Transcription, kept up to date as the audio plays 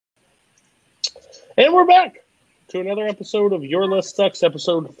And we're back to another episode of Your List Sucks,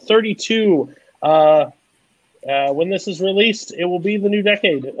 episode 32. When this is released, it will be the new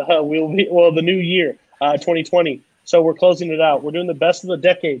decade. The new year, 2020. So we're closing it out. We're doing the best of the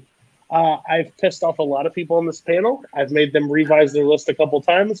decade. I've pissed off a lot of people on this panel. I've made them revise their list a couple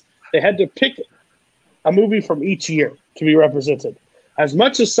times. They had to pick a movie from each year to be represented. As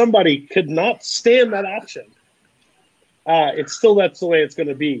much as somebody could not stand that option, it's still that's the way it's going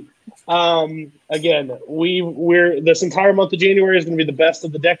to be. Again, we're this entire month of January is going to be the best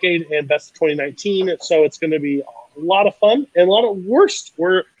of the decade and best of 2019. So it's going to be a lot of fun and a lot of worst.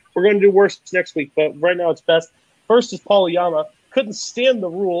 We're going to do worst next week, but right now it's best. First is Paul Oyama. Couldn't stand the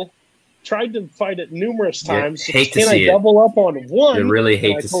rule. Tried to fight it numerous times. Can I double up on one? I really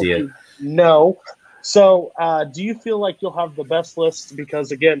hate to see it. No. So, do you feel like you'll have the best list?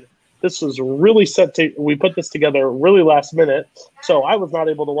 Because again, this was really we put this together really last minute. So I was not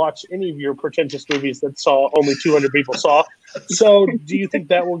able to watch any of your pretentious movies that only 200 people saw. So do you think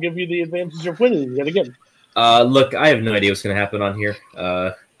that will give you the advantage of winning yet again? Look, I have no idea what's going to happen on here.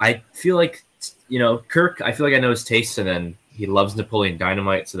 I feel like, Kirk, I feel like I know his tastes, and then he loves Napoleon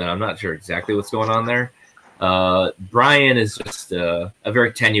Dynamite, so then I'm not sure exactly what's going on there. Brian is just a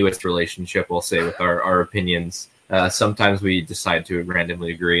very tenuous relationship, we'll say, with our opinions. Sometimes we decide to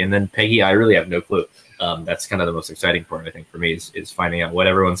randomly agree. And then Peggy, I really have no clue. That's kind of the most exciting part, I think, for me, is finding out what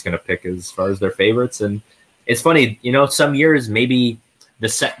everyone's going to pick as far as their favorites. And it's funny, some years maybe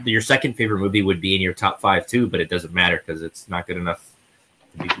your second favorite movie would be in your top 5 too, but it doesn't matter because it's not good enough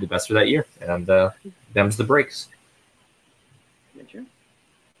to be the best for that year. And them's the breaks.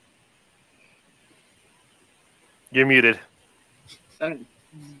 You're muted.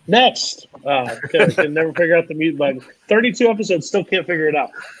 Next. Can never figure out the mute button. 32 episodes, still can't figure it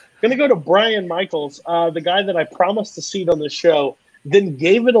out. Going to go to Brian Michaels, the guy that I promised to seat on this show, then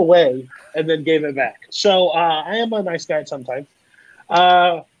gave it away and then gave it back. So I am a nice guy sometimes.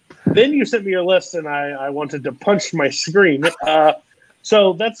 Then you sent me your list, and I wanted to punch my screen.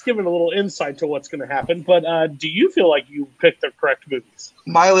 So that's given a little insight to what's going to happen. But do you feel like you picked the correct movies?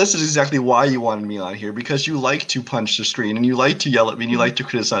 My list is exactly why you wanted me on here, because you like to punch the screen, and you like to yell at me, and you like to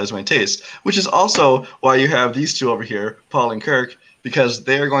criticize my taste, which is also why you have these two over here, Paul and Kirk, because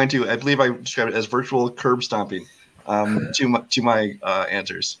they are going to, I believe I described it as virtual curb stomping to my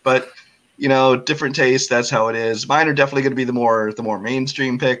answers. But, different tastes, that's how it is. Mine are definitely going to be the more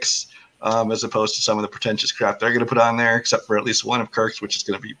mainstream picks. As opposed to some of the pretentious crap they're going to put on there, except for at least one of Kirk's, which is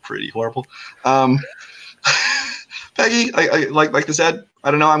going to be pretty horrible. Peggy, I like I said,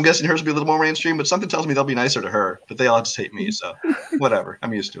 I don't know. I'm guessing hers will be a little more mainstream, but something tells me they'll be nicer to her. But they all just hate me, so whatever.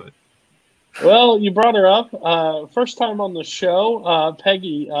 I'm used to it. Well, you brought her up. First time on the show,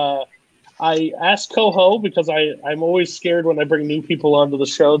 Peggy. I asked Coho because I'm always scared when I bring new people onto the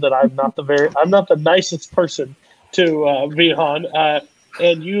show that I'm not the nicest person to be on.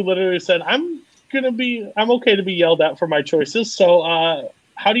 And you literally said, I'm okay to be yelled at for my choices. So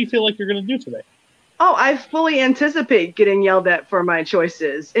how do you feel like you're going to do today? Oh, I fully anticipate getting yelled at for my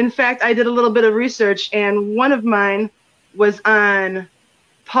choices. In fact, I did a little bit of research, and one of mine was on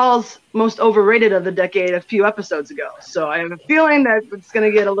Paul's most overrated of the decade a few episodes ago. So I have a feeling that it's going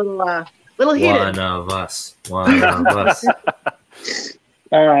to get a little heated. One of us.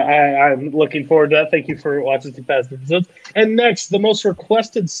 I'm looking forward to that. Thank you for watching the past episodes. And next, the most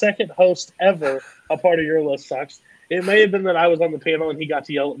requested second host ever, a part of Your List Sucks. It may have been that I was on the panel and he got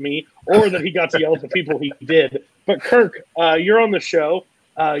to yell at me, or that he got to yell at the people he did. But Kirk, you're on the show.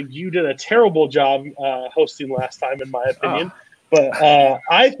 You did a terrible job hosting last time, in my opinion. But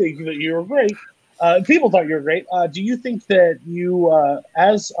I think that you were great. People thought you were great. Do you think that you,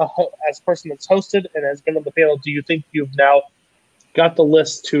 as a person that's hosted and has been on the panel, do you think you've now got the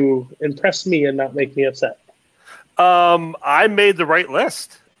list to impress me and not make me upset? I made the right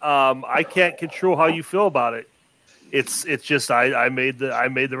list. I can't control how you feel about it. It's just I made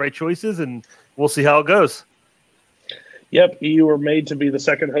the right choices, and we'll see how it goes. Yep, you were made to be the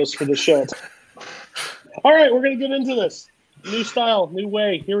second host for the show. All right, we're gonna get into this. New style, new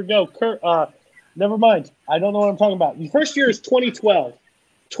way. Here we go. Kurt, never mind. I don't know what I'm talking about. The first year is 2012.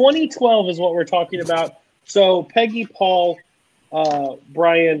 2012 is what we're talking about. So Peggy, Paul,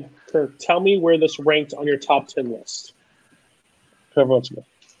 Brian, Kirk, tell me where this ranked on your top 10 list. Whoever wants to go.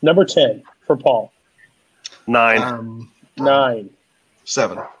 Number 10 for Paul. 9. 9.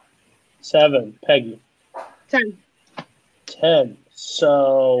 7. 7. Peggy. 10. 10.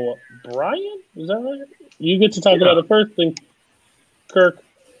 So, Brian? Is that right? You get to talk about it first, then Kirk,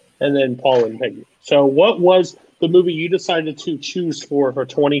 and then Paul and Peggy. So, what was the movie you decided to choose for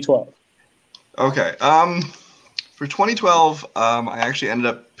 2012? Okay. For 2012, I actually ended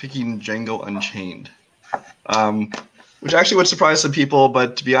up picking Django Unchained, which actually would surprise some people.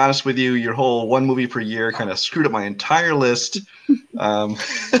 But to be honest with you, your whole one movie per year kind of screwed up my entire list.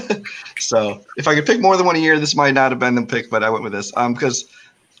 So if I could pick more than one a year, this might not have been the pick, but I went with this because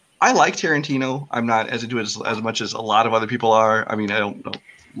I like Tarantino. I'm not as into it as much as a lot of other people are. I mean, I don't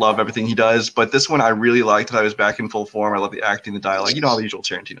love everything he does, but this one I really liked. I was back in full form. I love the acting, the dialogue, all the usual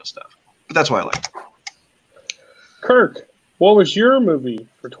Tarantino stuff. But that's why I like it. Kirk, what was your movie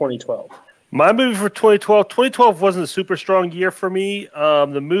for 2012? My movie for 2012 wasn't a super strong year for me.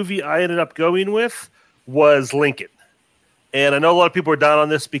 The movie I ended up going with was Lincoln. And I know a lot of people are down on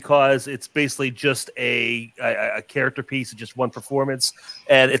this because it's basically just a character piece, just one performance,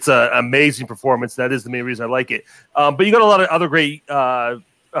 and it's an amazing performance. That is the main reason I like it. But you got a lot of other great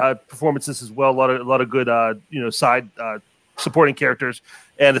performances as well. A lot of good side supporting characters,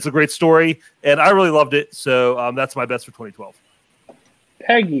 and it's a great story. And I really loved it. So that's my best for 2012.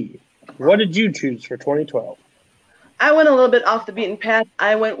 Peggy, what did you choose for 2012? I went a little bit off the beaten path.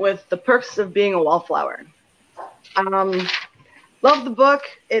 I went with The Perks of Being a Wallflower. Loved the book.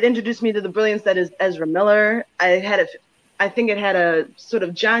 It introduced me to the brilliance that is Ezra Miller. I think it had a sort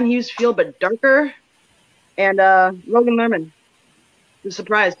of John Hughes feel, but darker. And Logan Lerman, the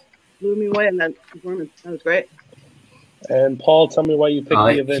surprise, blew me away in that performance. That was great. And Paul, tell me why you picked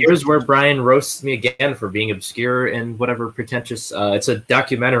the event. Here's where Brian roasts me again for being obscure and whatever pretentious. It's a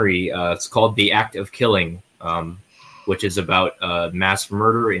documentary. It's called The Act of Killing, which is about mass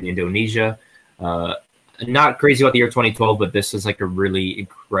murder in Indonesia. Not crazy about the year 2012, but this is like a really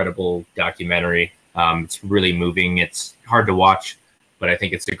incredible documentary. It's really moving. It's hard to watch, but I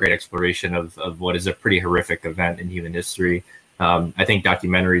think it's a great exploration of what is a pretty horrific event in human history. I think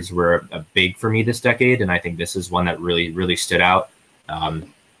documentaries were big for me this decade, and I think this is one that really, really stood out.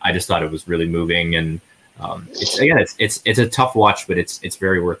 I just thought it was really moving, and it's a tough watch, but it's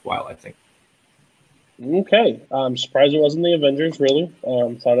very worthwhile, I think. Okay, I'm surprised it wasn't the Avengers. Really,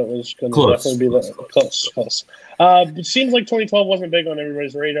 thought it was going to definitely be close. It seems like 2012 wasn't big on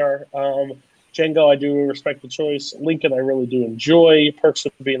everybody's radar. Django, I do respect the choice. Lincoln, I really do enjoy. Perks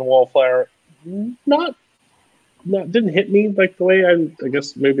of Being a Wallflower, not didn't hit me like the way I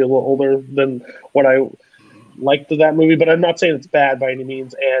guess maybe a little older than what I liked of that movie. But I'm not saying it's bad by any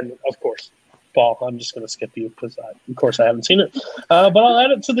means. And of course, Paul, I'm just going to skip you because, of course, I haven't seen it. But I'll add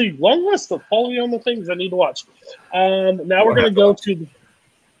it to the long list of following on the things I need to watch. Now we're going to go to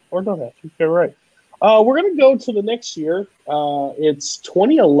 – or don't have to. You're right. We're going to go to the next year. It's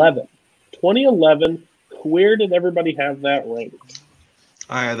 2011. 2011, where did everybody have that ranked?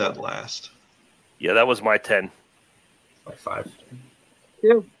 I had that last. Yeah, that was my 10. My 5.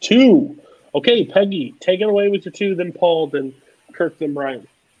 2. Okay, Peggy, take it away with your 2, then Paul, then Kirk, then Brian.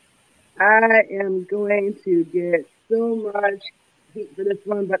 I am going to get so much heat for this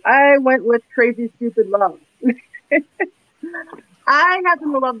one, but I went with Crazy Stupid Love. I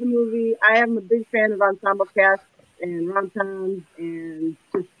happen to love the movie. I am a big fan of ensemble cast and rom-coms and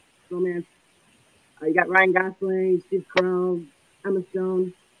just romance. You got Ryan Gosling, Steve Carell, Emma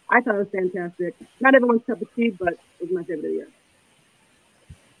Stone. I thought it was fantastic. Not everyone's cup of tea, but it was my favorite of the year.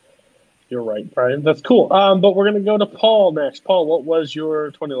 You're right, Brian. That's cool. But we're going to go to Paul next. Paul, what was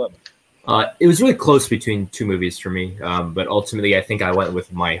your 2011? It was really close between two movies for me, but ultimately I think I went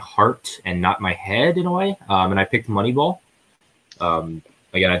with my heart and not my head in a way, and I picked Moneyball.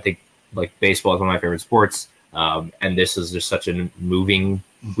 Again, I think like baseball is one of my favorite sports, and this is just such a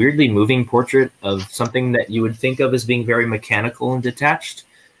weirdly moving portrait of something that you would think of as being very mechanical and detached.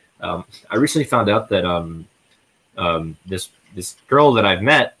 I recently found out that this girl that I've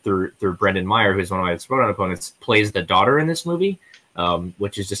met through Brendan Meyer, who's one of my Throwdown opponents, plays the daughter in this movie.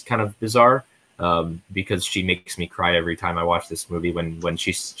 Which is just kind of bizarre because she makes me cry every time I watch this movie when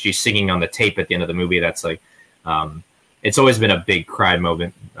she's singing on the tape at the end of the movie. That's like it's always been a big cry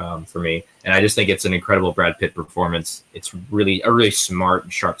moment for me, and I just think it's an incredible Brad Pitt performance. It's really a really smart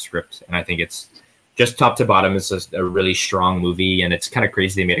and sharp script, and I think it's just top to bottom is a really strong movie, and it's kind of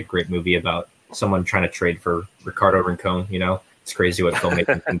crazy they made a great movie about someone trying to trade for Ricardo Rincon. You know, it's crazy what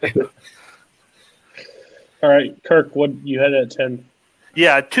filmmaking can do. All right, Kirk, what you had at 10?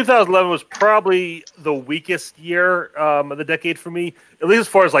 Yeah, 2011 was probably the weakest year of the decade for me, at least as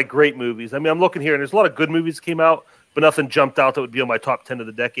far as like great movies. I mean, I'm looking here, and there's a lot of good movies that came out, but nothing jumped out that would be on my top 10 of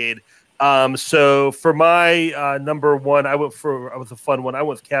the decade. So for my number one, I went with a fun one. I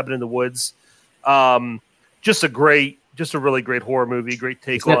went with Cabin in the Woods. Just a really great horror movie. Great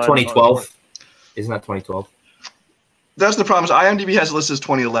take on. Isn't that 2012? Isn't that 2012? That's the problem. IMDb has it listed as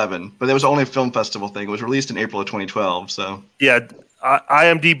 2011, but there was only a film festival thing. It was released in April of 2012. So yeah,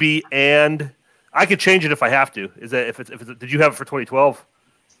 IMDb and I could change it if I have to. Is that if it's did you have it for 2012,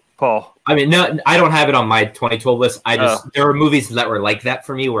 Paul? I mean, no, I don't have it on my 2012 list. There were movies that were like that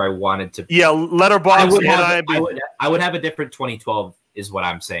for me where I wanted to. Yeah, Letterboxd. I would have a different 2012. Is what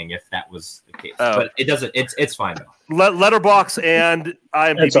I'm saying if that was the case, but it doesn't. It's fine though. Letterboxd and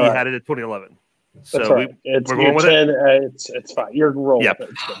IMDb had it at 2011. So right. We're going with it. It's fine. You're rolling. Yeah.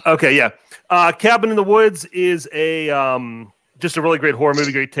 Okay. Yeah. Cabin in the Woods is a just a really great horror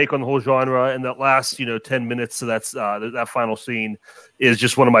movie. Great take on the whole genre. And that last 10 minutes. So that's that final scene is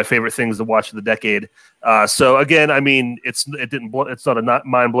just one of my favorite things to watch of the decade. So again, I mean, it's not a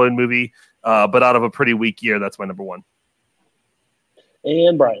mind blowing movie, but out of a pretty weak year, that's my number one.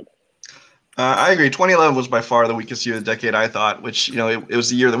 And Brian. I agree. 2011 was by far the weakest year of the decade, I thought, which, it was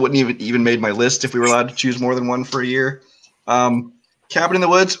the year that wouldn't even made my list if we were allowed to choose more than one for a year. Cabin in the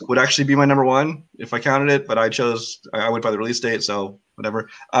Woods would actually be my number one if I counted it, but I went by the release date, so whatever.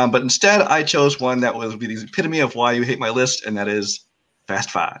 But instead, I chose one that would be the epitome of why you hate my list, and that is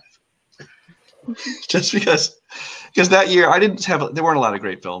Fast Five. Just because that year there weren't a lot of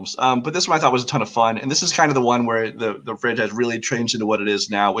great films, but this one I thought was a ton of fun, and this is kind of the one where the franchise really changed into what it is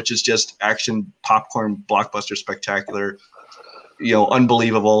now, which is just action popcorn blockbuster spectacular,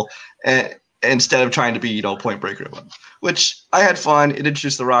 unbelievable, and instead of trying to be Point Break one, which I had fun. It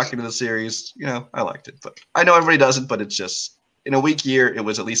introduced The Rock into the series. I liked it, but I know everybody doesn't. But it's just in a weak year, it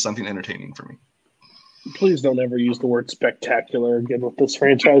was at least something entertaining for me. Please don't ever use the word spectacular again with this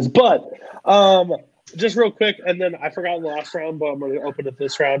franchise. But just real quick, and then I forgot in the last round, but I'm going to open it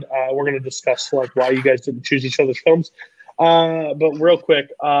this round. We're going to discuss why you guys didn't choose each other's films. But real quick,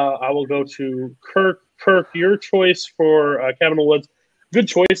 I will go to Kirk. Kirk, your choice for Cabin in the Woods. Good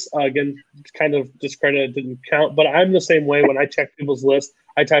choice. Again, kind of discredited, didn't count. But I'm the same way. When I check people's list,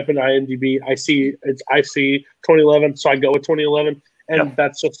 I type in IMDb. I see 2011, so I go with 2011, and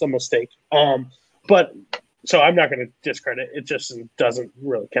that's just a mistake. But so I'm not going to discredit it. Just doesn't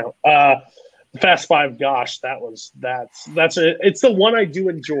really count. Fast Five, gosh, it's the one I do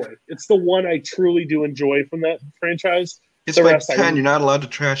enjoy. It's the one I truly do enjoy from that franchise. It's like 10. You're not allowed to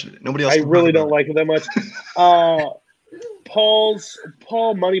trash it. Nobody else. I really don't like it that much. Paul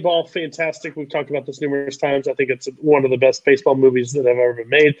Moneyball, fantastic. We've talked about this numerous times. I think it's one of the best baseball movies that have ever been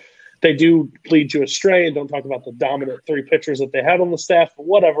made. They do lead you astray and don't talk about the dominant three pitchers that they had on the staff, but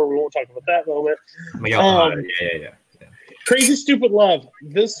whatever. We won't talk about that moment. Yeah. Crazy Stupid Love.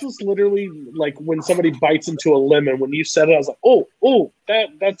 This was literally like when somebody bites into a lemon. When you said it, I was like,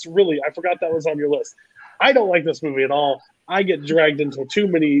 that's really, I forgot that was on your list. I don't like this movie at all. I get dragged into too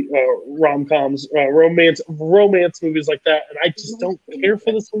many rom-coms, romance movies like that, and I just don't care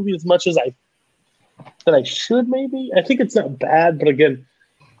for this movie as much as I should maybe. I think it's not bad, but again,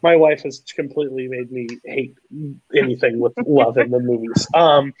 my wife has completely made me hate anything with love in the movies.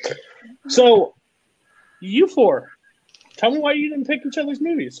 So, you four, tell me why you didn't pick each other's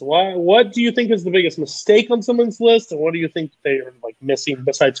movies. What do you think is the biggest mistake on someone's list, and what do you think they are missing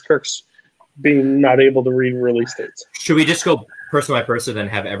besides Kirk's being not able to read release dates? Should we just go person by person and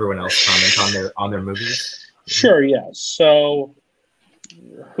have everyone else comment on their movies? Sure, yeah. So,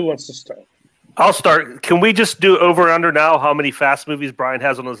 who wants to start? I'll start. Can we just do over and under now how many Fast movies Brian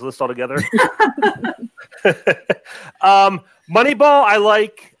has on his list altogether? Moneyball, I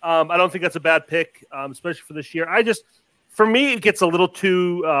like. I don't think that's a bad pick, especially for this year. For me, it gets a little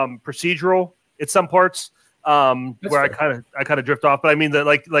too procedural at some parts, where fair. I kind of drift off. But I mean,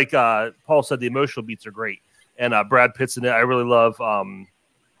 like Paul said, the emotional beats are great, and Brad Pitt's in it. I really love.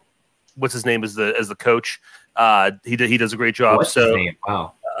 What's his name as the coach? He does a great job. What's his name?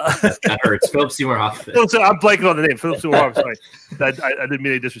 Wow. That hurts. Philip Seymour Hoffman. I'm blanking on the name. Philip Seymour Hoffman. Sorry, I didn't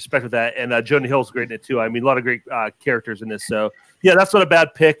mean any disrespect with that. And Jonah Hill's great in it too. I mean, a lot of great characters in this. So yeah, that's not a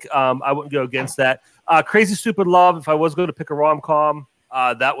bad pick. I wouldn't go against that. Crazy Stupid Love. If I was going to pick a rom-com,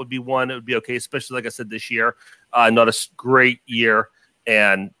 that would be one. It would be okay, especially like I said this year. Not a great year,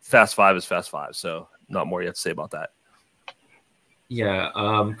 and Fast Five is Fast Five. So not more yet to say about that.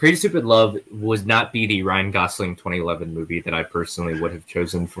 Yeah, Crazy Stupid Love would not be the Ryan Gosling 2011 movie that I personally would have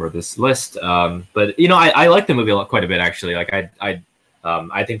chosen for this list. But I like the movie quite a bit actually. Like I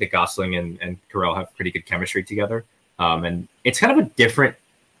think that Gosling and Carell have pretty good chemistry together. And it's kind of a different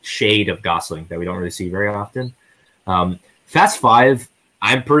shade of Gosling that we don't really see very often. Fast Five,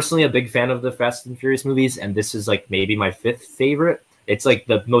 I'm personally a big fan of the Fast and Furious movies, and this is like maybe my fifth favorite. It's like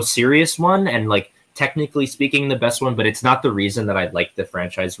the most serious one, and like technically speaking, the best one, but it's not the reason that I like the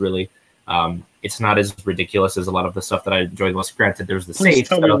franchise, really. It's not as ridiculous as a lot of the stuff that I enjoy the most. Granted, there's the Please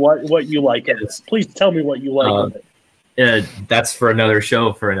tell me what you like in it. Please tell me what you like in it. That's for another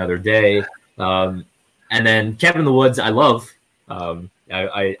show, for another day. And then Cabin in the Woods, I love.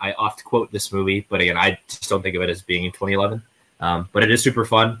 I oft quote this movie, but again, I just don't think of it as being in 2011. But it is super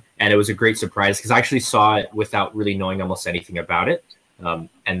fun, and it was a great surprise because I actually saw it without really knowing almost anything about it.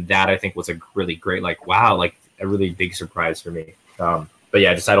 And that I think was a really great, like, wow, like a really big surprise for me. But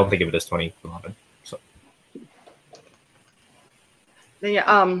yeah, I don't think of it as 2011. So. Yeah,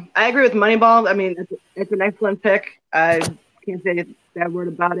 I agree with Moneyball. I mean, it's an excellent pick. I can't say a bad word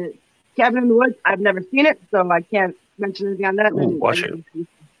about it. Cabin in the Woods, I've never seen it, so I can't mention anything on that. Watch it.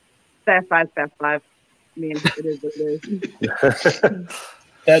 Fast Five. I mean, it is what it is.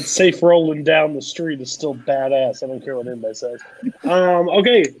 That safe rolling down the street is still badass. I don't care what anybody says.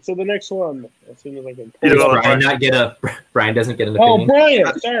 Okay, so the next one. As soon as I can. Brian doesn't get an Oh, opinion.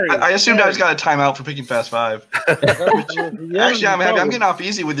 Brian, sorry. I assumed I was got a timeout for picking Fast Five. Yeah, Actually, I'm happy. I'm no. getting off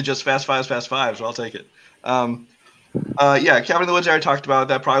easy with the just Fast Five, so I'll take it. Yeah, Cabin in the Woods, I already talked about.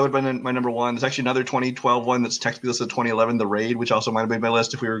 That probably would have been my number one. There's actually another 2012 one that's technically listed 2011, The Raid, which also might have made my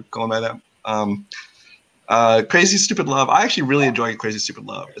list if we were going by that. Crazy Stupid Love. I actually really enjoy Crazy Stupid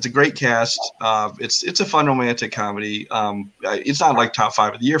Love. It's a great cast. It's a fun romantic comedy. It's not like top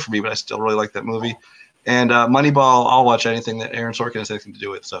 5 of the year for me, but I still really like that movie. And Moneyball, I'll watch anything that Aaron Sorkin has anything to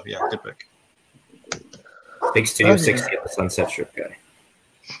do with. So yeah, good pick. Big Studio 60 at the Sunset Strip guy.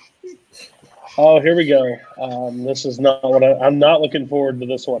 Oh, here we go. This is not what I'm not looking forward to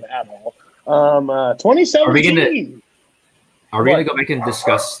this one at all. 2017. Are we gonna go back and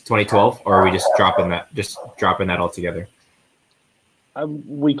discuss 2012, or are we just dropping that altogether?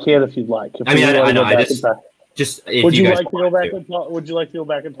 We can if you'd like. If I mean, you I wanna know. go I back just in time. if Would you guys like to go want back in time? Would you like to go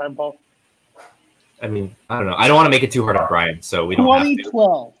back in time, Paul? I mean, I don't know. I don't want to make it too hard on Brian, so we don't have to.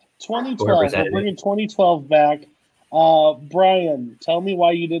 2012. Whoever's We're at it. bringing 2012 back. Brian, tell me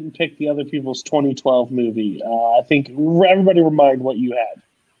why you didn't pick the other people's 2012 movie. I think everybody remind what you had.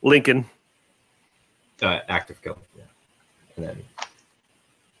 Lincoln. Active Kill. Yeah. And then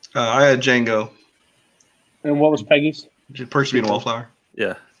I had Django. And what was Peggy's? Perks of Being a Wallflower.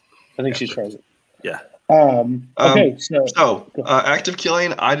 Yeah. I think she's trying it. Yeah. Okay, So, Active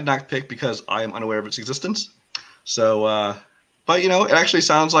Killing, I did not pick because I am unaware of its existence. So, but it actually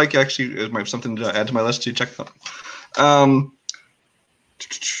sounds like it might have something to add to my list to check out.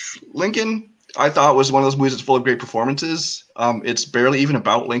 Lincoln, I thought was one of those movies that's full of great performances. It's barely even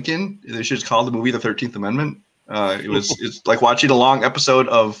about Lincoln. They should just call the movie The 13th Amendment. It's like watching a long episode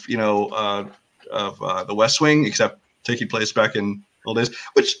of The West Wing, except taking place back in old days.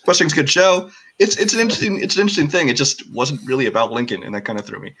 Which West Wing's a good show. It's an interesting thing. It just wasn't really about Lincoln, and that kind of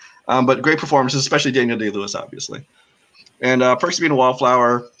threw me. But great performances, especially Daniel Day-Lewis, obviously. And Perks of Being a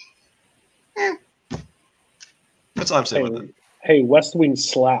Wallflower. That's all I have to say about that. Hey, West Wing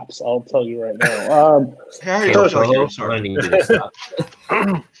slaps. I'll tell you right now. Harry, told you like you. Sorry. I need to stop.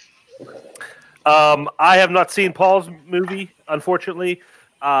 I have not seen Paul's movie, unfortunately.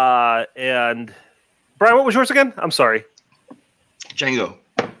 And Brian, what was yours again? I'm sorry. Django.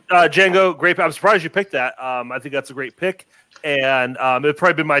 Django, great. I'm surprised you picked that. I think that's a great pick. And it'd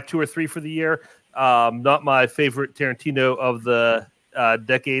probably been my 2 or 3 for the year. Not my favorite Tarantino of the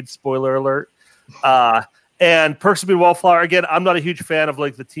decade, spoiler alert. And Perks of Being a Wallflower, again, I'm not a huge fan of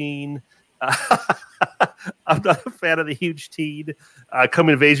like the teen. I'm not a fan of the huge teen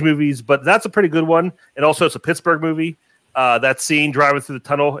coming of age movies, but that's a pretty good one. And also, it's a Pittsburgh movie. That scene driving through the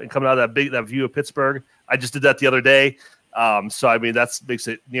tunnel and coming out of that view of Pittsburgh. I just did that the other day. So I mean, that makes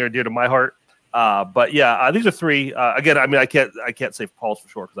it near and dear to my heart. But yeah, these are 3. Again, I mean, I can't say Paul's for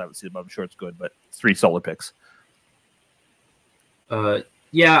sure because I haven't seen it, but I'm sure it's good. But 3 solid picks.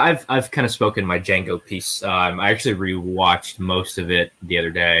 Yeah, I've kind of spoken my Django piece. I actually rewatched most of it the other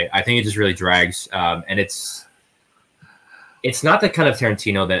day. I think it just really drags, and it's not the kind of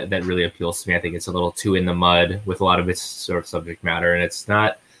Tarantino that really appeals to me. I think it's a little too in the mud with a lot of its sort of subject matter, and it's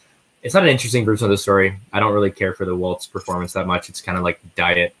not an interesting version of the story. I don't really care for the Waltz performance that much. It's kind of like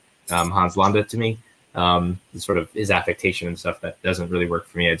diet Hans Landa to me. Sort of his affectation and stuff that doesn't really work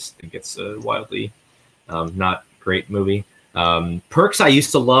for me. I just think it's a wildly not great movie. Perks I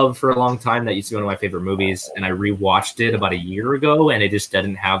used to love for a long time. That used to be one of my favorite movies, and I rewatched it about a year ago, and it just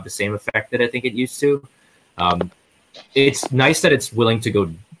doesn't have the same effect that I think it used to. It's nice that it's willing to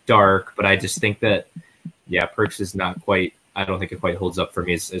go dark, but I just think that Perks is not quite. I don't think it quite holds up for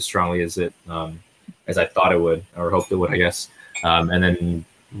me as strongly as it as I thought it would or hoped it would, I guess. And then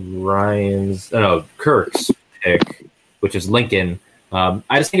Kirk's pick, which is Lincoln. I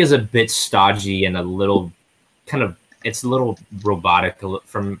just think is a bit stodgy and a little kind of. It's a little robotic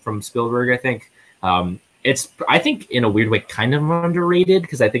from Spielberg, I think. It's, I think, in a weird way, kind of underrated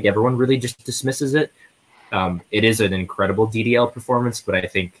because I think everyone really just dismisses it. It is an incredible DDL performance, but I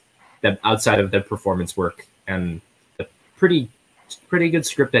think that outside of the performance work and the pretty pretty good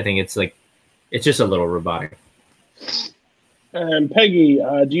script. I think it's just a little robotic. And Peggy,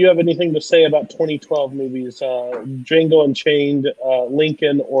 do you have anything to say about 2012 movies, Django Unchained,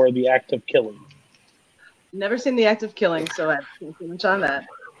 Lincoln, or The Act of Killing? Never seen The Act of Killing, so I can't say much on that.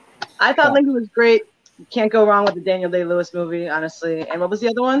 I thought Lincoln was great. Can't go wrong with the Daniel Day-Lewis movie, honestly. And what was the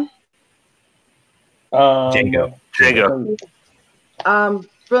other one? Django.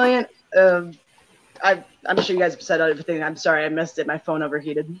 Brilliant. I'm sure you guys have said everything. I'm sorry I missed it. My phone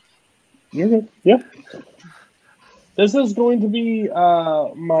overheated. You're good. Yeah. This is going to be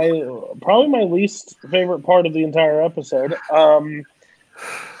probably my least favorite part of the entire episode. We're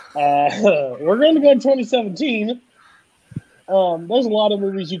going to go to 2017. There's a lot of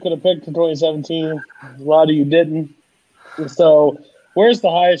movies you could have picked for 2017. A lot of you didn't. So, where's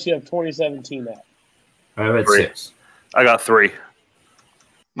the highest you have 2017 at? I'm at 3. 6. I got 3.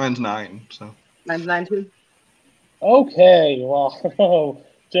 Mine's 9. So Mine's 9 too. Okay, well,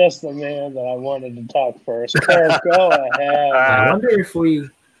 just the man that I wanted to talk first. Kirk, go ahead. I wonder if we.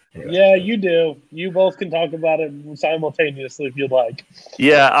 Anyway. Yeah, you do. You both can talk about it simultaneously if you'd like.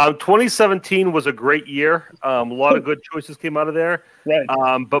 Yeah, 2017 was a great year. A lot of good choices came out of there. Right.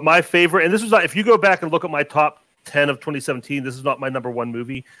 But my favorite, and this was not, if you go back and look at my top 10 of 2017, this is not my number one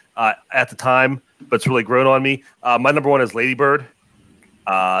movie at the time, but it's really grown on me. My number one is Lady Bird.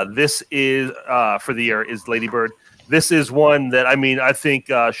 This is, for the year, is Lady Bird. This is one that, I mean, I think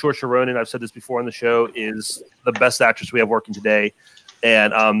Saoirse Ronan, I've said this before on the show, is the best actress we have working today.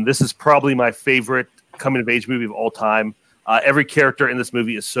 And this is probably my favorite coming-of-age movie of all time. Every character in this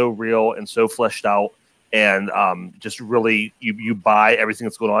movie is so real and so fleshed out, and just really you buy everything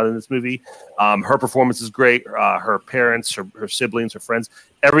that's going on in this movie. Her performance is great. Her parents, her siblings, her friends,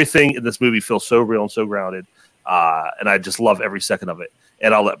 everything in this movie feels so real and so grounded. And I just love every second of it.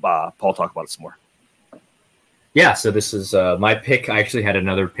 And I'll let Paul talk about it some more. Yeah, so this is my pick. I actually had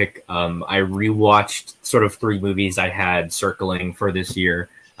another pick. I rewatched sort of 3 movies I had circling for this year.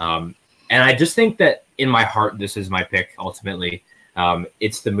 And I just think that in my heart, this is my pick, ultimately.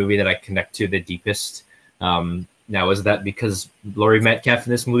 It's the movie that I connect to the deepest. Now, is that because Laurie Metcalf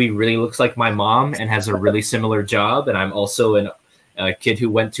in this movie really looks like my mom and has a really similar job? And I'm also a kid who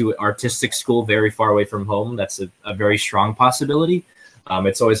went to artistic school very far away from home. That's a very strong possibility.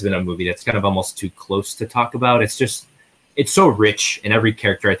 It's always been a movie that's kind of almost too close to talk about. It's so rich, and every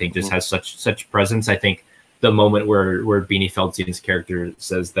character I think just has such presence. I think the moment where Beanie Feldstein's character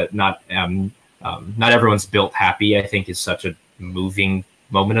says that not everyone's built happy, I think is such a moving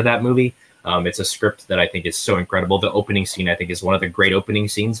moment of that movie. It's a script that I think is so incredible. The opening scene, I think, is one of the great opening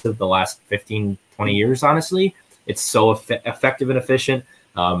scenes of the last 15, 20 years, honestly. It's so effective and efficient.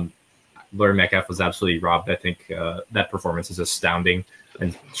 Laurie Metcalf was absolutely robbed. I think that performance is astounding.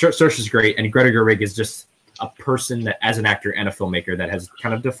 And Saoirse's great. And Greta Gerwig is just a person that, as an actor and a filmmaker, that has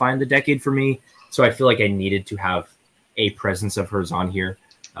kind of defined the decade for me. So I feel like I needed to have a presence of hers on here.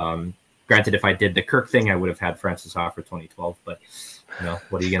 Granted, if I did the Kirk thing, I would have had Frances Ha for 2012. But,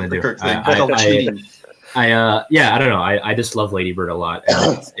 what are you going to do? I don't know. I just love Lady Bird a lot.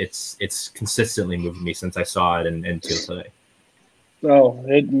 And it's consistently moved me since I saw it until today. Oh,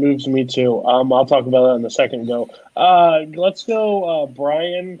 it moves me too. I'll talk about that in a second. Let's go,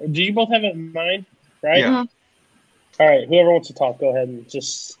 Brian. Do you both have it in mind? Right? Yeah. All right. Whoever wants to talk, go ahead and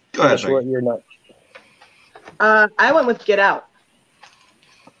just Go ahead, you're not. I went with Get Out.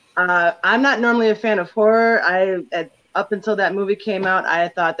 I'm not normally a fan of horror. Up until that movie came out, I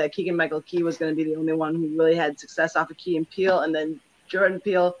thought that Keegan-Michael Key was going to be the only one who really had success off of Key and Peele, and then Jordan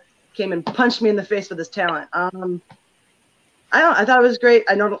Peele came and punched me in the face with his talent. I thought it was great.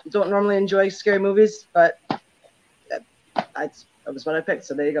 I don't normally enjoy scary movies, but that was what I picked.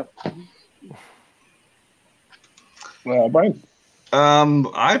 So there you go. Brian.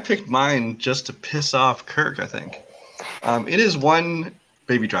 I picked mine just to piss off Kirk, I think. It is one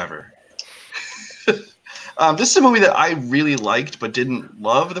Baby Driver. This is a movie that I really liked but didn't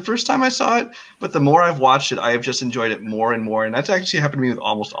love the first time I saw it. But the more I've watched it, I have just enjoyed it more and more. And that's actually happened to me with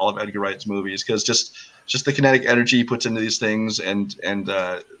almost all of Edgar Wright's movies, because just the kinetic energy he puts into these things, and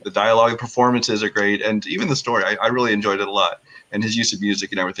the dialogue, the performances are great, and even the story. I really enjoyed it a lot. And his use of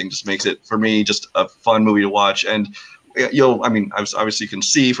music and everything just makes it, for me, just a fun movie to watch. And obviously you can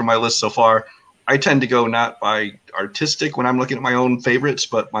see from my list so far, I tend to go not by artistic when I'm looking at my own favorites,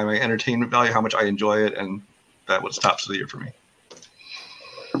 but by my entertainment value, how much I enjoy it, and that was tops of the year for me.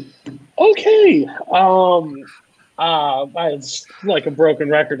 Okay. It's like a broken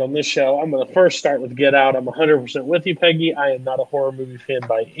record on this show. I'm going to first start with Get Out. I'm 100% with you, Peggy. I am not a horror movie fan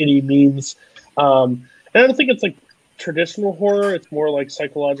by any means. And I don't think it's like traditional horror. It's more like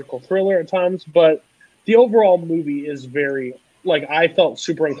psychological thriller at times. But the overall movie is very like I felt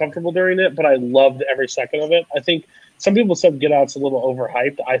super uncomfortable during it, but I loved every second of it. I think some people said Get Out's a little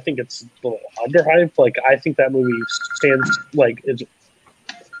overhyped. I think it's a little underhyped. Like I think that movie stands like is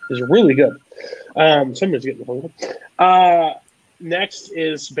really good. Somebody's getting the phone. Next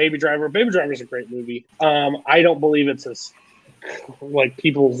is Baby Driver. Baby Driver is a great movie. I don't believe it's as like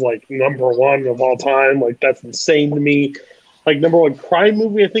people's like number one of all time. Like that's insane to me. Like number one crime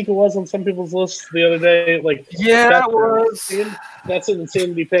movie, I think it was on some people's list the other day. Like yeah, it was. That's an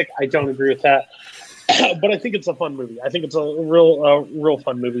insanity pick. I don't agree with that, but I think it's a fun movie. I think it's a real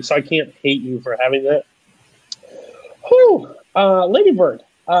fun movie. So I can't hate you for having that. Whew. Lady Bird.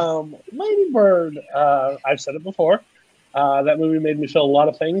 Lady Bird. I've said it before. That movie made me feel a lot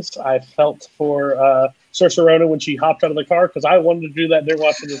of things. I felt for Saoirse Ronan when she hopped out of the car because I wanted to do that during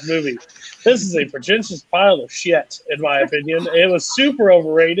watching this movie. This is a pretentious pile of shit, in my opinion. It was super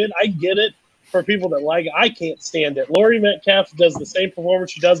overrated. I get it for people that like it. I can't stand it. Laurie Metcalf does the same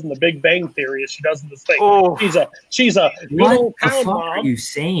performance she does in The Big Bang Theory as she does in this thing. Oh. She's a good old pound mom. What are you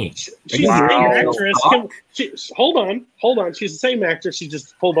saying? She's the same actress. Hold on. She's the same actress. She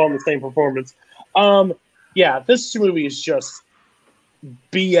just pulled on the same performance. Yeah, this movie is just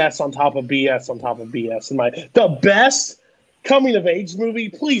BS on top of BS on top of BS. The best coming of age movie.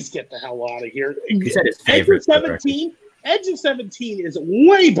 Please get the hell out of here. He said his favorite. Edge of 17 is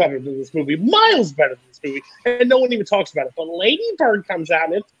way better than this movie, miles better than this movie, and no one even talks about it. But Lady Bird comes out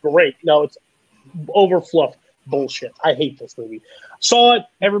and it's great. No, it's overfluff bullshit. I hate this movie. Saw it,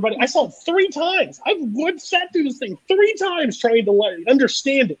 everybody. I saw it 3 times. I've sat through this thing 3 times trying to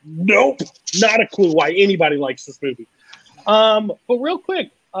understand it. Nope, not a clue why anybody likes this movie. But real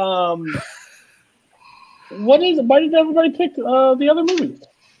quick, what is it? Why did everybody pick the other movies?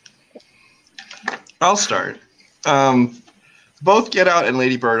 I'll start. Both Get Out and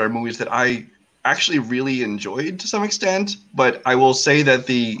Lady Bird are movies that I actually really enjoyed to some extent, but I will say that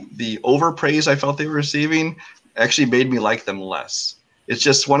the overpraise I felt they were receiving actually made me like them less. It's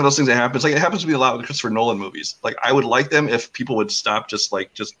just one of those things that happens. Like it happens to me a lot with Christopher Nolan movies. Like I would like them if people would stop just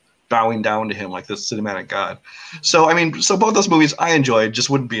bowing down to him like this cinematic god. So I mean, so both those movies I enjoyed, just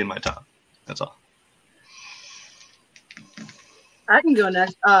wouldn't be in my top. That's all. I can go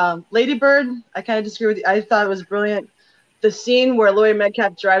next. Lady Bird, I kind of disagree with you. I thought it was brilliant. The scene where Laurie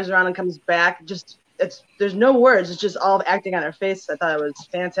Metcalf drives around and comes back, there's no words. It's just all acting on her face. I thought it was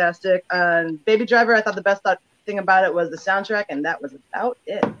fantastic. Baby Driver, I thought the best thing about it was the soundtrack, and that was about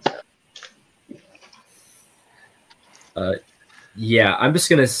it. Yeah, I'm just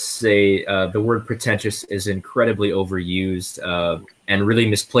going to say the word pretentious is incredibly overused and really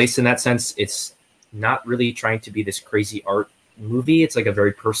misplaced in that sense. It's not really trying to be this crazy art movie. It's like a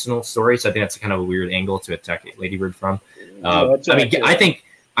very personal story. So I think that's kind of a weird angle to attack Lady Bird from. I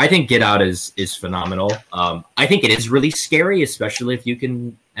think Get Out is phenomenal. I think it is really scary, especially if you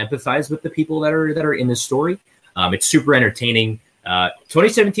can empathize with the people that are in the story. It's super entertaining.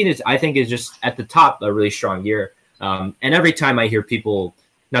 2017 is just at the top a really strong year. And every time I hear people,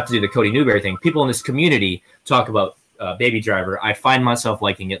 not to do the Cody Newberry thing, people in this community talk about Baby Driver, I find myself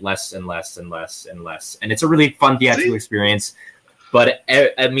liking it less and less and less and less. And it's a really fun theatrical experience. But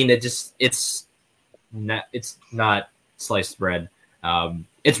I mean, it's not sliced bread.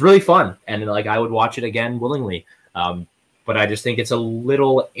 It's really fun, and like I would watch it again willingly. But I just think it's a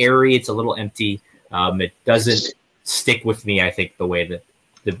little airy, it's a little empty. It doesn't stick with me, I think, the way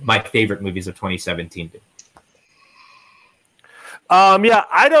that my favorite movies of 2017 do. Yeah,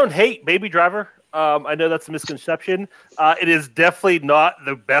 I don't hate Baby Driver. I know that's a misconception. It is definitely not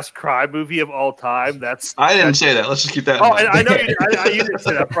the best crime movie of all time. I didn't say that. Let's just keep that. Oh, I know you didn't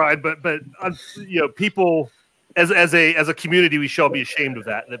say that, Brian. But people as a community, we shall be ashamed of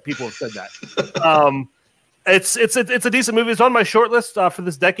that people have said that. It's a decent movie. It's on my short list for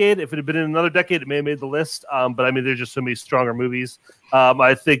this decade. If it had been in another decade, it may have made the list. But I mean, there's just so many stronger movies.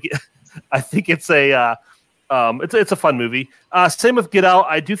 I think it's a fun movie. Same with Get Out.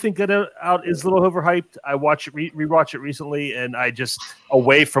 I do think Get Out is a little overhyped. I rewatched it recently, and I just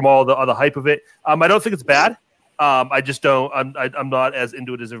away from all the other hype of it. I don't think it's bad. I just don't. I'm not as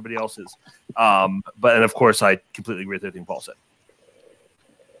into it as everybody else is. And of course, I completely agree with everything Paul said.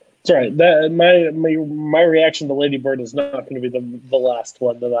 Sorry, my reaction to Lady Bird is not going to be the last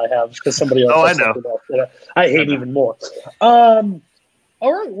one that I have because somebody else. Oh, I know. I hate even more.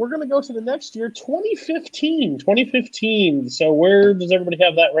 All right, we're going to go to the next year, 2015. 2015. So where does everybody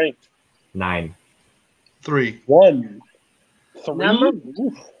have that ranked? 9. 3. 1. 3. Number?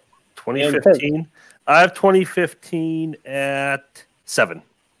 2015. I have 2015 at 7.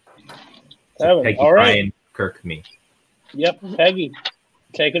 7. Peggy, All right. Brian, Kirk, me. Yep, Peggy.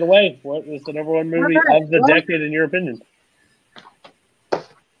 Take it away. What was the number one movie of the decade in your opinion?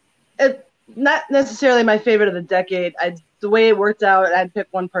 It's not necessarily my favorite of the decade. The way it worked out, I'd pick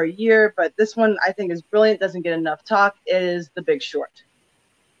one per year, but this one I think is brilliant. Doesn't get enough talk. It is The Big Short.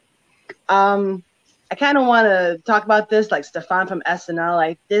 I kind of want to talk about this like Stefan from SNL.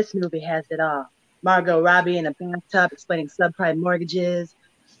 Like, this movie has it all. Margot Robbie in a bathtub explaining subprime mortgages.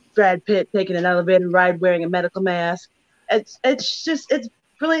 Brad Pitt taking an elevator ride wearing a medical mask. It's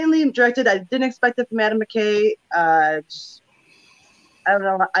brilliantly directed. I didn't expect it from Adam McKay. I don't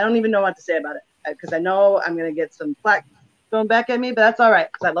know. I don't even know what to say about it because I know I'm gonna get some flack thrown back at me, but that's all right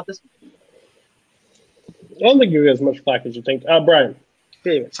because I love this movie. I don't think you get as much flack as you think. Brian.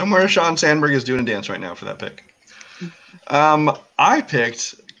 David. Somewhere Sean Sandberg is doing a dance right now for that pick. I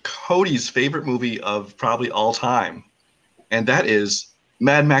picked Cody's favorite movie of probably all time, and that is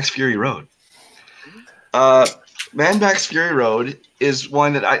Mad Max Fury Road. Mad Max Fury Road is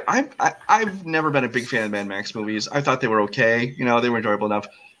one that I've never been a big fan of Mad Max movies. I thought they were okay. You know, they were enjoyable enough.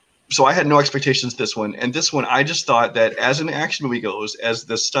 So I had no expectations this one. And this one, I just thought that as an action movie goes, as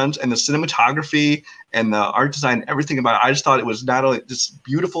the stunts and the cinematography and the art design, everything about it, I just thought it was not only just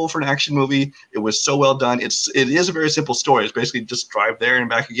beautiful for an action movie, it was so well done. It is a very simple story. It's basically just drive there and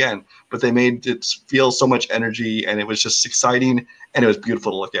back again. But they made it feel so much energy, and it was just exciting, and it was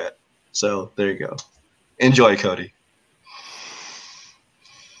beautiful to look at. So there you go. Enjoy, Cody.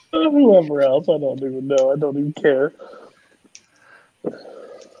 Whoever else, I don't even know. I don't even care.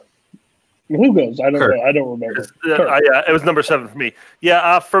 Who goes? I don't know. I don't remember. Yeah, it was number 7 for me.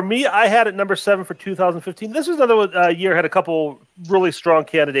 Yeah, for me, I had it number 7 for 2015. This was another year had a couple really strong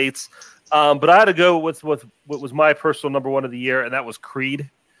candidates, but I had to go with what was my personal number 1 of the year, and that was Creed.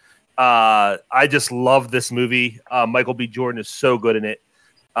 I just love this movie. Michael B. Jordan is so good in it.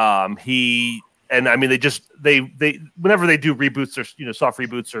 They whenever they do reboots or soft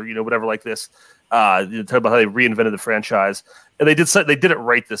reboots or whatever like this, talk about how they reinvented the franchise, and they did it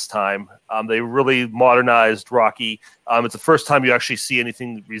right this time. They really modernized Rocky. It's the first time you actually see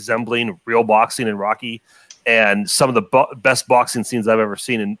anything resembling real boxing in Rocky, and some of the best boxing scenes I've ever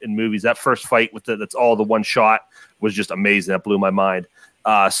seen in movies. That first fight that's all the one shot was just amazing. That blew my mind.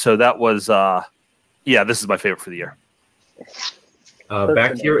 So that was this is my favorite for the year.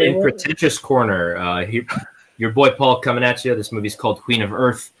 Back here in Pretentious Corner, your boy Paul coming at you. This movie's called Queen of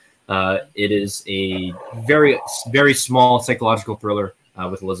Earth. It is a very, very small psychological thriller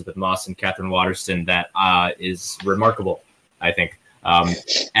with Elizabeth Moss and Catherine Waterston that is remarkable, I think.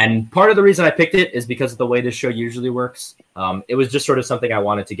 And part of the reason I picked it is because of the way this show usually works. It was just sort of something I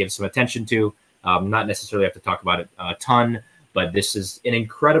wanted to give some attention to, not necessarily have to talk about it a ton, but this is an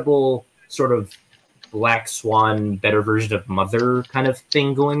incredible sort of Black Swan, better version of Mother kind of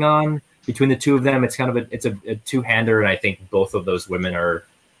thing going on between the two of them. It's kind of a two-hander, and I think both of those women are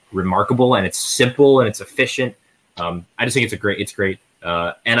remarkable, and it's simple and it's efficient. I just think it's great.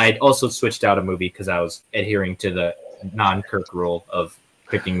 And I also switched out a movie because I was adhering to the non-Kirk rule of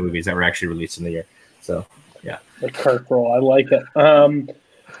picking movies that were actually released in the year. So yeah, the Kirk rule, I like it. All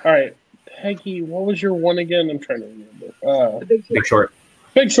right, Peggy, what was your one again? I'm trying to remember. Big Short.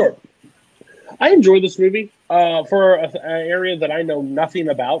 Big Short. I enjoyed this movie for an area that I know nothing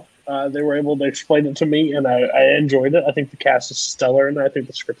about. They were able to explain it to me, and I enjoyed it. I think the cast is stellar, and I think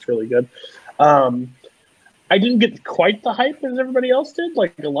the script's really good. I didn't get quite the hype as everybody else did.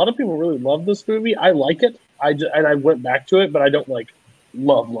 Like, a lot of people really love this movie. I like it. And I went back to it, but I don't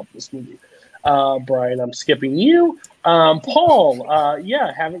love this movie. Brian, I'm skipping you. Paul,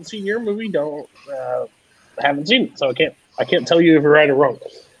 haven't seen your movie. Haven't seen it, so I can't tell you if you're right or wrong.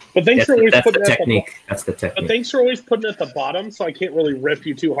 But thanks for always putting it at the technique. That's the technique. But thanks for always putting it at the bottom, so I can't really rip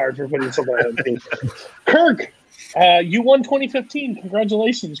you too hard for putting something on the team. Kirk, you won 2015.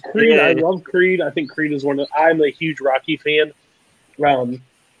 Congratulations, Creed. I love Creed. I think Creed is I'm a huge Rocky fan.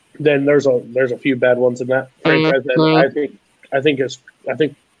 Then there's a few bad ones in that franchise.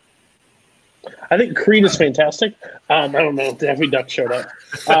 I think Creed is fantastic. I don't know if Daffy Duck showed up,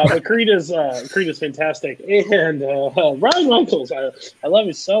 but Creed is fantastic. And Ryan Reynolds, I love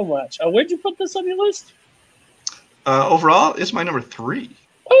you so much. Where'd you put this on your list? Overall, it's my number 3.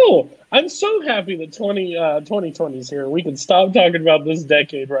 Oh, I'm so happy that 2020 is here. We can stop talking about this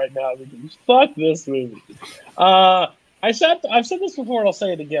decade right now. We can fuck this movie. I've said this before, and I'll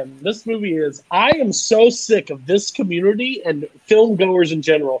say it again. This movie I am so sick of this community and film goers in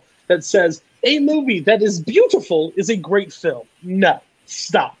general that says a movie that is beautiful is a great film. No,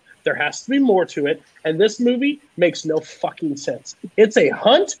 stop. There has to be more to it, and this movie makes no fucking sense. It's a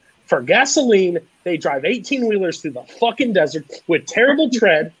hunt for gasoline. They drive 18-wheelers through the fucking desert with terrible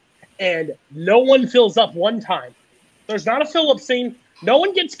tread, and no one fills up one time. There's not a fill-up scene. No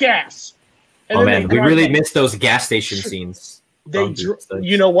one gets gas. Oh man, we really missed those gas station scenes.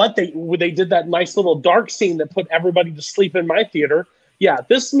 You know what? They did that nice little dark scene that put everybody to sleep in my theater. Yeah,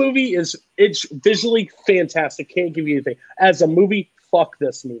 this movie it's visually fantastic. Can't give you anything. As a movie, fuck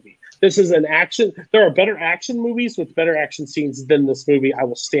this movie. This is an action. There are better action movies with better action scenes than this movie. I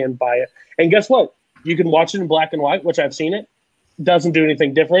will stand by it. And guess what? You can watch it in black and white, which I've seen it. Doesn't do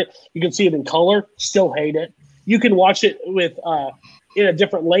anything different. You can see it in color. Still hate it. You can watch it with in a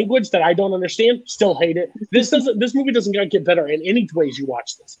different language that I don't understand. Still hate it. This movie doesn't get better in any ways you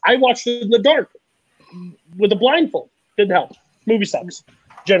watch this. I watched it in the dark with a blindfold. Didn't help. Movie sucks.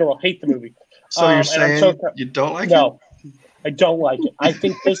 General, hate the movie. So you're saying you don't like it? No, I don't like it. I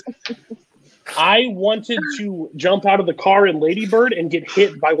think this. I wanted to jump out of the car in Lady Bird and get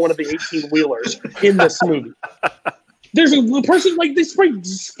hit by one of the 18-wheelers in this movie. There's a person like they spray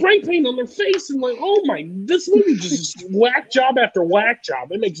paint on their face and like, oh my, this movie just whack job after whack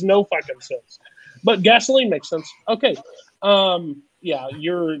job. It makes no fucking sense. But Gasoline makes sense. Okay. Yeah,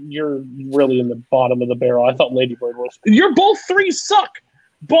 you're really in the bottom of the barrel. I thought Lady Bird was. You're both three suck.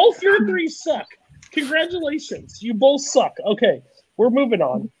 Both your three suck. Congratulations. You both suck. Okay. We're moving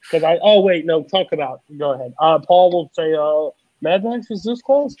on. Talk about. Go ahead. Paul will say Mad Max was this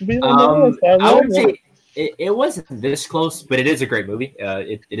close to being I would say it wasn't this close, but it is a great movie.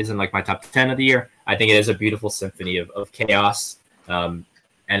 It isn't like my top 10 of the year. I think it is a beautiful symphony of chaos.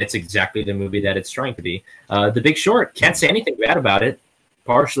 And it's exactly the movie that it's trying to be. The Big Short, can't say anything bad about it,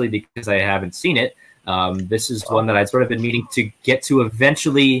 partially because I haven't seen it. This is one that I'd sort of been meaning to get to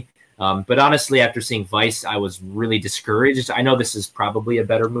eventually. But honestly, after seeing Vice, I was really discouraged. I know this is probably a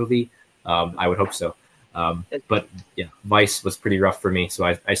better movie. I would hope so. But yeah, Vice was pretty rough for me, so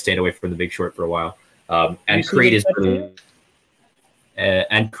I stayed away from The Big Short for a while. And Creed is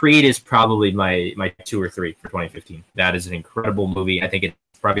probably my 2 or 3 for 2015. That is an incredible movie. I think it's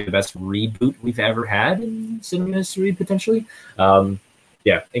probably the best reboot we've ever had in cinema history, potentially.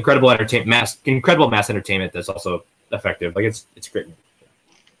 Yeah, incredible entertainment, incredible mass entertainment that's also effective. Like it's great.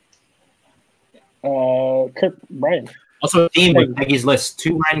 Kirk, Brian. Also themed with Peggy's List,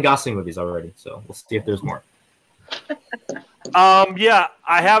 2 Ryan Gosling movies already. So we'll see if there's more. Yeah,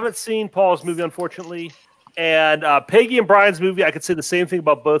 I haven't seen Paul's movie, unfortunately. And Peggy and Brian's movie, I could say the same thing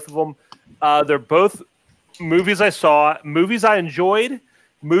about both of them. They're both movies I saw, movies I enjoyed,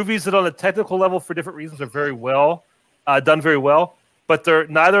 movies that on a technical level for different reasons are very well done very well, but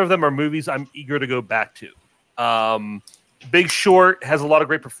neither of them are movies I'm eager to go back to. Big Short has a lot of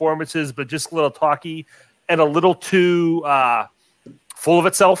great performances, but just a little talky and a little too full of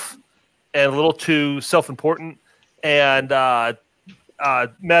itself and a little too self-important. And Mad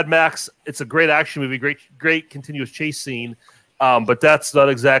Max, it's a great action movie, great continuous chase scene, but that's not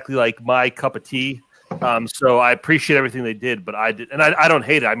exactly like my cup of tea. So I appreciate everything they did, but I don't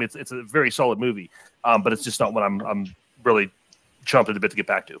hate it. I mean, it's a very solid movie, but it's just not what I'm really chomping a bit to get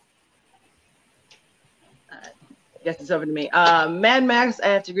back to. Guess it's over to me. Mad Max, I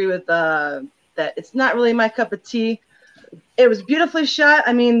have to agree with that. It's not really my cup of tea. It was beautifully shot.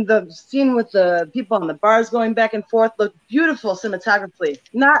 I mean, the scene with the people on the bars going back and forth looked beautiful cinematographically.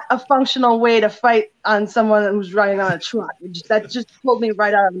 Not a functional way to fight on someone who's riding on a truck. That just pulled me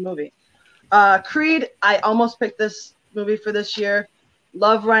right out of the movie. Creed, I almost picked this movie for this year.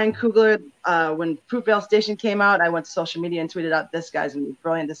 Love Ryan Coogler. When Fruitvale Station came out, I went to social media and tweeted out, this guy's going to be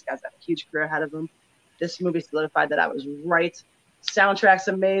brilliant. This guy's got a huge career ahead of him. This movie solidified that I was right. Soundtrack's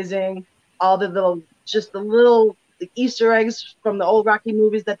amazing. All the little Easter eggs from the old Rocky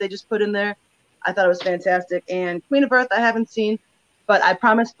movies that they just put in there. I thought it was fantastic. And Queen of Earth, I haven't seen, but I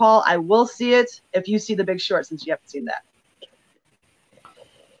promise, Paul, I will see it if you see The Big Short, since you haven't seen that.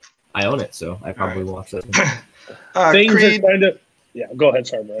 I own it, so I probably will watch that. Things Creed, are kind of. Yeah, go ahead,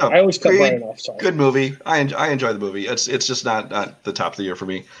 sorry, Brian. I always cut Creed, Brian off. Sorry. Good movie. I enjoy the movie. It's just not the top of the year for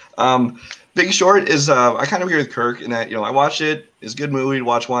me. Big Short is I kind of agree with Kirk in that, I watched it. It's a good movie to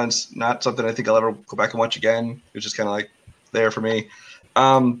watch once. Not something I think I'll ever go back and watch again. It was just kind of like there for me.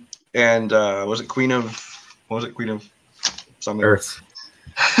 Was it Queen of something? Earth.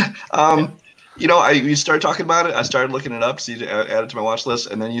 You started talking about it. I started looking it up, so you added it to my watch list,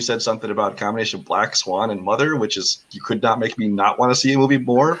 and then you said something about a combination of Black Swan and Mother, which is, you could not make me not want to see a movie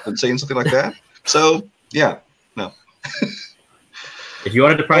more than saying something like that. So, yeah, no. If you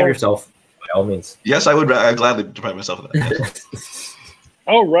want to deprive yourself, by all means. Yes, I would. I'd gladly deprive myself of that.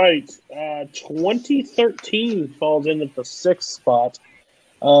 All right. 2013 falls in at the 6th spot.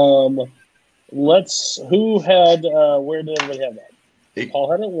 Who had, where did everybody have that? 8.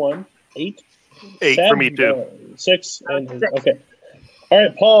 Paul had it 1. 8. 8 for me too. 6 and okay. All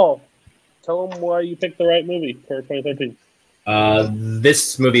right, Paul. Tell them why you picked the right movie for 2013.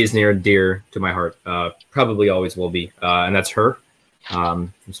 This movie is near and dear to my heart. Probably always will be. And that's Her.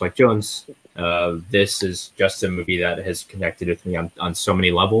 From Spike Jones. This is just a movie that has connected with me on so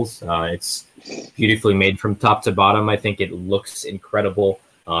many levels. It's beautifully made from top to bottom. I think it looks incredible.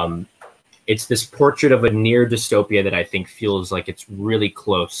 It's this portrait of a near dystopia that I think feels like it's really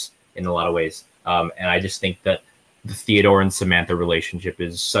close in a lot of ways. And I just think that the Theodore and Samantha relationship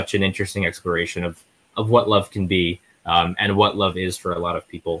is such an interesting exploration of what love can be, and what love is for a lot of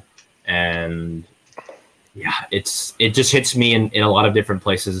people. And yeah, it just hits me in a lot of different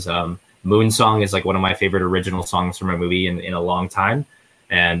places. Moon Song is like one of my favorite original songs from a movie in a long time.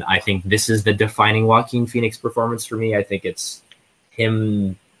 And I think this is the defining Joaquin Phoenix performance for me. I think it's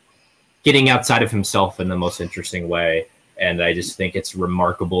him getting outside of himself in the most interesting way. And I just think it's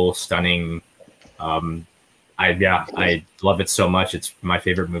remarkable, stunning. I love it so much. It's my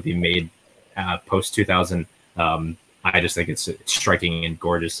favorite movie made post 2000. I just think it's striking and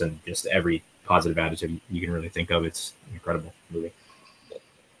gorgeous, and just every positive attitude you can really think of. It's an incredible movie.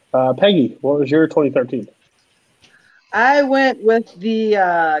 Peggy, what was your 2013? I went with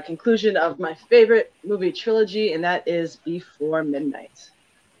the conclusion of my favorite movie trilogy, and that is Before Midnight.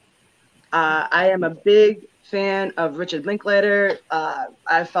 I am a big fan of Richard Linklater.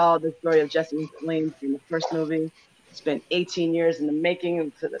 I followed the story of Jesse Lane from the first movie. It's been 18 years in the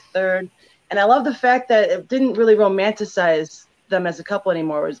making to the third. And I love the fact that it didn't really romanticize them as a couple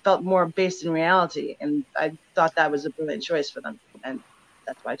anymore. It felt more based in reality. And I thought that was a brilliant choice for them. And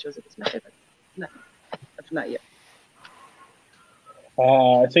that's why I chose it as my favorite. No, that's not you.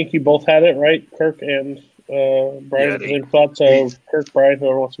 I think you both had it, right? Kirk and Brian, same thoughts. So Kirk, Brian,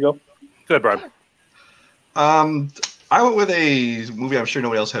 whoever wants to go. Good, Brian. I went with a movie I'm sure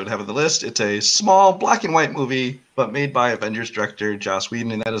nobody else would have on the list. It's a small black and white movie, but made by Avengers director Joss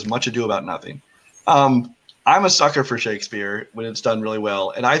Whedon, and that is Much Ado About Nothing. I'm a sucker for Shakespeare when it's done really well,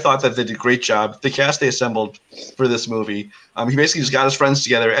 and I thought that they did a great job. The cast they assembled for this movie, he basically just got his friends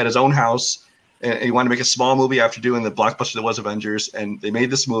together at his own house, and he wanted to make a small movie after doing the blockbuster that was Avengers, and they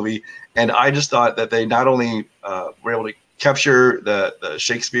made this movie. And I just thought that they not only were able to capture the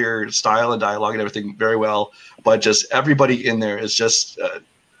Shakespeare style and dialogue and everything very well, but just everybody in there is just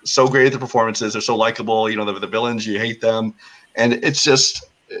so great at the performances. They're so likable. You know, the villains, you hate them. And it's just,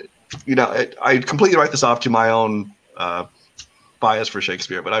 I completely write this off to my own bias for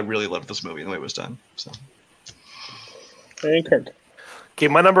Shakespeare, but I really loved this movie and the way it was done. So. And Kirk. Okay,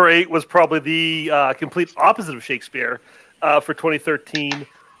 my number 8 was probably the complete opposite of Shakespeare for 2013.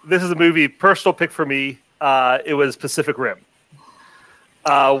 This is a movie, personal pick for me. It was Pacific Rim.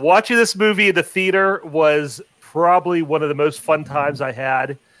 Watching this movie in the theater was probably one of the most fun times I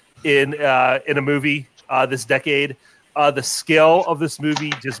had in a movie this decade. The scale of this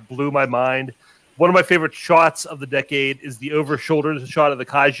movie just blew my mind. One of my favorite shots of the decade is the over-shoulder shot of the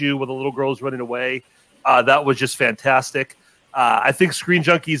kaiju where the little girl's running away. That was just fantastic. I think Screen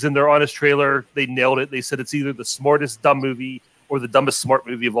Junkies in their honest trailer, they nailed it. They said it's either the smartest dumb movie or the dumbest smart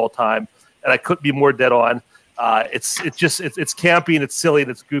movie of all time. And I couldn't be more dead on. It's campy and it's silly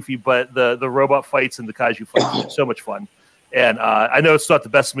and it's goofy, but the robot fights and the kaiju fights are so much fun. And I know it's not the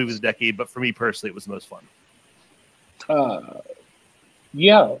best movie of the decade, but for me personally, it was the most fun.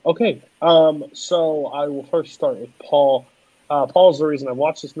 Yeah. Okay. So I will first start with Paul. Paul's the reason I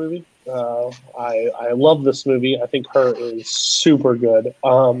watched this movie. I love this movie. I think Her is super good.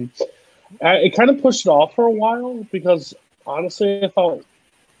 It kind of pushed it off for a while because honestly, I thought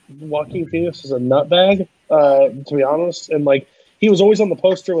Joaquin Phoenix was a nutbag, to be honest. And like, he was always on the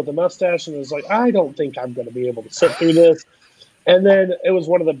poster with a mustache, and it was like, I don't think I'm going to be able to sit through this. And then it was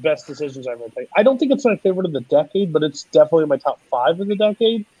one of the best decisions I've ever made. I don't think it's my favorite of the decade, but it's definitely my top 5 of the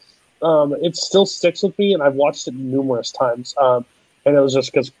decade. It still sticks with me, and I've watched it numerous times. And it was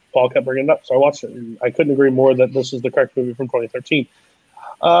just because Paul kept bringing it up, so I watched it. And I couldn't agree more that this is the correct movie from 2013.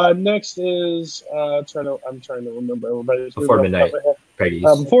 Next is I'm trying to remember everybody's Before Midnight. Peggy's.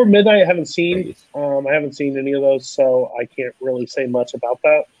 Before Midnight, I haven't seen. I haven't seen any of those, so I can't really say much about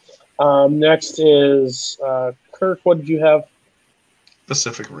that. Next is Kirk. What did you have?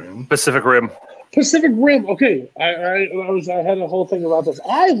 Pacific Rim. Pacific Rim. Pacific Rim. Okay, I had a whole thing about this.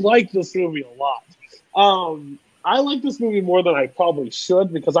 I like this movie a lot. I like this movie more than I probably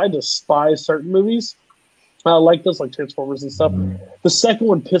should because I despise certain movies. Like this, like Transformers and stuff. The second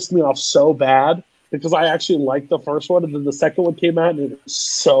one pissed me off so bad because I actually liked the first one, and then the second one came out, and it was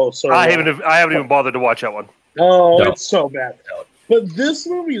so. I haven't even bothered to watch that one. Oh, no. It's so bad. No. But this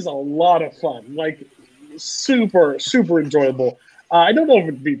movie is a lot of fun. Like, super, super enjoyable. I don't know if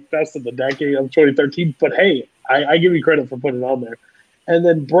it'd be best of the decade of 2013, but hey, I give you credit for putting it on there. And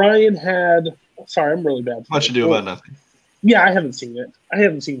then Brian had. Sorry, I'm really bad. Much Ado About Nothing. Yeah, I haven't seen it. I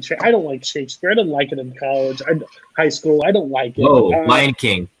haven't seen. I don't like Shakespeare. I didn't like it in college, high school. I don't like it. Whoa, Lion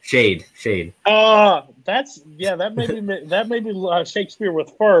King, Shade. That may be Shakespeare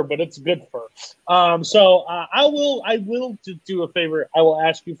with fur, but it's good fur. I will do a favor. I will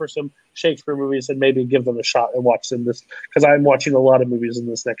ask you for some Shakespeare movies and maybe give them a shot and watch them this, because I'm watching a lot of movies in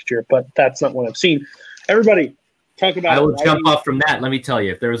this next year, but that's not what I've seen. Everybody, talk about. I will jump off from that. Let me tell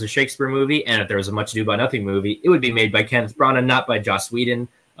you, if there was a Shakespeare movie and if there was a Much Ado About Nothing movie, it would be made by Kenneth Branagh, not by Joss Whedon.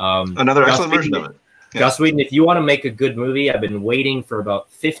 Another excellent version of it. Yeah. Joss Whedon, if you want to make a good movie, I've been waiting for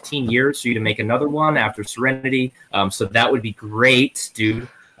about 15 years for you to make another one after Serenity. So that would be great, dude.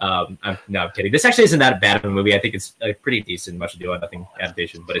 I'm kidding. This actually isn't that bad of a movie. I think it's a pretty decent Much Ado About Nothing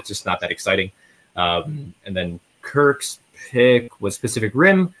adaptation, but it's just not that exciting. And then Kirk's pick was Pacific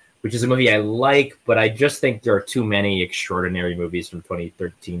Rim, which is a movie I like, but I just think there are too many extraordinary movies from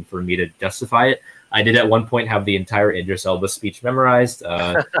 2013 for me to justify it. I did at one point have the entire Idris Elba speech memorized,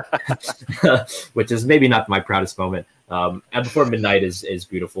 which is maybe not my proudest moment. And Before Midnight is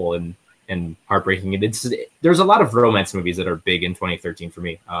beautiful and heartbreaking. There's a lot of romance movies that are big in 2013 for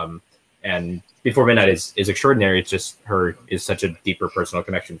me. And Before Midnight is extraordinary. It's just her is such a deeper personal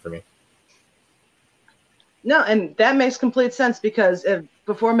connection for me. No, and that makes complete sense, because if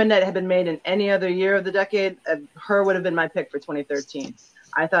Before Midnight had been made in any other year of the decade, her would have been my pick for 2013.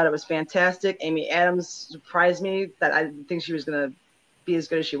 I thought it was fantastic. Amy Adams surprised me that I didn't think she was going to be as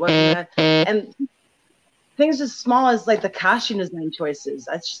good as she was in that. And things as small as like the costume design choices,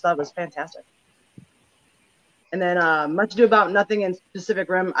 I just thought it was fantastic. And then Much Ado About Nothing and Pacific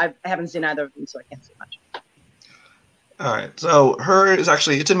Rim, I haven't seen either of them, so I can't say much. All right, so her is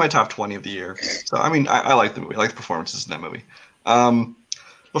actually, it's in my top 20 of the year. So I mean, I like the movie. I like the performances in that movie.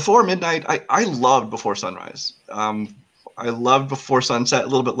 Before Midnight, I loved Before Sunrise. I loved Before Sunset a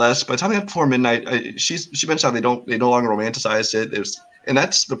little bit less. By the time I got Before Midnight, she mentioned how they no longer romanticized it. And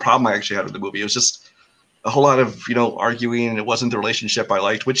that's the problem I actually had with the movie. It was just a whole lot of arguing, and it wasn't the relationship I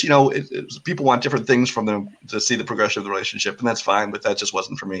liked. Which people want different things from them to see the progression of the relationship, and that's fine. But that just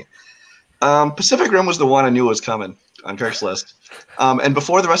wasn't for me. Pacific Rim was the one I knew was coming on Kirk's list. And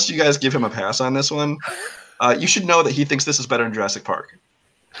before the rest of you guys give him a pass on this one, you should know that he thinks this is better than Jurassic Park.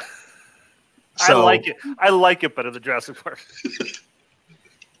 So, I like it better than Jurassic Park.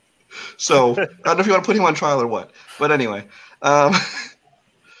 So I don't know if you want to put him on trial or what, but anyway, yeah,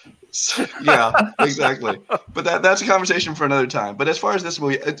 exactly. But that's a conversation for another time. But as far as this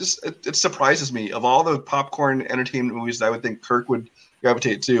movie, it surprises me. Of all the popcorn entertainment movies that I would think Kirk would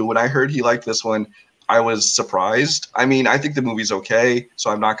gravitate to, when I heard he liked this one, I was surprised. I mean, I think the movie's okay,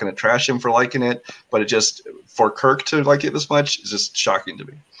 so I'm not going to trash him for liking it. But it just, for Kirk to like it this much is just shocking to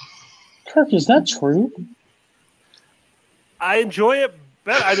me. Kirk, is that true? I enjoy it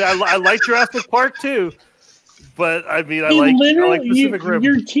better. I like Jurassic Park too, but I mean, I like Pacific Rim.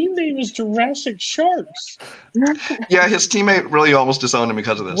 Your team name is Jurassic Sharks. Yeah, his teammate really almost disowned him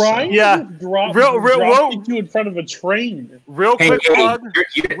because of this. Right? So. Yeah. Dropped you in front of a train. Quick plug.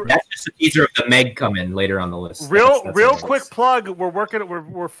 That's just a teaser of the Meg coming later on the list. Real quick plug.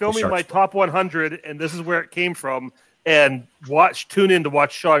 We're filming my top 100, and this is where it came from. And tune in to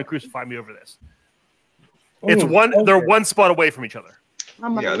watch Sean crucify me over this. It's they're one spot away from each other.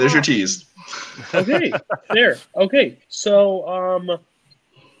 Yeah, there's your tease. Okay, there. Okay, so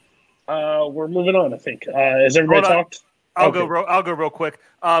we're moving on. I think. Has everybody talked? I'll go real quick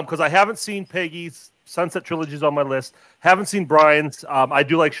because I haven't seen Peggy's Sunset Trilogy's on my list. Haven't seen Brian's. I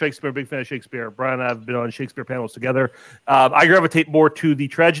do like Shakespeare. Big fan of Shakespeare. Brian and I have been on Shakespeare panels together. I gravitate more to the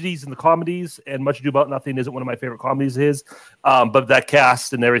tragedies and the comedies, and Much Ado About Nothing isn't one of my favorite comedies of his. But that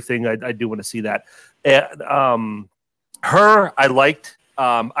cast and everything, I do want to see that. And her, I liked.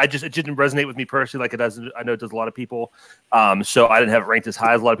 It didn't resonate with me personally like it does. I know it does a lot of people. So I didn't have it ranked as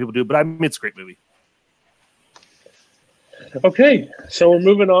high as a lot of people do. But I mean, it's a great movie. Okay, so we're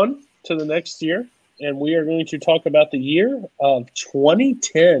moving on to the next year. And we are going to talk about the year of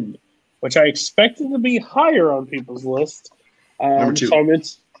 2010, which I expected to be higher on people's list. Number 2. So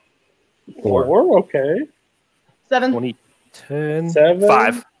it's 4. Okay. 7. 2010.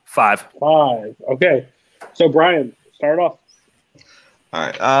 7. 5. Okay. So Brian, start off. All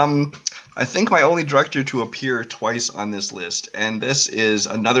right. I think my only director to appear twice on this list, and this is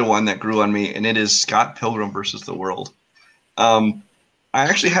another one that grew on me, and it is Scott Pilgrim versus the World. I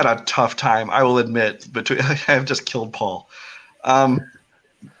actually had a tough time, I will admit, but I have just killed Paul.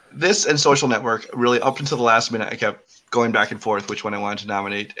 This and Social Network, really, up until the last minute, I kept going back and forth which one I wanted to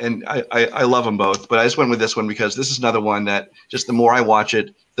nominate, and I love them both, but I just went with this one because this is another one that just the more I watch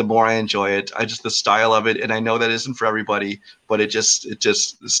it, the more I enjoy it. The style of it, and I know that isn't for everybody, but it just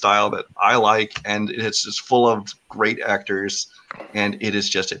the style that I like, and it's just full of great actors, and it is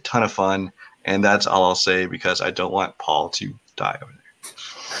just a ton of fun, and that's all I'll say because I don't want Paul to die over there.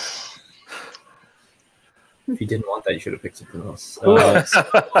 If you didn't want that, you should have picked something else. Who else?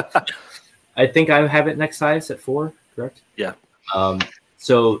 I think I have it next size at 4. Correct? Yeah.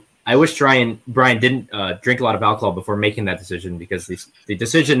 So I wish Brian didn't drink a lot of alcohol before making that decision, because the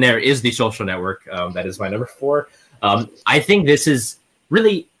decision there is The Social Network. That is my number 4. I think this is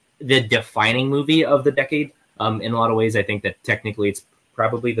really the defining movie of the decade. In a lot of ways, I think that technically it's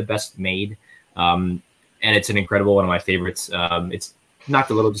probably the best made, and it's an incredible one of my favorites. It's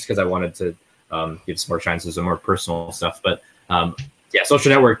knocked a little just because I wanted to give some more shines to some more personal stuff, but yeah, Social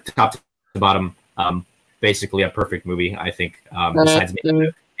Network, top to bottom. Basically a perfect movie, I think. Besides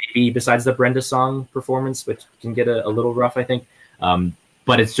the Brenda Song performance, which can get a little rough, I think.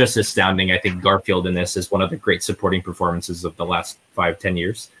 But it's just astounding. I think Garfield in this is one of the great supporting performances of the last 5-10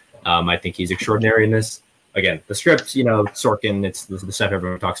 years. I think he's extraordinary in this. Again, the script, Sorkin, it's the stuff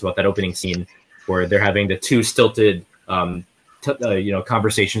everyone talks about, that opening scene where they're having the two stilted,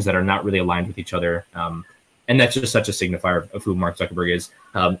 conversations that are not really aligned with each other. And that's just such a signifier of who Mark Zuckerberg is.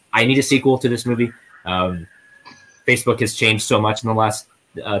 I need a sequel to this movie. Facebook has changed so much in the last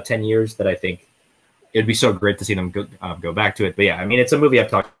 10 years that I think it'd be so great to see them go back to it. But yeah, I mean, it's a movie I've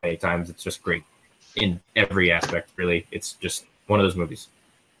talked about many times. It's just great in every aspect, really. It's just one of those movies.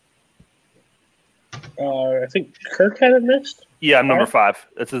 I think Kirk had it next. Yeah, I'm number 5.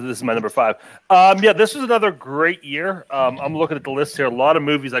 This is my number 5. Yeah, this was another great year. I'm looking at the list here. A lot of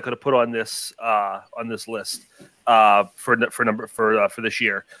movies I could have put on this list for this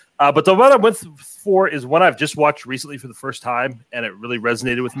year. But the one I went for is one I've just watched recently for the first time, and it really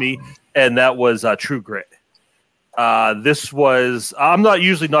resonated with me, and that was True Grit. This was, I'm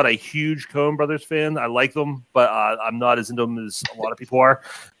usually not a huge Coen Brothers fan. I like them, but I'm not as into them as a lot of people are.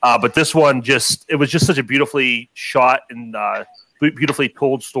 But this one it was just such a beautifully shot and beautifully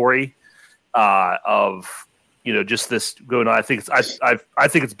told story of, just this going on. I think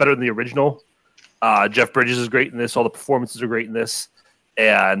it's better than the original. Jeff Bridges is great in this. All the performances are great in this.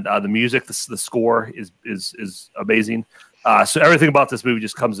 And the music, the score is amazing. So everything about this movie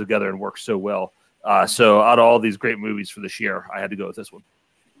just comes together and works so well. So out of all these great movies for this year, I had to go with this one.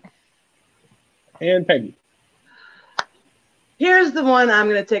 And Peggy. Here's the one I'm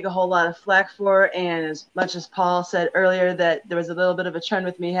going to take a whole lot of flack for, and as much as Paul said earlier that there was a little bit of a trend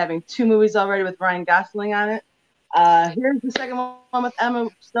with me having 2 movies already with Ryan Gosling on it. Here's the second one with Emma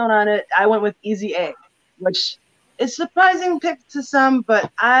Stone on it. I went with Easy A, which is surprising pick to some,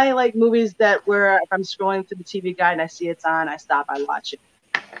 but I like movies where if I'm scrolling through the TV guide and I see it's on, I stop, I watch it.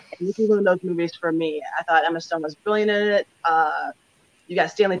 And this is one of those movies for me. I thought Emma Stone was brilliant in it. You got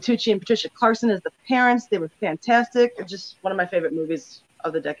Stanley Tucci and Patricia Clarkson as the parents. They were fantastic. It's just one of my favorite movies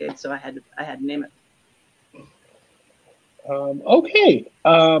of the decade, so I had to name it. Okay.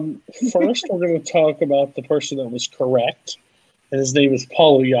 First, we're going to talk about the person that was correct. And his name is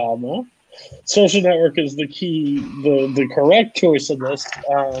Paul Oyama. Social Network is the correct choice in this.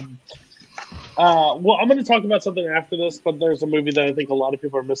 Well, I'm going to talk about something after this, but there's a movie that I think a lot of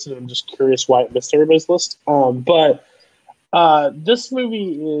people are missing. I'm just curious why it missed everybody's list. But this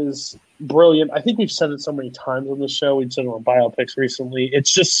movie is brilliant. I think we've said it so many times on the show. We've said it on biopics recently.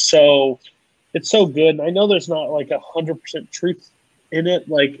 It's just it's so good. And I know there's not like 100% truth in it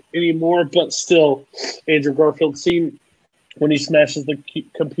anymore, but still, Andrew Garfield's scene when he smashes the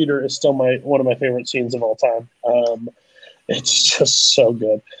computer is still one of my favorite scenes of all time. It's just so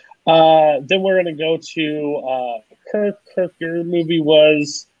good. Then we're going to go to Kirk. Kirk, your movie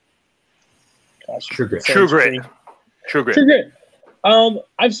was True Grit. True Grit.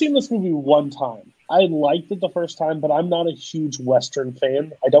 I've seen this movie one time. I liked it the first time, but I'm not a huge Western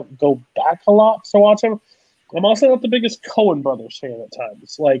fan. I don't go back a lot to watch them. I'm also not the biggest Coen Brothers fan at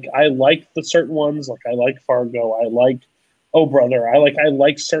times. I like the certain ones. I like Fargo. I like Oh Brother. I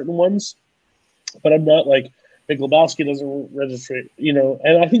like certain ones, but I'm not Big Lebowski doesn't register,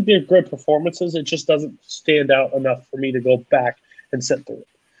 and I think they're great performances. It just doesn't stand out enough for me to go back and sit through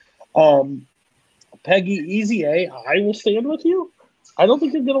it. Peggy, Easy A, I will stand with you. I don't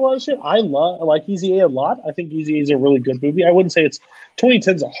think you'll get a lot of shit. I like Easy A lot. I think Easy A is a really good movie. I wouldn't say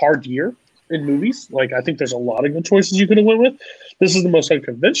 2010 is a hard year in movies. I think there's a lot of good choices you could have went with. This is the most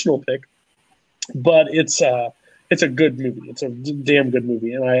unconventional pick, but it's a good movie. It's a damn good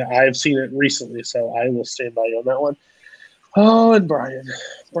movie, and I've seen it recently, so I will stand by you on that one. Oh, and Brian.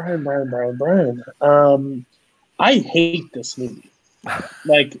 I hate this movie.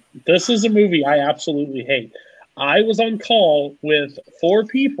 Like, this is a movie I absolutely hate. I was on call with 4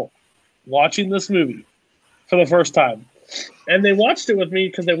 people watching this movie for the first time. And they watched it with me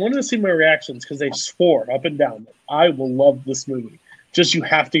because they wanted to see my reactions because they swore up and down, I will love this movie. Just you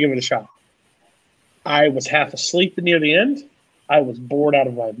have to give it a shot. I was half asleep near the end. I was bored out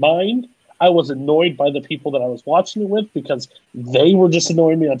of my mind. I was annoyed by the people that I was watching it with because they were just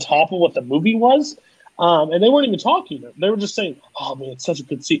annoying me on top of what the movie was. And they weren't even talking. They were just saying, oh, man, it's such a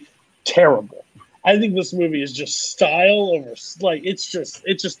good scene. Terrible. I think this movie is just style over, like, it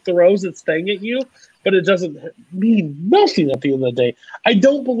just throws its thing at you, but it doesn't mean nothing at the end of the day. I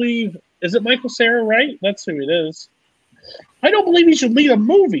don't believe, is it Michael Cera, right? That's who it is. I don't believe he should lead a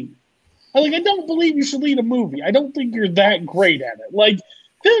movie. I don't believe you should lead a movie. I don't think you're that great at it. Like,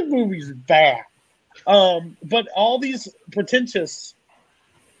 this movie's bad. But all these pretentious,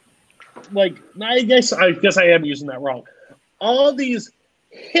 like, I guess I am using that wrong. All these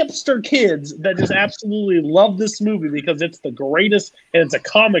hipster kids that just absolutely love this movie because it's the greatest and it's a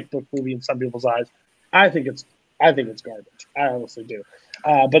comic book movie in some people's eyes. I think it's garbage. I honestly do.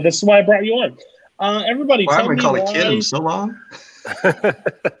 But this is why I brought you on. Everybody, well, tell me call why. a kid in so long.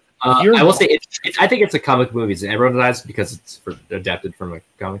 I will say, I think it's a comic movie in everyone's eyes because it's adapted from a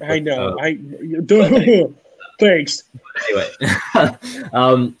comic book. I know. Thanks. Anyway,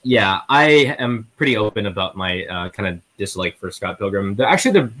 yeah, I am pretty open about my kind of dislike for Scott Pilgrim.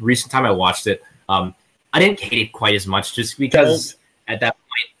 Actually, the recent time I watched it, I didn't hate it quite as much just because at that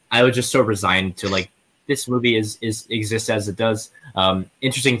point I was just so resigned to, like, this movie exists as it does.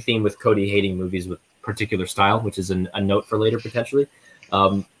 Interesting theme with Cody hating movies with particular style, which is a note for later potentially.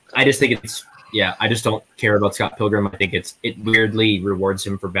 I just think I just don't care about Scott Pilgrim. I think it weirdly rewards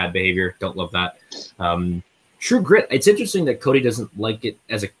him for bad behavior. Don't love that. True Grit. It's interesting that Cody doesn't like it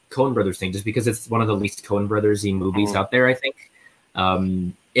as a Coen Brothers thing, just because it's one of the least Coen Brothers-y movies out there, I think.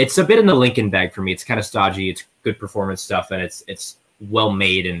 It's a bit in the Lincoln bag for me. It's kind of stodgy. It's good performance stuff, and it's well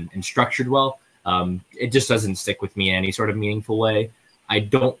made and structured well. It just doesn't stick with me in any sort of meaningful way. I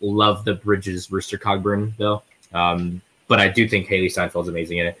don't love the Bridges Rooster Cogburn, though. But I do think Haley Steinfeld's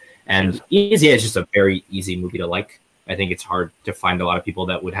amazing in it. And Easy is just a very easy movie to like. I think it's hard to find a lot of people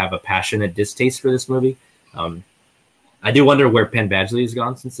that would have a passionate distaste for this movie. I do wonder where Penn Badgley has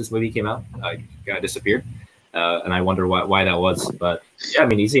gone since this movie came out. Kind of disappeared. And I wonder why that was. But yeah, I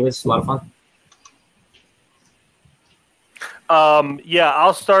mean, Easy is a lot of fun. Yeah,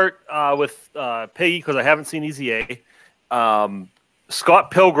 I'll start with Peggy because I haven't seen Easy A.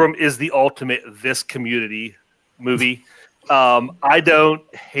 Scott Pilgrim is the ultimate This Community movie. I don't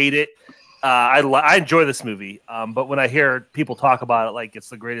hate it. I enjoy this movie, but when I hear people talk about it like it's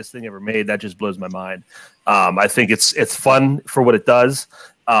the greatest thing ever made, that just blows my mind. I think it's fun for what it does,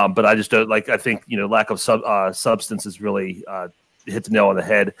 but I just don't like. I think lack of substance is really hit the nail on the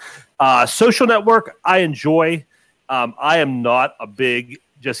head. Social Network, I enjoy. I am not a big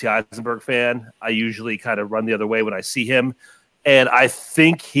Jesse Eisenberg fan. I usually kind of run the other way when I see him, and I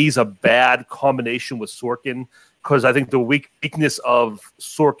think he's a bad combination with Sorkin. Because I think the weakness of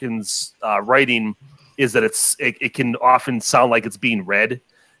Sorkin's writing is that it can often sound like it's being read,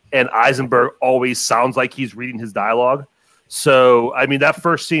 and Eisenberg always sounds like he's reading his dialogue. So, I mean, that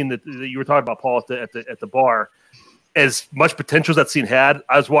first scene that you were talking about, Paul, at the bar, as much potential as that scene had,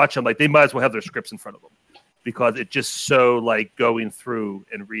 I was watching, like, they might as well have their scripts in front of them because it just so, like, going through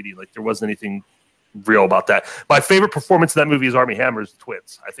and reading, like, there wasn't anything real about that. My favorite performance in that movie is Armie Hammer's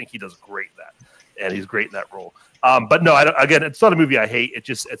Twins. I think he does great in that, and he's great in that role. But no, again, it's not a movie I hate.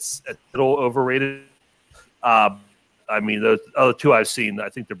 It's a little overrated. I mean, the other two I've seen, I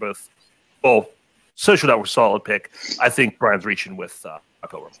think they're both, well, Social Network, solid pick. I think Brian's reaching with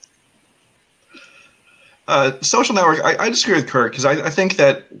Pilgrim. Social Network, I disagree with Kirk because I think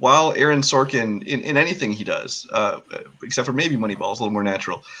that while Aaron Sorkin, in anything he does, except for maybe Moneyball, is a little more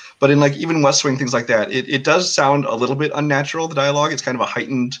natural, but in like even West Wing, things like that, it does sound a little bit unnatural, the dialogue. It's kind of a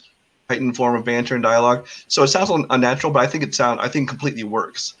heightened form of banter and dialogue. So it sounds unnatural, but I think completely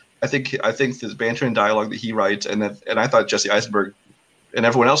works. I think the banter and dialogue that he writes and I thought Jesse Eisenberg and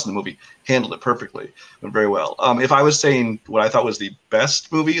everyone else in the movie handled it perfectly, went very well. If I was saying what I thought was the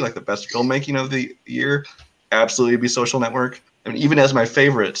best movie, like the best filmmaking of the year, absolutely be Social Network. I mean, even as my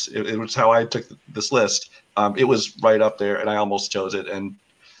favorite, it was how I took this list. It was right up there, and I almost chose it, and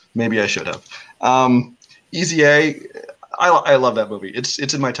maybe I should have. Easy A, I love that movie. It's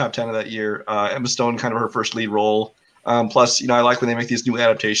in my top 10 of that year. Emma Stone, kind of her first lead role. Plus, I like when they make these new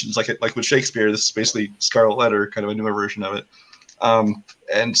adaptations, like with Shakespeare. This is basically Scarlet Letter, kind of a newer version of it.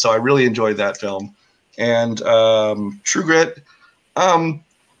 And so I really enjoyed that film. And True Grit,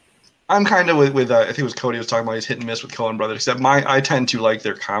 I I'm kind of with I think it was Cody was talking about he's hit and miss with Coen Brothers, except I tend to like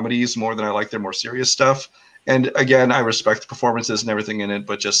their comedies more than I like their more serious stuff. And again, I respect the performances and everything in it,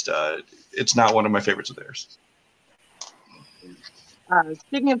 but just it's not one of my favorites of theirs.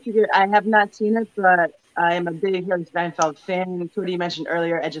 Speaking of Figure, I have not seen it, but I am a big Harry Steinfeld fan. Cody mentioned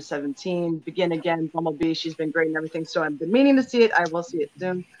earlier, Edge of 17, Begin Again, Bumblebee. She's been great and everything, so I've been meaning to see it. I will see it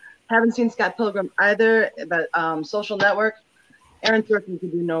soon. Haven't seen Scott Pilgrim either, but Social Network. Aaron Sorkin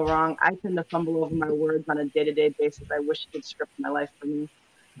could do no wrong. I tend to fumble over my words on a day-to-day basis. I wish he could script my life for me.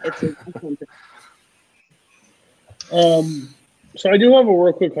 It's a So I do have a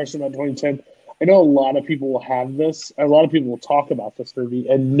real quick question about 2010. I know a lot of people will have this. A lot of people will talk about this movie,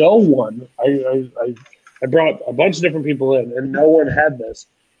 and no one. I brought a bunch of different people in, and no one had this.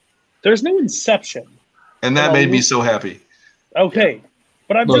 There's no Inception, and that made me so happy. Okay,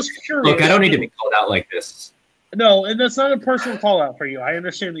 but I'm just curious. Look, I don't need to be called out like this. No, and that's not a personal call out for you. I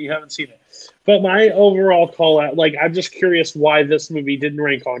understand that you haven't seen it. But my overall call out, like, I'm just curious why this movie didn't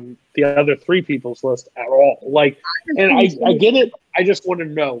rank on the other three people's list at all. Like, and I get it. I just want to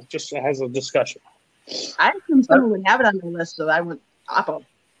know, just as a discussion. I assume someone would have it on the list, so I went top of.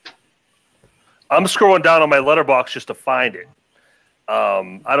 I'm scrolling down on my letterbox just to find it.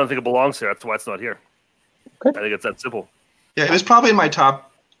 I don't think it belongs there. That's why it's not here. Okay. I think it's that simple. Yeah, it was probably in my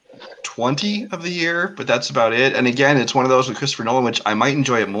top 20 of the year, but that's about it. And again, it's one of those with Christopher Nolan, which I might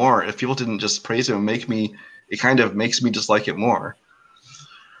enjoy it more if people didn't just praise it and it kind of makes me dislike it more.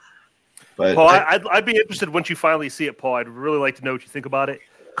 But Paul, I'd be interested once you finally see it, Paul. I'd really like to know what you think about it.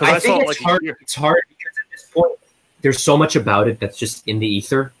 I think it's hard. It's hard because at this point, there's so much about it that's just in the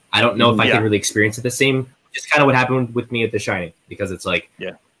ether. I don't know if I can really experience it the same. Just kind of what happened with me at The Shining, because it's like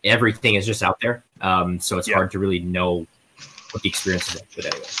everything is just out there. So it's hard to really know what the experience is like. But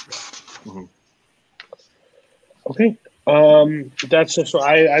anyway. Okay. That's just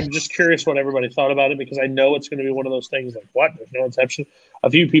I'm just curious what everybody thought about it, because I know it's going to be one of those things like, what? There's no Inception. A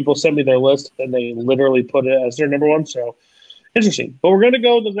few people sent me their list and they literally put it as their number one. So interesting. But we're going to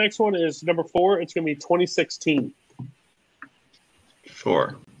go. The next one is number 4. It's going to be 2016.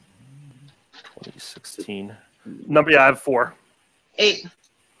 4. 2016. Number, I have 4. 8.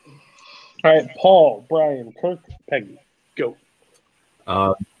 All right, Paul, Brian, Kirk, Peggy, go.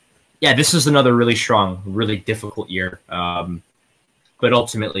 Yeah, this is another really strong, really difficult year. But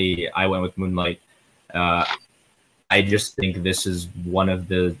ultimately, I went with Moonlight. I just think this is one of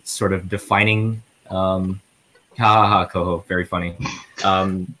the sort of defining. Coho, very funny.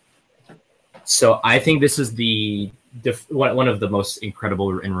 So I think this is one of the most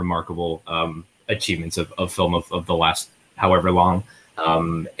incredible and remarkable achievements of film of the last however long.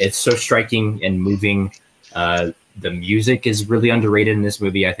 It's so striking and moving. The music is really underrated in this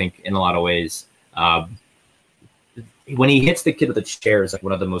movie, I think, in a lot of ways. When he hits the kid with the chair is like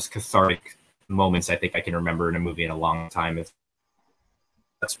one of the most cathartic moments I think I can remember in a movie in a long time.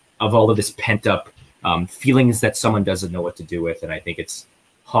 That's of all of this pent up feelings that someone doesn't know what to do with, and I think it's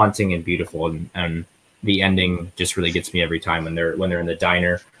haunting and beautiful. And the ending just really gets me every time when they're in the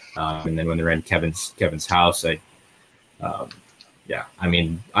diner, and then when they're in Kevin's house. I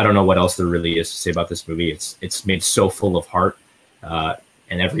mean, I don't know what else there really is to say about this movie. It's made so full of heart, and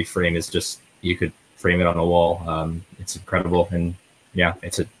every frame is just, you could frame it on a wall. It's incredible, and yeah,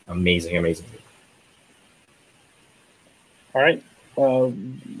 it's an amazing movie. All right.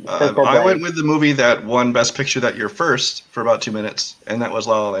 I went with the movie that won Best Picture that year first for about 2 minutes, and that was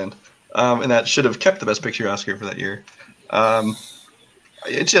La La Land. And that should have kept the Best Picture Oscar for that year.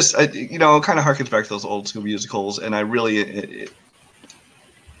 It just, kind of harkens back to those old school musicals, and I really,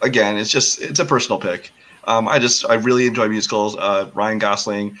 again, it's a personal pick. I really enjoy musicals. Ryan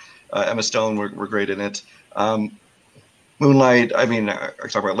Gosling, Emma Stone were great in it. Moonlight, I mean, I'll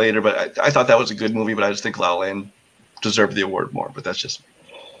talk about it later, but I thought that was a good movie, but I just think La La Land deserved the award more, but that's just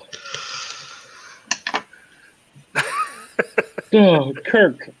me.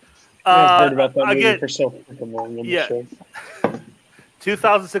 Kirk. I've heard about that movie for so freaking long. Yeah.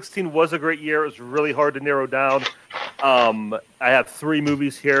 2016 was a great year. It was really hard to narrow down. I have 3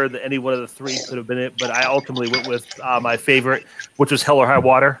 movies here that any one of the 3 could have been it, but I ultimately went with my favorite, which was Hell or High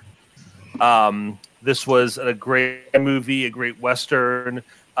Water. This was a great movie, a great Western.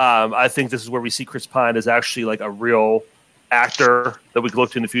 I think this is where we see Chris Pine as actually like a real actor that we could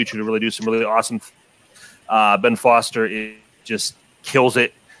look to in the future to really do some really awesome. Ben Foster just kills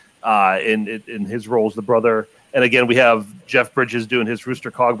it in his role as the brother. And again, we have Jeff Bridges doing his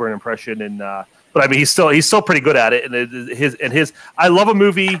Rooster Cogburn impression, and but I mean he's still pretty good at it. And his I love a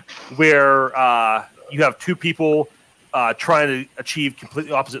movie where you have 2 people trying to achieve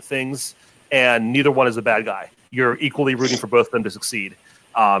completely opposite things, and neither one is a bad guy. You're equally rooting for both of them to succeed.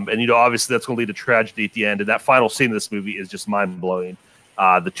 And obviously that's going to lead to tragedy at the end. And that final scene of this movie is just mind blowing.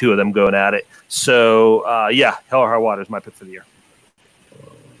 The two of them going at it. So Hell or High Water is my pick for the year.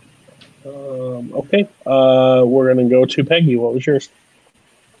 Okay. We're gonna go to Peggy. What was yours?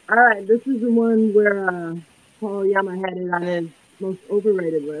 All right, this is the one where Paul Yama had it on his most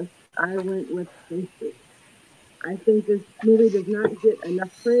overrated list. I went with Sing Street. I think this movie does not get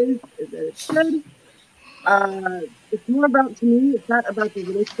enough praise that it should. It's more about, to me, it's not about the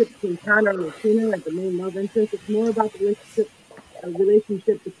relationship between Connor and Lucina, like the main love interest. It's more about the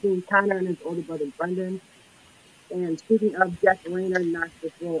relationship between Connor and his older brother Brendan. And speaking of, Jack Rayner knocked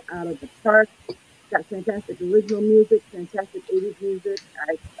this role out of the park. Got fantastic original music, fantastic 80s music.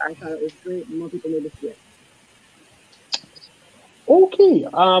 I thought it was great, and more people need to see it. Okay.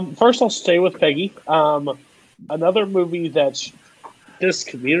 First, I'll stay with Peggy. Another movie that's this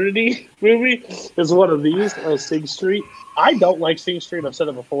Community movie is one of these, Sing Street. I don't like Sing Street. I've said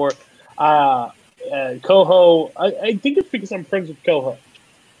it before. Coho, I think it's because I'm friends with Coho.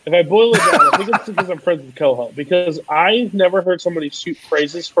 If I boil it down, I think it's because I'm friends with Coho. Because I've never heard somebody shoot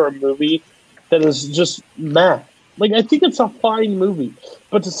praises for a movie that is just meh. Like, I think it's a fine movie.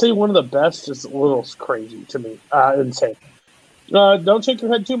 But to say one of the best is a little crazy to me. Insane. Don't shake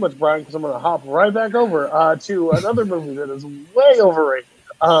your head too much, Brian, because I'm going to hop right back over to another movie that is way overrated.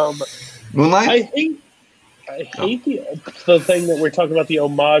 Moonlight? I hate the thing that we're talking about, the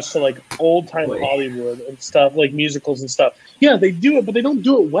homage to like old time Hollywood and stuff, like musicals and stuff. Yeah, they do it, but they don't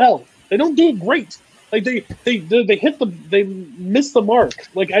do it well. They don't do it great. Like they miss the mark.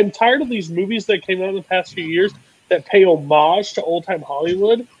 Like, I'm tired of these movies that came out in the past few years that pay homage to old time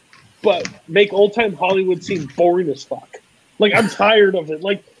Hollywood, but make old time Hollywood seem boring as fuck. Like, I'm tired of it.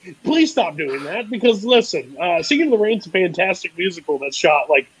 Like, please stop doing that, because listen, Singing in the Rain's a fantastic musical that's shot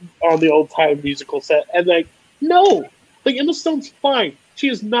like on the old time musical set, and like, no, like, Emma Stone's fine. She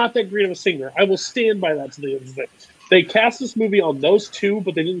is not that great of a singer. I will stand by that to the end of the day. They cast this movie on those two,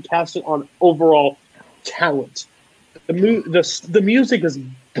 but they didn't cast it on overall talent. The music is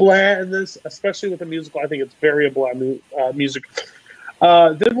bland in this, especially with the musical. I think it's very bland music.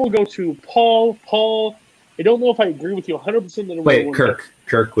 Then we'll go to Paul. Paul, I don't know if I agree with you 100% that. Wait,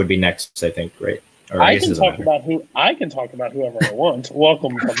 Kirk would be next, I think, right? Or I can talk about whoever I want.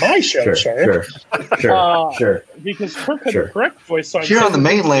 Welcome to my show, sir. Sure. Because Kirk had the correct voice. So here on the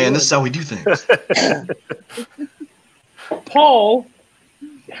mainland, this is how we do things. Paul,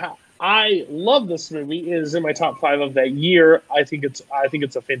 I love this movie. It is in my top 5 of that year. I think it's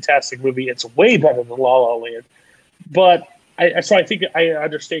a fantastic movie. It's way better than La La Land. But I think I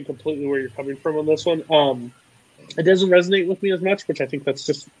understand completely where you're coming from on this one. It doesn't resonate with me as much, which I think that's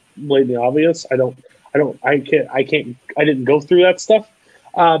just blatantly obvious. I didn't go through that stuff.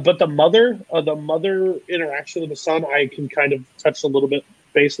 But the mother interaction with the son, I can kind of touch a little bit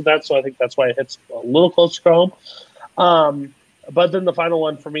base with that. So I think that's why it hits a little closer to home. But then the final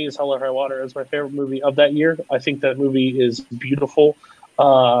one for me is Hell or High Water. It's my favorite movie of that year. I think that movie is beautiful.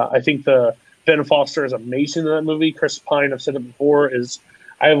 I think Ben Foster is amazing in that movie. Chris Pine, I've said it before,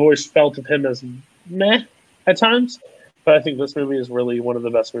 I've always felt of him as meh at times, but I think this movie is really one of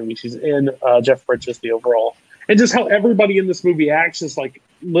the best movies he's in. Jeff Bridges, the overall, and just how everybody in this movie acts is like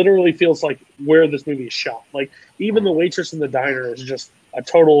literally feels like where this movie is shot. Like, even the waitress in the diner is just a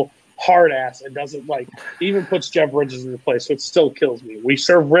total hard ass and doesn't even puts Jeff Bridges in the place, so it still kills me. We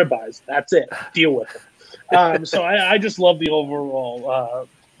serve ribeyes. That's it. Deal with it. So I just love the overall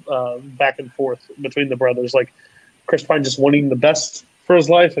back and forth between the brothers. Like, Chris Pine just wanting the best for his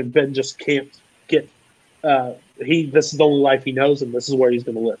life, and Ben just can't get. This is the only life he knows, and this is where he's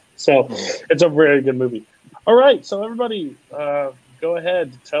going to live. So it's a very good movie. All right, so everybody, go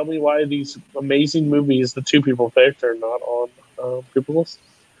ahead. Tell me why these amazing movies the two people picked are not on people's list.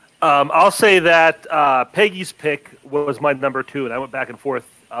 I'll say that Peggy's pick was my number 2, and I went back and forth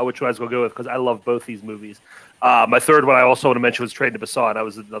which one I was going to go with because I love both these movies. My third one I also want to mention was Train to Busan. That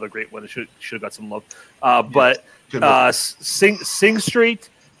was another great one. It should have got some love. But Sing Street,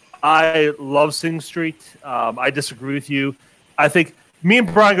 I love Sing Street. I disagree with you. I think me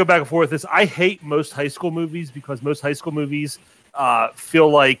and Brian go back and forth with this. I hate most high school movies because most high school movies feel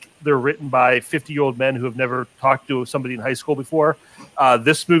like they're written by 50-year-old men who have never talked to somebody in high school before.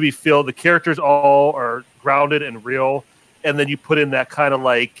 This movie the characters all are grounded and real, and then you put in that kind of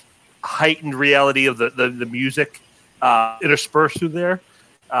like heightened reality of the music interspersed through there,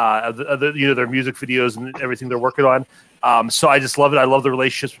 their music videos and everything they're working on. So I just love it. I love the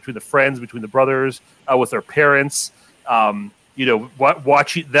relationships between the friends, between the brothers, with their parents. Watching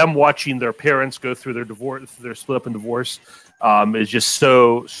their parents go through their divorce, their split up and divorce, is just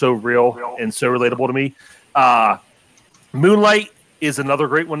so real and so relatable to me. Moonlight, is another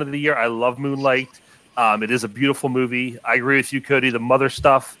great one of the year. I love Moonlight. It is a beautiful movie. I agree with you, Cody. The mother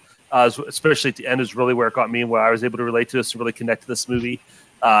stuff, especially at the end, is really where it got me and where I was able to relate to this and really connect to this movie.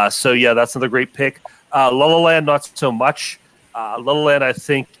 So yeah, that's another great pick. La La Land, not so much. La La Land, I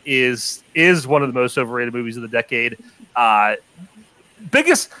think, is one of the most overrated movies of the decade. La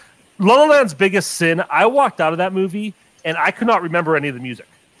La Land's biggest sin, I walked out of that movie and I could not remember any of the music.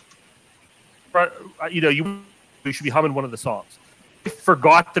 You know, you should be humming one of the songs. I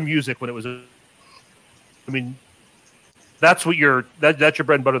forgot the music when it was. I mean, that's what that's your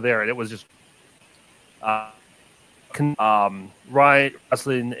bread and butter there, and it was just Ryan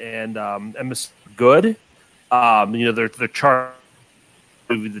Gosling and Emma Good. You know, they're chart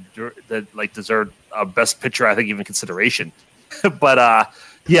movie that like deserved best picture, I think, even consideration. But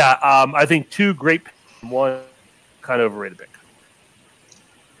yeah, I think two great, one kind of overrated pick.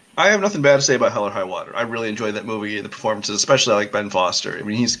 I have nothing bad to say about Hell or High Water. I really enjoyed that movie, the performances, especially I like Ben Foster. I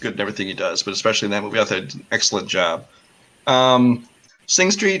mean, he's good in everything he does, but especially in that movie, I thought he did an excellent job.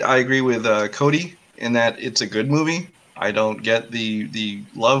 Sing Street, I agree with Cody in that it's a good movie. I don't get the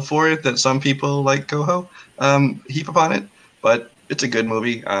love for it that some people like Coho heap upon it, but it's a good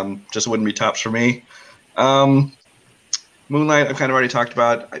movie. Just wouldn't be tops for me. Moonlight, I've kind of already talked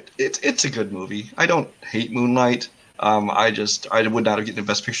about. It's a good movie. I don't hate Moonlight. I would not have gotten the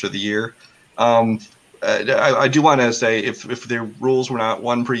Best Picture of the year. I do want to say if their rules were not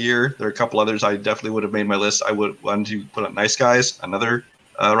one per year, there are a couple others I definitely would have made my list. I would want to put up Nice Guys, another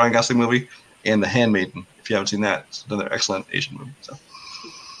Ryan Gosling movie, and The Handmaiden. If you haven't seen that, it's another excellent Asian movie. So.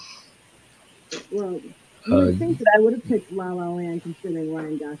 Well, you would think that I would have picked La La Land considering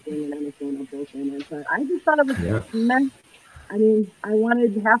Ryan Gosling and Emma Stone are both in it, but I just thought it was meh. I mean, I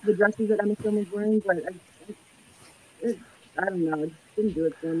wanted half the dresses that Emma Stone was wearing, but I don't know. It didn't do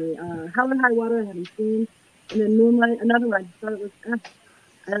it for me. Hell and High Water I haven't seen. And then Moonlight, another one. I just thought it was,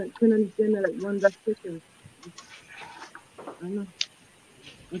 I couldn't understand that it won Best Picture. I don't know.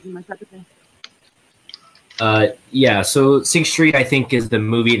 Wasn't my type of thing. Yeah, so Sing Street, I think, is the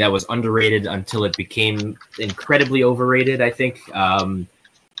movie that was underrated until it became incredibly overrated, I think.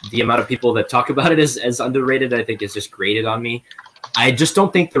 The amount of people that talk about it as underrated, I think, is just grated on me. I just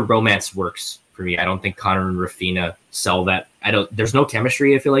don't think the romance works for me. I don't think Connor and Rafina sell that. There's no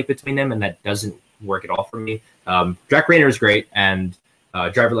chemistry, I feel like, between them, and that doesn't work at all for me. Jack Rayner is great, and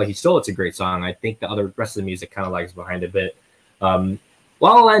Driver Like He Stole It's a great song. I think the rest of the music kind of lags behind a bit. La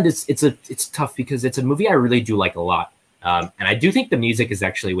La Land it's tough because it's a movie I really do like a lot. And I do think the music is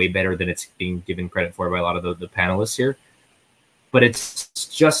actually way better than it's being given credit for by a lot of the panelists here. But it's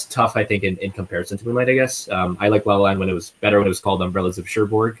just tough, I think, in comparison to Moonlight, I guess. I like La La Land when it was better, when it was called Umbrellas of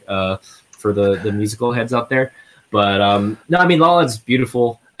Cherbourg for the musical heads out there. But no, I mean, La La Land's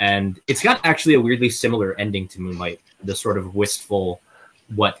beautiful, and it's got actually a weirdly similar ending to Moonlight, the sort of wistful,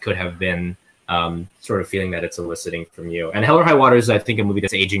 what could have been sort of feeling that it's eliciting from you. And Hell or High Water is, I think, a movie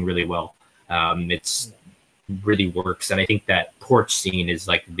that's aging really well. It's really works, and I think that porch scene is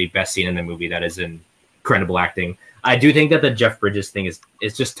like the best scene in the movie that is incredible acting. I do think that the Jeff Bridges thing is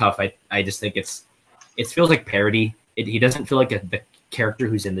just tough. I just think it feels like parody. He doesn't feel like the character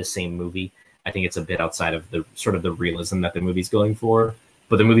who's in this same movie. I think it's a bit outside of the sort of the realism that the movie's going for.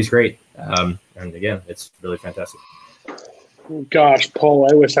 But the movie's great. And again, it's really fantastic. Gosh, Paul,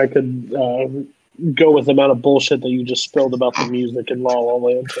 I wish I could go with the amount of bullshit that you just spilled about the music in La La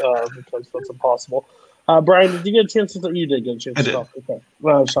Land because that's impossible. Brian, did you get a chance to? You did get a chance to talk. Okay.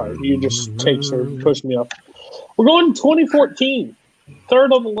 Well, sorry, you just pushed me up. We're going 2014.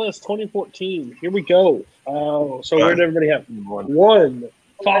 Third on the list, 2014. Here we go. So where did everybody have? 1,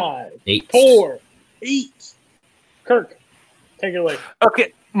 5, 8, 4, 8. Kirk, take it away.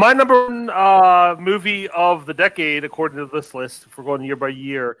 Okay, my number one movie of the decade, according to this list, if we're going year by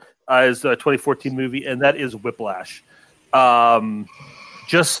year, is a 2014 movie, and that is Whiplash. I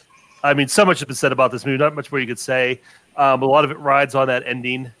mean, so much has been said about this movie. Not much more you could say. A lot of it rides on that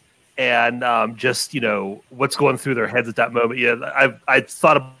ending, and just what's going through their heads at that moment. Yeah, I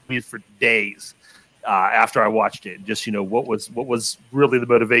thought about it for days after I watched it. Just what was really the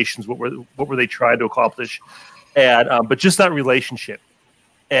motivations? What were they trying to accomplish? And but just that relationship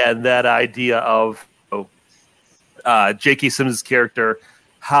and that idea of J.K. Simmons' character,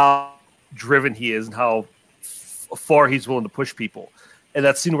 how driven he is, and how far he's willing to push people. And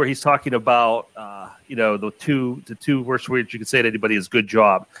that scene where he's talking about, the two worst words you could say to anybody is "good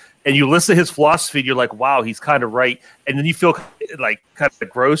job," and you listen to his philosophy, and you're like, "Wow, he's kind of right." And then you feel like kind of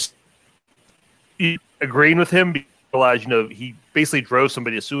gross agreeing with him because you realize, he basically drove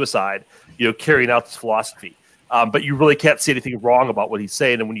somebody to suicide, carrying out this philosophy. But you really can't see anything wrong about what he's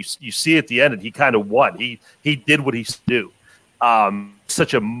saying. And when you see at the end, and he kind of won. He did what he should do.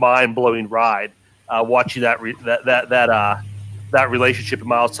 Such a mind-blowing ride watching that relationship in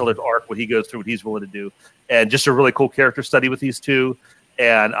Miles Teller's arc, what he goes through, what he's willing to do, and just a really cool character study with these two.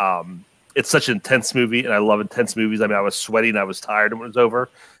 And it's such an intense movie, and I love intense movies. I mean, I was sweating, I was tired when it was over,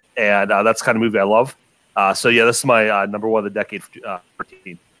 and that's the kind of movie I love. So yeah, this is my number one of the decade for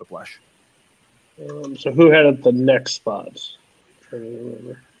Teen Whiplash. So who had it the next spots?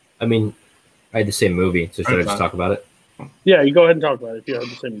 I mean, I had the same movie, so should I just talk about it? Yeah, you go ahead and talk about it if you have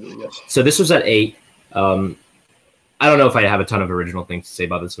the same movie, yes. So this was at 8. I don't know if I have a ton of original things to say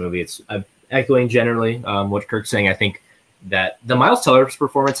about this movie. It's echoing generally what Kirk's saying. I think that the Miles Teller's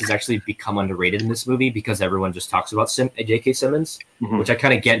performance has actually become underrated in this movie because everyone just talks about J.K. Simmons, which I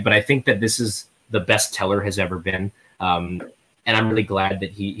kind of get, but I think that this is the best Teller has ever been. And I'm really glad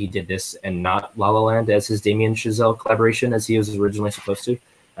that he did this and not La La Land as his Damien Chazelle collaboration as he was originally supposed to.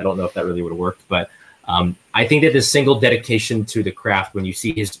 I don't know if that really would have worked, but I think that this single dedication to the craft, when you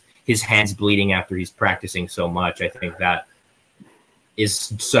see his hands bleeding after he's practicing so much, I think that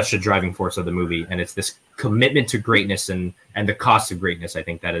is such a driving force of the movie. And it's this commitment to greatness and the cost of greatness. I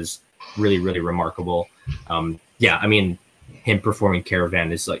think that is really, really remarkable. Yeah, I mean, him performing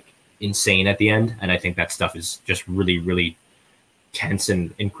Caravan is like insane at the end. And I think that stuff is just really, really tense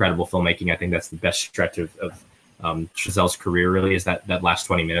and incredible filmmaking. I think that's the best stretch of Chazelle's career, really, is that last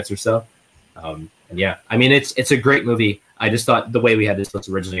 20 minutes or so. And yeah, I mean, it's a great movie. I just thought the way we had this list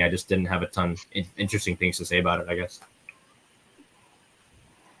originally, I just didn't have a ton of interesting things to say about it, I guess.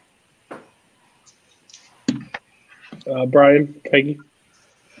 Brian, Peggy?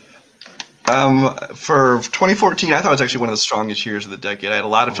 For 2014, I thought it was actually one of the strongest years of the decade. I had a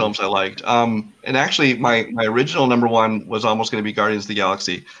lot of films I liked. And actually, my original number one was almost going to be Guardians of the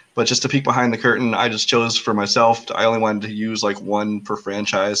Galaxy. But just to peek behind the curtain, I just chose for myself, I only wanted to use like one per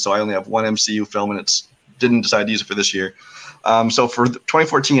franchise. So I only have one MCU film, and didn't decide to use it for this year. So for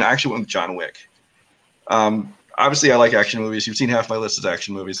 2014, I actually went with John Wick. Obviously, I like action movies. You've seen half my list is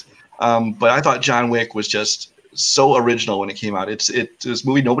action movies. But I thought John Wick was just so original when it came out. It's this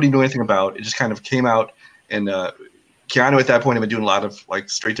movie nobody knew anything about. It just kind of came out, and Keanu at that point had been doing a lot of like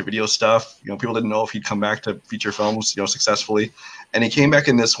straight to video stuff. You know, people didn't know if he'd come back to feature films, you know, successfully. And he came back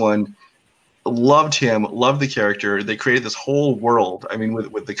in this one. Loved him, loved the character. They created this whole world. I mean,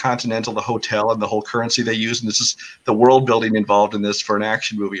 with the Continental, the hotel, and the whole currency they used, and this is the world building involved in this for an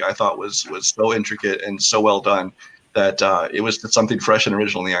action movie. I thought was so intricate and so well done that it was something fresh and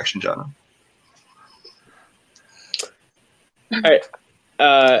original in the action genre. All right,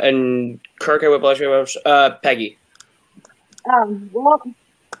 and Kirk, I Whiplash, Peggy. Well,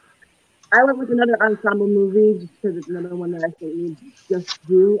 I went with another ensemble movie just because it's another one that I think needs just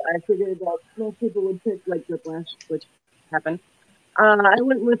due. I figured that most people would pick like Whiplash, which happened. I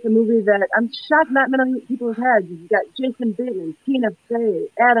went with a movie that I'm shocked not many people have had. You've got Jason Bateman, Tina Fey,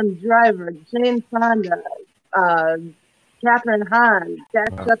 Adam Driver, Jane Fonda, Catherine Hahn, Jack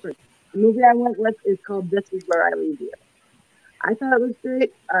Shepard. The movie I went with is called This Is Where I Leave You. I thought it was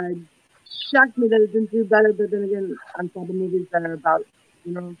great. Shocked me that it didn't do better, but then again, ensemble movies that are about,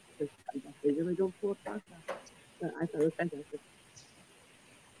 you know, they really don't pull it off. But I thought it was fantastic.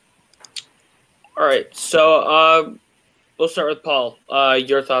 All right, so we'll start with Paul.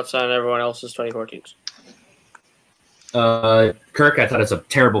 Your thoughts on everyone else's 2014s? Kirk, I thought it's a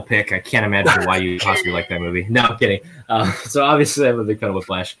terrible pick. I can't imagine why you possibly like that movie. No, I'm kidding. So obviously I'm a big fan of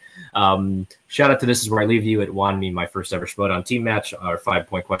Whiplash. Shout out to This Is Where I Leave You. It won me my first ever spot on Team Match. Our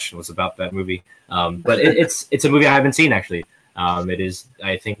 5-point question was about that movie. But it's a movie I haven't seen, actually. It is,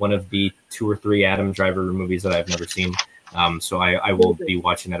 I think, one of the 2 or 3 Adam Driver movies that I've never seen. So I will be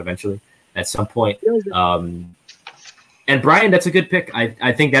watching that eventually at some point. And Brian, that's a good pick.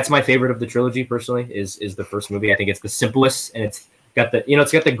 I think that's my favorite of the trilogy personally. Is the first movie. I think it's the simplest, and it's got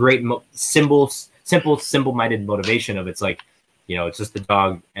the great simple-minded motivation of it's like, you know, it's just the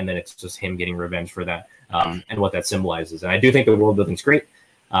dog, and then it's just him getting revenge for that, and what that symbolizes. And I do think the world building's great.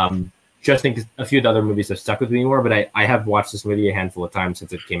 Just think a few of the other movies have stuck with me more, but I have watched this movie a handful of times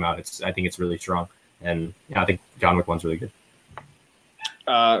since it came out. I think it's really strong, and I think John Wick 1's really good.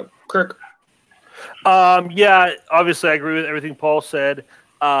 Kirk. Yeah, obviously I agree with everything Paul said.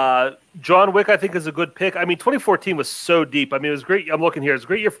 John Wick, I think, is a good pick. I mean, 2014 was so deep. I mean, it was great. I'm looking here. It's a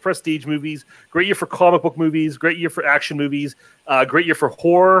great year for prestige movies, great year for comic book movies, great year for action movies, great year for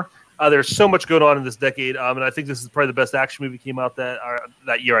horror. There's so much going on in this decade, and I think this is probably the best action movie came out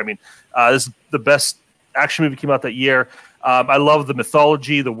that year. I mean, this is the best action movie came out that year. I love the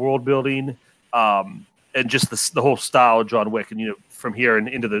mythology, the world building, and just the whole style of John Wick, and from here and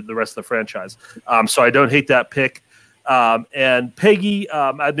into the rest of the franchise. So I don't hate that pick. And Peggy,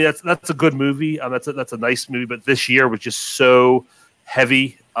 I mean, that's a good movie. That's a nice movie, but this year was just so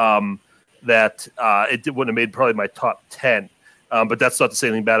heavy that it wouldn't have made probably my top 10. But that's not to say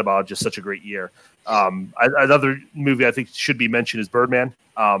anything bad about it. Just such a great year. Another movie I think should be mentioned is Birdman.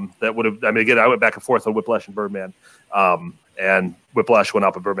 That would have. I mean, again, I went back and forth on Whiplash and Birdman, and Whiplash went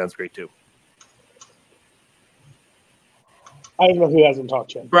up, and Birdman's great too. I don't know who hasn't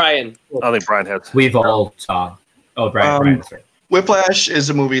talked yet. Brian. I think Brian has. We've all talked. Oh, Brian. Sorry. Whiplash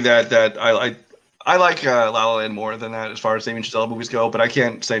is a movie that I like. I like La La Land more than that as far as Damien Chazelle movies go, but I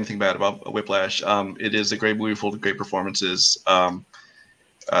can't say anything bad about Whiplash. It is a great movie full of great performances,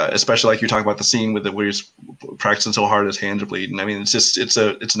 especially like you're talking about the scene with where he's practicing so hard his hands are bleeding. I mean, it's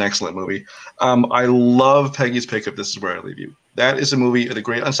an excellent movie. I love Peggy's pick of This Is Where I Leave You. That is a movie with a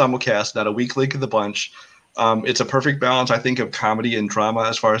great ensemble cast, not a weak link in the bunch. It's a perfect balance, I think, of comedy and drama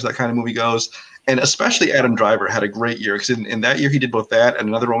as far as that kind of movie goes. And especially Adam Driver had a great year because in that year he did both that and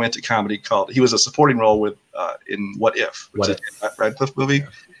another romantic comedy called. He was a supporting role with in What If, which is a Radcliffe movie,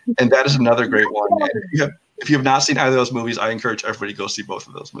 and that is another great one. And if you have not seen either of those movies, I encourage everybody to go see both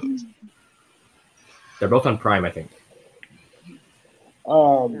of those movies. They're both on Prime, I think.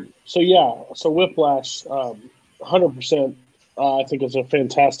 So Whiplash, 100%. I think it's a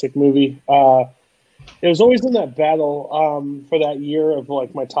fantastic movie. It was always in that battle for that year of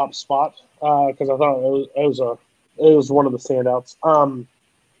like my top spot because I thought it was one of the standouts.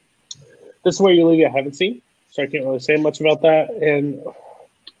 This Is Where You Leave You I haven't seen, so I can't really say much about that. And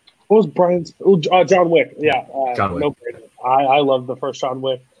what was Brian's? John Wick. Yeah, John Wick. No brainer. I love the first John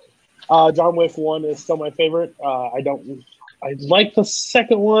Wick. John Wick 1 is still my favorite. I like the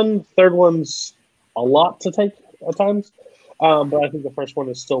second one. Third one's a lot to take at times. But I think the first one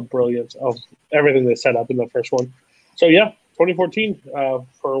is still brilliant of everything they set up in the first one. So, yeah, 2014,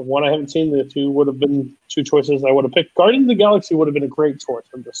 for one I haven't seen, the two would have been two choices I would have picked. Guardians of the Galaxy would have been a great choice,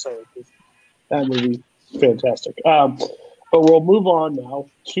 I'm just saying. That movie fantastic. But we'll move on now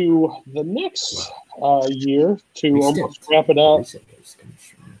to the next year to almost wrap it up.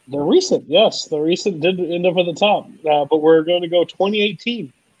 The recent did end up at the top. But we're going to go 2018.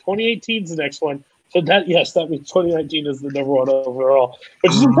 2018 is the next one. So that means 2019 is the number one overall,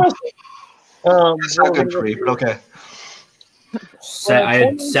 which is impressive. It's not good for me, but okay. I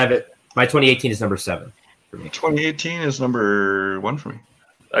had 7. My 2018 is number 7 for me. 2018 is number 1 for me.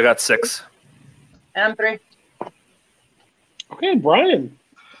 I got 6. And 3. Okay, Brian.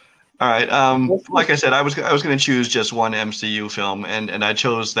 All right. Like I said, I was going to choose just one MCU film, and I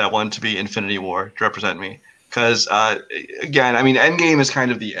chose that one to be Infinity War to represent me. Because, again, I mean, Endgame is kind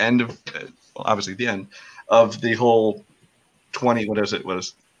of the end of obviously the end of the whole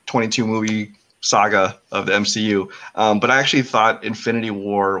 22 movie saga of the MCU. But I actually thought Infinity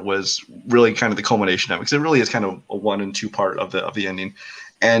War was really kind of the culmination of it because it really is kind of a 1 and 2 part of the ending.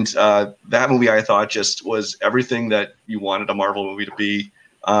 And that movie I thought just was everything that you wanted a Marvel movie to be.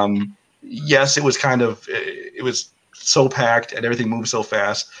 Yes, it was it was so packed and everything moved so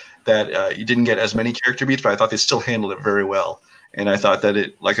fast that you didn't get as many character beats, but I thought they still handled it very well. And I thought that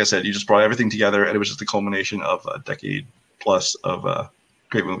it, like I said, you just brought everything together, and it was just the culmination of a decade plus of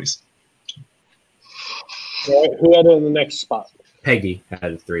great movies. All right, who had it in the next spot? Peggy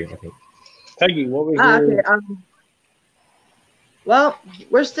had 3, I think. Peggy, what was your... Okay, well,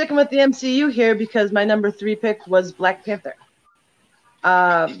 we're sticking with the MCU here because my number 3 pick was Black Panther.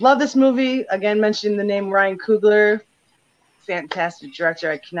 Love this movie. Again, mentioning the name Ryan Coogler. Fantastic director.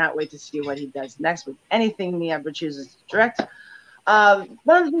 I cannot wait to see what he does next with anything he ever chooses to direct. One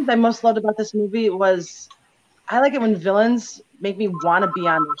of the things I most loved about this movie was I like it when villains make me want to be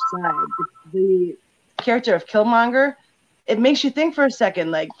on their side. The character of Killmonger, it makes you think for a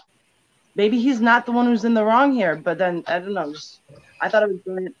second, like maybe he's not the one who's in the wrong here. But then I don't know. I thought it was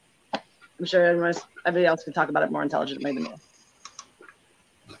brilliant. I'm sure everybody else could talk about it more intelligently than me.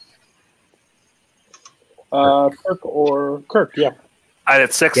 Kirk, yeah. I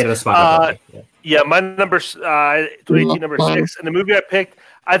had 6. Get a spot. Yeah, my number 2018 number 6, and the movie I picked.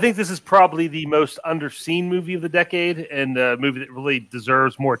 I think this is probably the most underseen movie of the decade, and a movie that really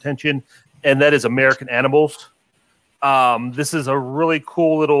deserves more attention, and that is American Animals. This is a really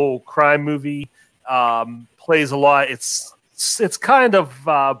cool little crime movie. Plays a lot. It's kind of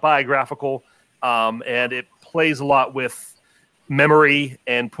biographical, and it plays a lot with memory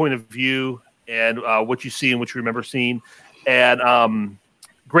and point of view and what you see and what you remember seeing, and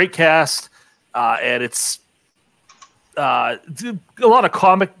great cast. And it's a lot of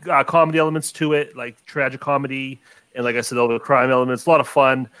comedy elements to it, like tragic comedy, and like I said, all the crime elements. A lot of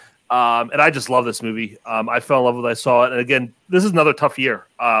fun, and I just love this movie. I fell in love with it. I saw it, and again, this is another tough year.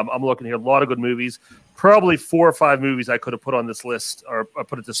 I'm looking here, a lot of good movies. probably 4 or 5 movies I could have put on this list or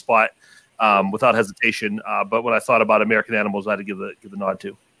put at this spot without hesitation. But when I thought about American Animals, I had to give the nod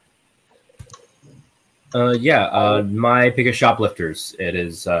to. My pick is Shoplifters. It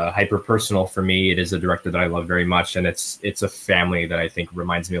is hyper personal for me. It is a director that I love very much, and it's a family that I think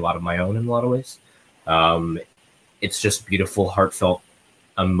reminds me a lot of my own in a lot of ways. It's just beautiful, heartfelt,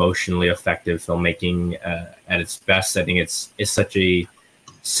 emotionally effective filmmaking at its best. I think it's such a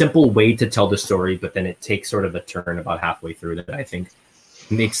simple way to tell the story, but then it takes sort of a turn about halfway through that I think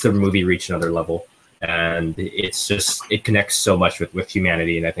makes the movie reach another level. And it connects so much with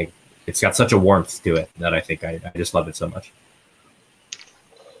humanity, and I think it's got such a warmth to it that I think I just love it so much.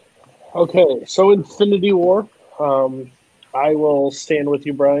 Okay, so Infinity War. I will stand with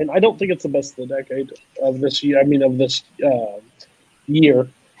you, Brian. I don't think it's the best of the decade of this year. Year,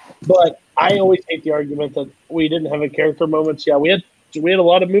 but I always hate the argument that we didn't have a character moments. Yeah, we had a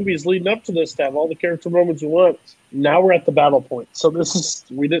lot of movies leading up to this to have all the character moments we want. Now we're at the battle point. So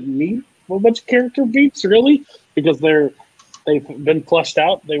we didn't need a bunch of character beats really because they've been fleshed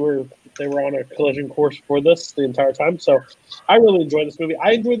out. They were on a collision course for this the entire time. So I really enjoy this movie.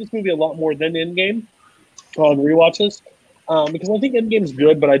 I enjoy this movie a lot more than Endgame on rewatches because I think Endgame's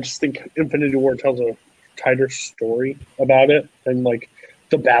good, but I just think Infinity War tells a tighter story about it and like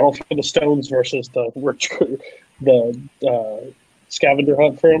the battle for the stones versus the scavenger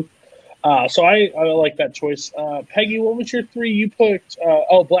hunt for him. So I like that choice. Peggy, what was your 3 you picked?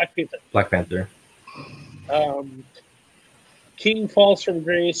 Black Panther. Black Panther. King falls from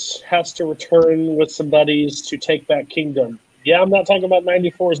grace, has to return with some buddies to take back kingdom. Yeah, I'm not talking about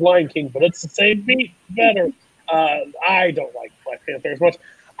 94's Lion King, but it's the same beat, better. I don't like Black Panther as much.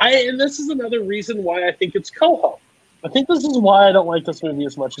 And this is another reason why I think it's Coho. I think this is why I don't like this movie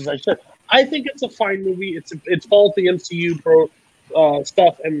as much as I should. I think it's a fine movie. It's follows the MCU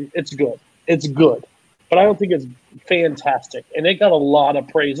stuff, and it's good. It's good. But I don't think it's fantastic. And it got a lot of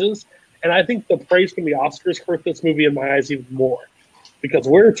praises. And I think the praise from the Oscars hurt this movie in my eyes even more. Because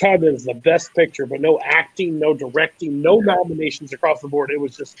We're Todd is the best picture, but no acting, no directing, no nominations across the board. It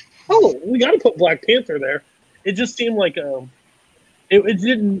was just, we got to put Black Panther there. It just seemed like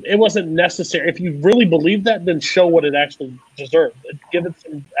it wasn't necessary. If you really believe that, then show what it actually deserved. Give it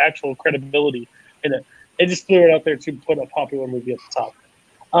some actual credibility in it. It just threw it out there to put a popular movie at the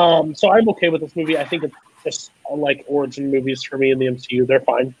top. So I'm okay with this movie. I think it's just like origin movies for me in the MCU. They're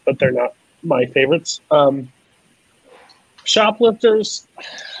fine, but they're not my favorites. Shoplifters,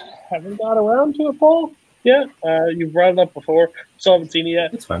 haven't got around to it, Paul, yet. You brought it up before. Still haven't seen it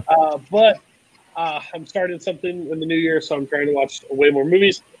yet. It's fine. But I'm starting something in the new year, so I'm trying to watch way more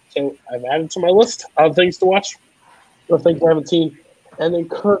movies. So I've added to my list of things to watch, or things I haven't seen. And then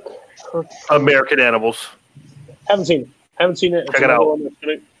Kirk American Animals. Haven't seen it. Check it out.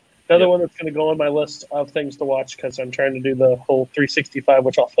 Another one that's going to go on my list of things to watch because I'm trying to do the whole 365,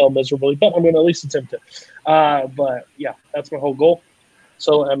 which I'll fail miserably, but I'm going to at least attempt it. But yeah, that's my whole goal.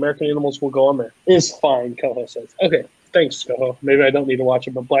 So American Animals will go on there. Is fine, Coho says. Okay, thanks, Coho. Maybe I don't need to watch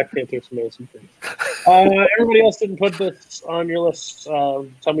it, but Black Panther's amazing. Everybody else didn't put this on your list.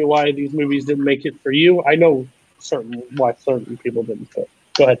 Tell me why these movies didn't make it for you. I know why certain people didn't put.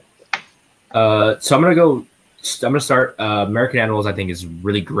 Go ahead. So I'm gonna start. American Animals, I think, is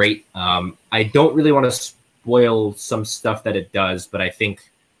really great. I don't really want to spoil some stuff that it does, but I think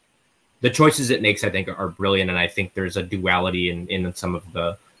the choices it makes, I think, are brilliant, and I think there's a duality in some of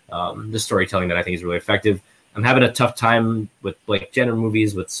the storytelling that I think is really effective. I'm having a tough time with Blake Jenner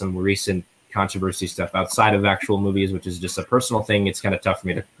movies, with some recent controversy stuff outside of actual movies, which is just a personal thing. It's kind of tough for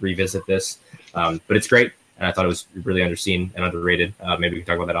me to revisit this, but it's great, and I thought it was really underseen and underrated. Maybe we can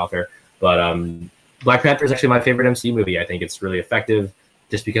talk about that off air, but Black Panther is actually my favorite MCU movie. I think it's really effective.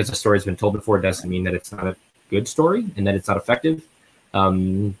 Just because the story's been told before doesn't mean that it's not a good story and that it's not effective.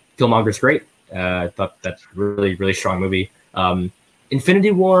 Killmonger's great. I thought that's really, really strong movie.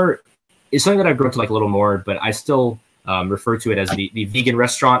 Infinity War is something that I've grown to like a little more, but I still refer to it as the vegan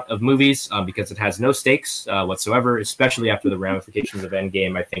restaurant of movies because it has no stakes whatsoever, especially after the ramifications of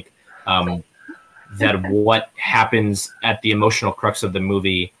Endgame. I think that what happens at the emotional crux of the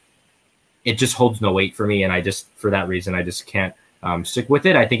movie, it just holds no weight for me, and for that reason, I just can't stick with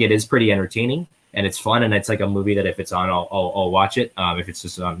it. I think it is pretty entertaining, and it's fun, and it's like a movie that if it's on, I'll watch it. If it's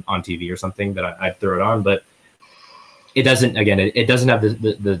just on TV or something, that I'd throw it on. But it doesn't. Again, it doesn't have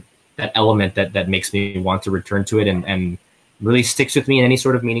that element that makes me want to return to it, and really sticks with me in any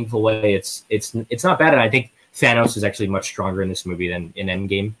sort of meaningful way. It's not bad, and I think Thanos is actually much stronger in this movie than in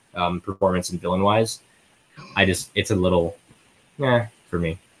Endgame, performance and villain wise. It's a little, for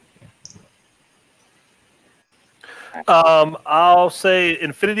me. I'll say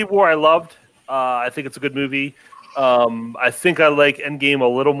Infinity War I loved. I think it's a good movie. I think I like Endgame a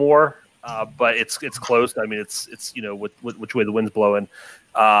little more, but it's close. I mean, it's which way the wind's blowing.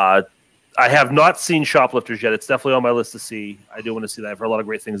 I have not seen Shoplifters yet. It's definitely on my list to see. I do want to see that. I've heard a lot of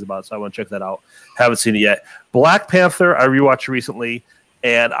great things about it, so I want to check that out. Haven't seen it yet. Black Panther, I rewatched recently,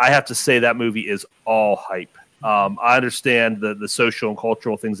 and I have to say that movie is all hype. I understand the social and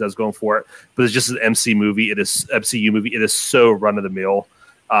cultural things that's going for it, but it's just an MCU movie. It is so run of the mill.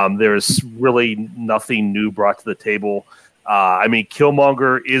 There is really nothing new brought to the table. I mean,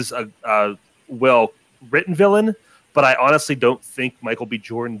 Killmonger is a well-written villain, but I honestly don't think Michael B.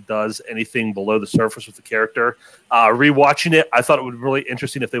 Jordan does anything below the surface with the character. Rewatching it, I thought it would be really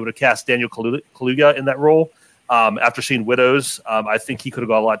interesting if they would have cast Daniel Kaluuya in that role. After seeing Widows, I think he could have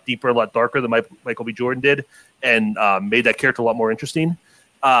gone a lot deeper, a lot darker than Michael B. Jordan did, and made that character a lot more interesting.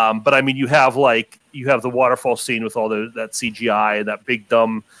 But I mean, you have the waterfall scene with all that CGI, that big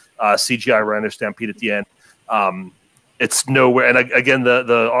dumb CGI rhino stampede at the end. It's nowhere. And again,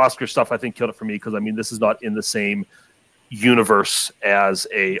 the Oscar stuff I think killed it for me because I mean, this is not in the same universe as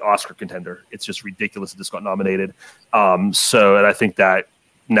a Oscar contender. It's just ridiculous. It just got nominated. And I think that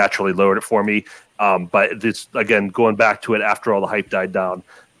naturally lowered it for me. But this, again, going back to it after all the hype died down,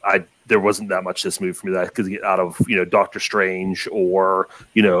 there wasn't that much this movie for me that I could get out of, Doctor Strange or,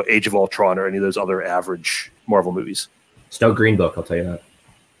 Age of Ultron or any of those other average Marvel movies. It's no Green Book, I'll tell you that.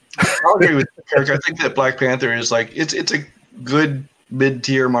 I'll agree with the character. I think that Black Panther is it's a good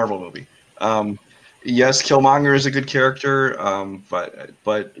mid-tier Marvel movie. Yes, Killmonger is a good character,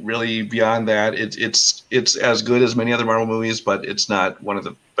 but really beyond that, it's as good as many other Marvel movies, but it's not one of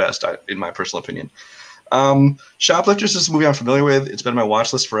the best, in my personal opinion. Shoplifters is a movie I'm familiar with. It's been on my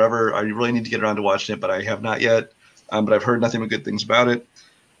watch list forever. I really need to get around to watching it, but I have not yet. But I've heard nothing but good things about it.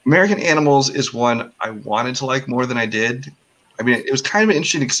 American Animals is one I wanted to like more than I did. I mean, it was kind of an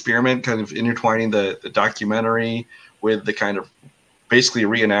interesting experiment, kind of intertwining the documentary with the kind of basically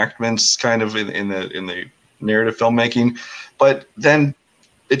reenactments kind of in the narrative filmmaking. But then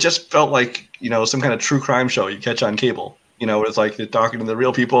it just felt like, some kind of true crime show you catch on cable. It's like they're talking to the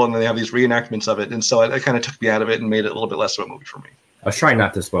real people and then they have these reenactments of it. And so it kind of took me out of it and made it a little bit less of a movie for me. I was trying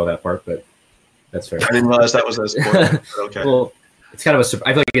not to spoil that part, but that's fair. I didn't realize that was a spoiler. Okay. Well, it's kind of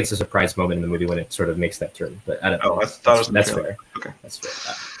I feel like it's a surprise moment in the movie when it sort of makes that turn. But I don't know. I thought it was that's fair. Okay. That's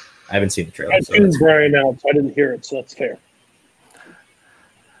fair. I haven't seen the trailer. I've seen Brian out, so I didn't hear it, so that's fair.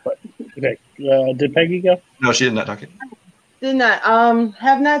 But okay, did Peggy go? No, she did not talk it. Did not.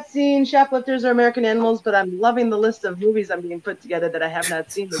 Have not seen Shoplifters or American Animals, but I'm loving the list of movies I'm being put together that I have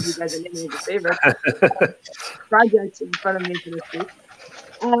not seen that you guys are naming as favorites. Projects in front of me for this week.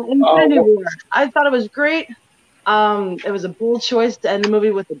 Infinity War. I thought it was great. It was a bold choice to end the movie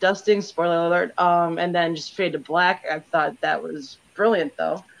with the dusting, spoiler alert, and then just fade to black. I thought that was brilliant,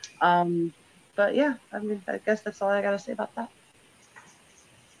 though. But yeah, I mean, I guess that's all I got to say about that.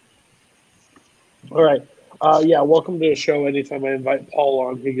 All right. Welcome to the show. Anytime I invite Paul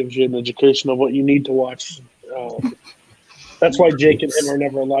on, he gives you an education of what you need to watch. That's why Jake and him are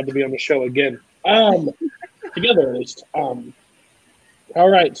never allowed to be on the show again. Together, at least. All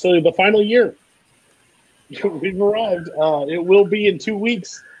right, so the final year. We've arrived. It will be in 2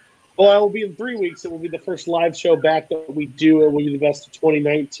 weeks. Well, it will be in 3 weeks. It will be the first live show back that we do. It will be the best of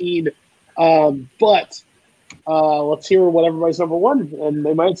 2019. But let's hear what everybody's number one. And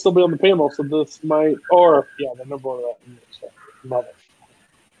they might still be on the panel. So this might, the number one. Love it.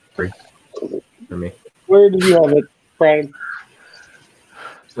 3 for me. Where did you have it, Brian?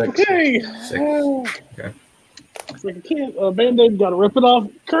 6. Okay. 6. Okay. It's like I can't. Band-Aid, got to rip it off.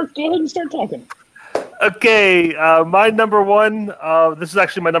 Kirk, go ahead and start talking. Okay, my number one, this is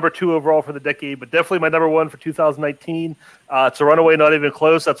actually my number 2 overall for the decade, but definitely my number 1 for 2019. It's a runaway, not even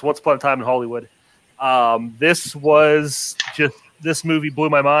close. That's Once Upon a Time in Hollywood. This movie blew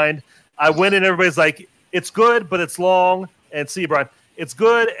my mind. I went in, everybody's like, it's good, but it's long. And see, Brian, it's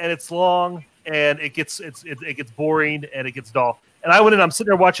good and it's long, and it gets boring and it gets dull. And I went in, I'm sitting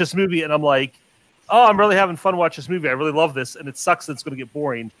there watching this movie, and I'm like, oh, I'm really having fun watching this movie. I really love this, and it sucks that it's going to get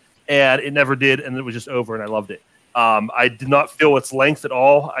boring. And it never did, and it was just over, and I loved it. I did not feel its length at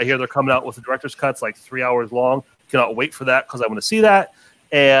all. I hear they're coming out with the director's cuts, like 3 hours long. Cannot wait for that because I want to see that.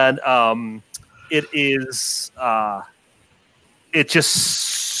 And it is it's just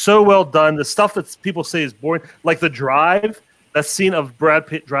so well done. The stuff that people say is boring, like the drive, that scene of Brad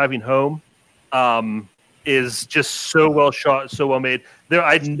Pitt driving home, is just so well shot, so well made.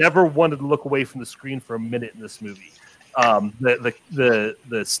 I never wanted to look away from the screen for a minute in this movie.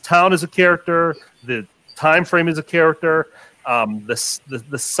 The town is a character, the time frame is a character, the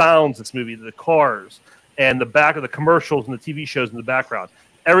sounds in this movie, the cars, and the back of the commercials and the TV shows in the background.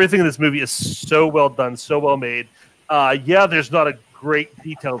 Everything in this movie is so well done, so well made. Yeah, there's not a great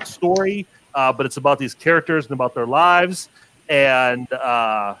detailed story, but it's about these characters and about their lives. And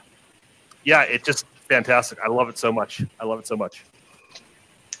yeah, it's just fantastic. I love it so much. I love it so much.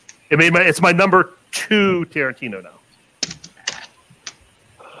 It's my number 2 Tarantino now.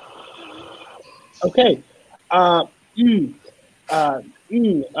 Okay. Can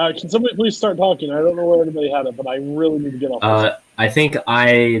somebody please start talking? I don't know where anybody had it, but I really need to get off. I think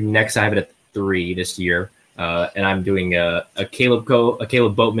I have it at 3 this year, and I'm doing a Caleb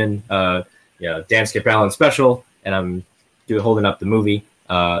Boatman, Dan Skip Allen special, and I'm holding up the movie.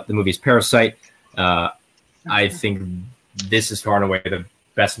 The movie's Parasite. I think this is far and away the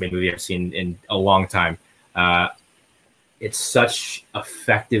best made movie I've seen in a long time. It's such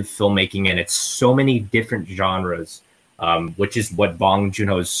effective filmmaking, and it's so many different genres, which is what Bong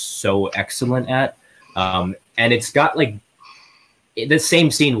Joon-ho is so excellent at. And it's got like the same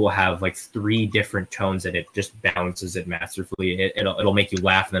scene will have like 3 different tones, and it just balances it masterfully. It'll make you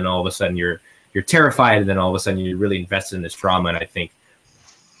laugh, and then all of a sudden you're terrified, and then all of a sudden you're really invested in this drama. And I think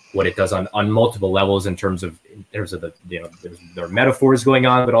what it does on multiple levels in terms of the there are metaphors going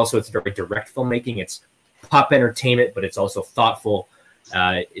on, but also it's very direct filmmaking. It's pop entertainment, but it's also thoughtful.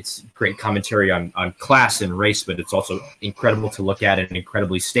 It's great commentary on class and race, but it's also incredible to look at and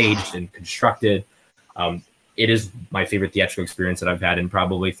incredibly staged and constructed. It is my favorite theatrical experience that I've had in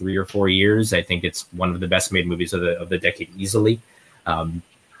probably 3 or 4 years. I think it's one of the best made movies of the decade easily.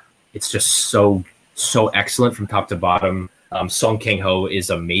 It's just so excellent from top to bottom. Song Kang-ho is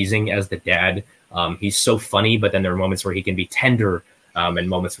amazing as the dad. He's so funny, but then there are moments where he can be tender, and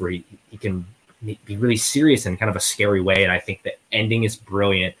moments where he can be really serious in kind of a scary way. And I think the ending is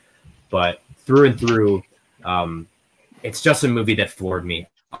brilliant, but through and through, it's just a movie that floored me.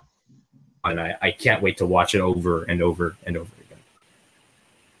 And I can't wait to watch it over and over and over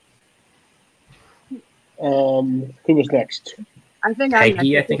again. Who was next? I think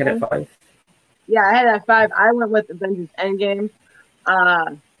Peggy, I think I had 5. Yeah, I had at 5. I went with Avengers Endgame.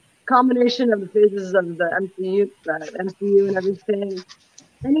 Combination of the phases of the MCU and everything.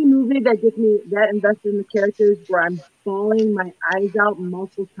 Any movie that gets me that invested in the characters where I'm bawling my eyes out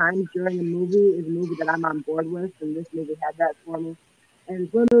multiple times during a movie is a movie that I'm on board with, and this movie had that for me. And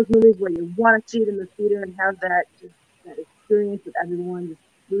it's one of those movies where you want to see it in the theater and have that experience with everyone just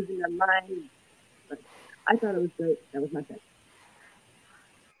losing their mind. But I thought it was great. That was my pick.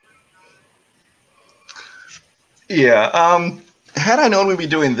 Yeah. Had I known we'd be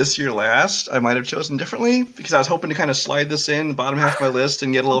doing this year last, I might have chosen differently because I was hoping to kind of slide this in the bottom half of my list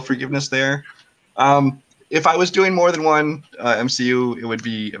and get a little forgiveness there. If I was doing more than one MCU, it would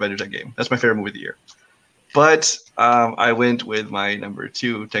be Avengers Endgame. That's my favorite movie of the year. But I went with my number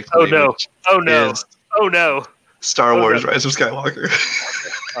 2. Oh no! Star Wars: Rise of Skywalker.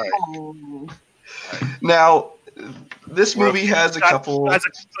 Now, this movie has a couple. Let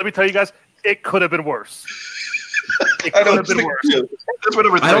me tell you guys, it could have been worse. I don't think so. That's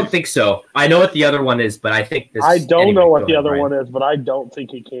what I don't think so. I know what the other one is, but I think this. I don't know what the other one is, but I don't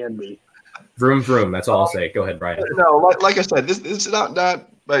think it can be. Vroom vroom. That's all I'll say. Go ahead, Brian. No, like I said, this is not.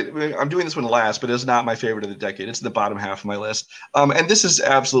 I'm doing this one last, but it's not my favorite of the decade. It's the bottom half of my list. And this is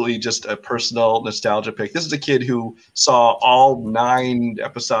absolutely just a personal nostalgia pick. This is a kid who saw all 9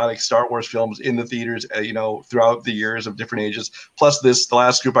 episodic Star Wars films in the theaters, throughout the years of different ages. Plus, the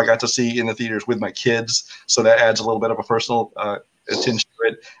last group I got to see in the theaters with my kids, so that adds a little bit of a personal tinge to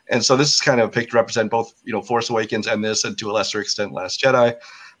it. And so this is kind of a pick to represent both, Force Awakens and this, and to a lesser extent, Last Jedi.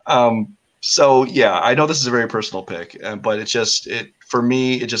 So yeah, I know this is a very personal pick, but for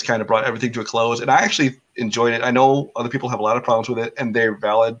me, it just kind of brought everything to a close, and I actually enjoyed it. I know other people have a lot of problems with it, and they're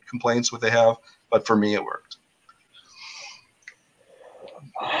valid complaints what they have, but for me, it worked.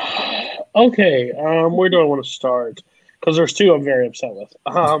 Okay, where do I want to start? Because there's 2 I'm very upset with.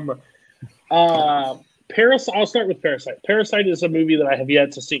 I'll start with Parasite. Parasite is a movie that I have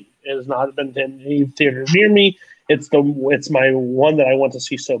yet to see. It has not been in any theater near me. It's my one that I want to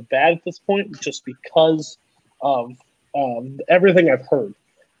see so bad at this point, just because of everything I've heard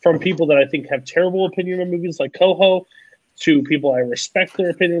from people that I think have terrible opinion on movies like Coho, to people I respect their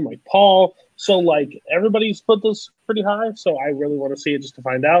opinion like Paul. So like everybody's put this pretty high, so I really want to see it just to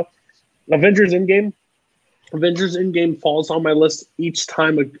find out. Avengers Endgame falls on my list each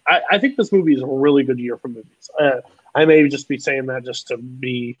time. I think this movie is a really good year for movies. I may just be saying that just to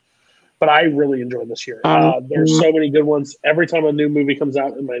be. But I really enjoyed this year. There's so many good ones. Every time a new movie comes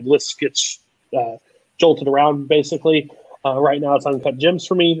out, and my list gets jolted around, basically. Right now, it's Uncut Gems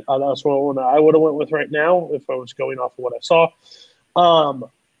for me. That's what I would have went with right now if I was going off of what I saw.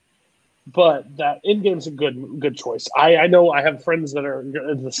 but that Endgame's a good choice. I know I have friends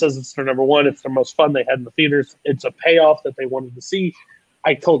that says it's their number one. It's their most fun they had in the theaters. It's a payoff that they wanted to see.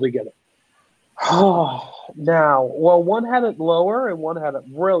 I totally get it. Now, well, one had it lower and one had it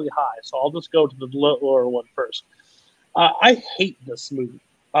really high, so I'll just go to the lower one first. I hate this movie.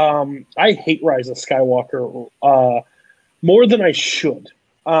 I hate Rise of Skywalker more than I should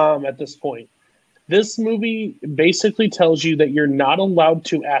at this point. This movie basically tells you that you're not allowed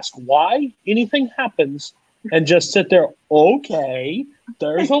to ask why anything happens and just sit there, okay,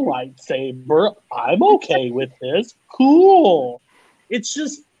 there's a lightsaber. I'm okay with this. Cool. It's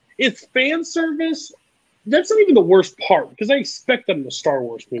fan service. That's not even the worst part because I expect them in a Star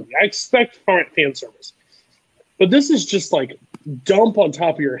Wars movie. I expect fan service. But this is just like dump on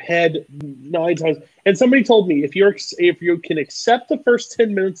top of your head 9 times. And somebody told me if you can accept the first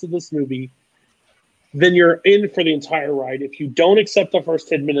 10 minutes of this movie, then you're in for the entire ride. If you don't accept the first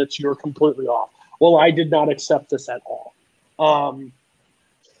 10 minutes, you're completely off. Well, I did not accept this at all.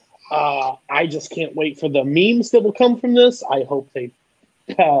 I just can't wait for the memes that will come from this. I hope they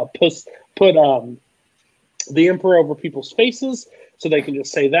put the Emperor over people's faces so they can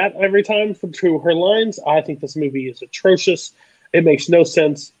just say that every time to her lines. I think this movie is atrocious. It makes no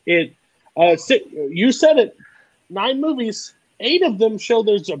sense. You said it. 9 movies. 8 of them show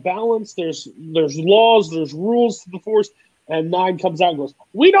there's a balance, there's laws, there's rules to the Force, and 9 comes out and goes,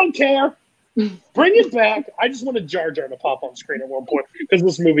 we don't care. Bring it back. I just wanted Jar Jar to pop on screen at one point because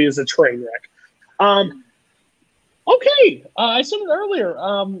this movie is a train wreck. Okay, I said it earlier.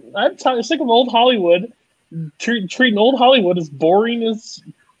 I'm sick of old Hollywood treating old Hollywood as boring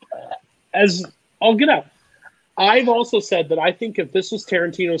as I'll get out. I've also said that I think if this was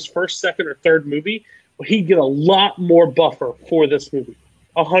Tarantino's first, second, or third movie, he'd get a lot more buffer for this movie.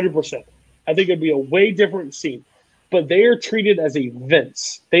 100%. I think it'd be a way different scene. But they are treated as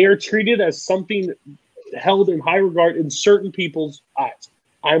events. They are treated as something held in high regard in certain people's eyes.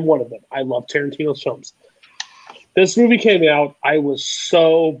 I'm one of them. I love Tarantino's films. This movie came out. I was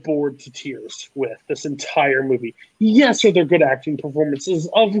so bored to tears with this entire movie. Yes, are there good acting performances?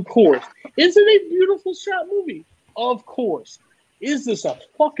 Of course. Is it a beautiful shot movie? Of course. Is this a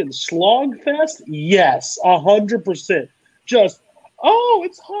fucking slog fest? Yes, 100%. Just,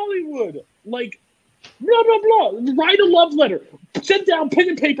 it's Hollywood. Like, blah, blah, blah. Write a love letter. Sit down, pen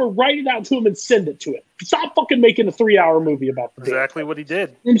and paper, write it out to him and send it to him. Stop fucking making a 3-hour movie about the exactly what he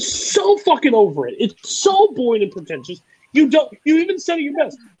did. I'm so fucking over it. It's so boring and pretentious. You even said it your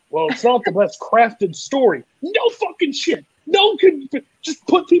best. Well, it's not the best crafted story. No fucking shit. Just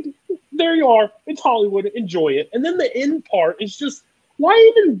put people, there you are. It's Hollywood. Enjoy it. And then the end part is just, why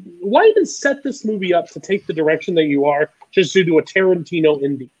even set this movie up to take the direction that you are just due to a Tarantino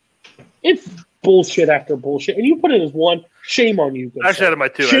indie? It's bullshit after bullshit. And you put it as one. Shame on you. Actually, out of my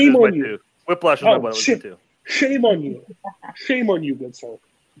 2. Shame on you. Whiplash was my 2. Shame on you. Shame on you, good sir.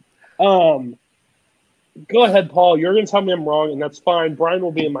 Go ahead, Paul. You're going to tell me I'm wrong, and that's fine. Brian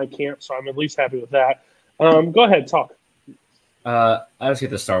will be in my camp, so I'm at least happy with that. Go ahead, talk. I'll just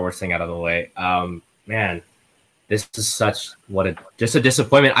get the Star Wars thing out of the way. Man, this is just a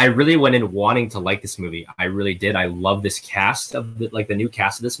disappointment. I really went in wanting to like this movie. I really did. I love this cast the new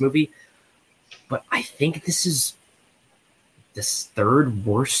cast of this movie. But I think this is the 3rd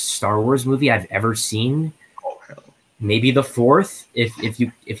worst Star Wars movie I've ever seen. Oh hell. Maybe the 4th,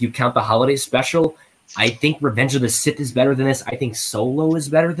 if you count the holiday special. I think Revenge of the Sith is better than this. I think Solo is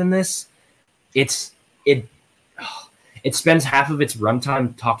better than this. It spends half of its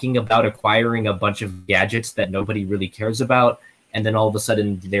runtime talking about acquiring a bunch of gadgets that nobody really cares about, and then all of a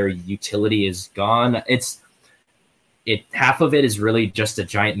sudden their utility is gone. Half of it is really just a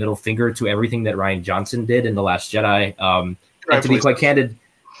giant middle finger to everything that Rian Johnson did in The Last Jedi. And to be quite candid,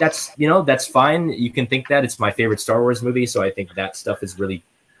 that's fine. You can think that. It's my favorite Star Wars movie, so I think that stuff is really,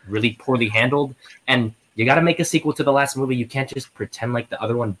 really poorly handled. And you got to make a sequel to the last movie. You can't just pretend like the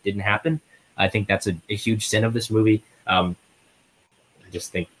other one didn't happen. I think that's a huge sin of this movie. I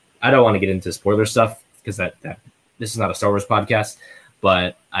just think I don't want to get into spoiler stuff because that this is not a Star Wars podcast,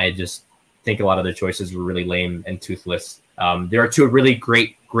 but I just think a lot of the choices were really lame and toothless. There are 2 really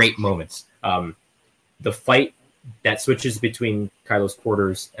great moments. The fight that switches between Kylo's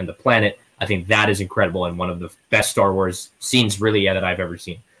quarters and the planet, I think that is incredible and one of the best Star Wars scenes really that I've ever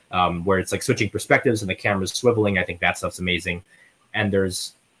seen. Where it's like switching perspectives and the camera's swiveling. I think that stuff's amazing. And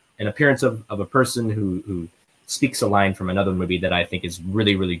there's an appearance of a person who speaks a line from another movie that I think is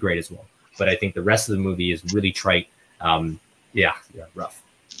really, really great as well. But I think the rest of the movie is really trite. Rough.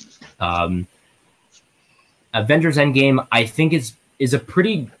 Avengers Endgame, I think is a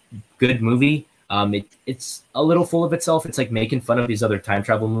pretty good movie. It's a little full of itself. It's like making fun of these other time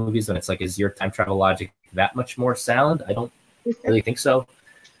travel movies, and it's like, is your time travel logic that much more sound? I don't really think so.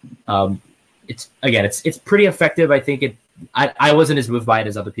 It's pretty effective. I think I wasn't as moved by it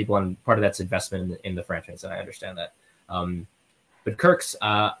as other people, and part of that's investment in the franchise, and I understand that. But Kirk's,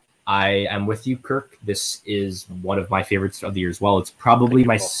 I am with you, Kirk. This is one of my favorites of the year as well. It's probably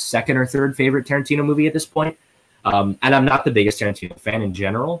my second or third favorite Tarantino movie at this point. And I'm not the biggest Tarantino fan in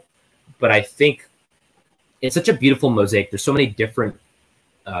general, but I think it's such a beautiful mosaic. There's so many different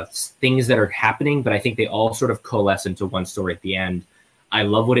things that are happening, but I think they all sort of coalesce into one story at the end. I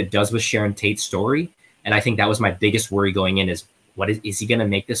love what it does with Sharon Tate's story, and I think that was my biggest worry going in: is he going to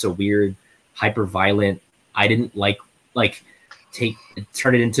make this a weird, hyper violent? I didn't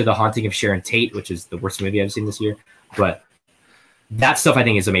turn it into The Haunting of Sharon Tate, which is the worst movie I've seen this year. But that stuff I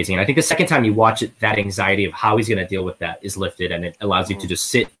think is amazing, and I think the second time you watch it, that anxiety of how he's going to deal with that is lifted, and it allows you to just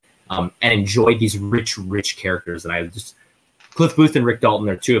sit and enjoy these rich characters. And Cliff Booth and Rick Dalton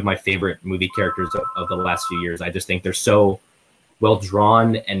are two of my favorite movie characters of the last few years. I just think they're so well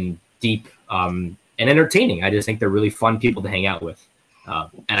drawn and deep and entertaining. I just think they're really fun people to hang out with.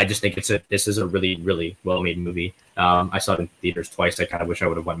 And I just think this is a really, really well-made movie. I saw it in theaters twice. I kind of wish I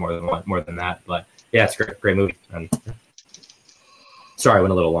would have went more than that. But yeah, it's a great movie. Sorry, I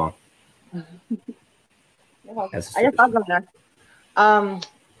went a little long. I guess I'll go next.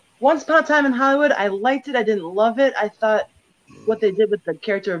 Once Upon a Time in Hollywood, I liked it. I didn't love it. I thought what they did with the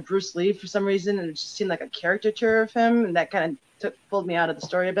character of Bruce Lee for some reason, it just seemed like a caricature of him, and that kind of pulled me out of the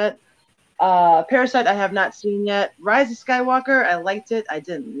story a bit. Parasite I have not seen yet. Rise of Skywalker, I liked it. I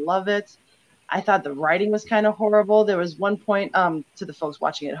didn't love it. I thought the writing was kind of horrible. There was one point, to the folks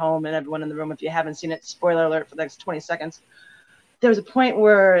watching at home and everyone in the room, if you haven't seen it, spoiler alert for the next 20 seconds. There was a point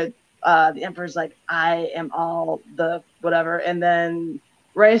where the Emperor's like, I am all the whatever, and then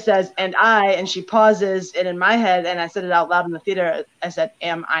Rey says, and she pauses, and in my head, and I said it out loud in the theater, I said,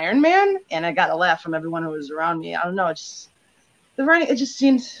 am Iron Man? And I got a laugh from everyone who was around me. I don't know, the writing, it just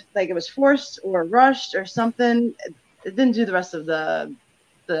seemed like it was forced or rushed or something. It didn't do the rest of the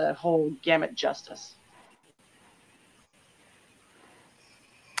whole gamut justice.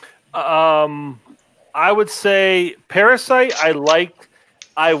 I would say Parasite I liked.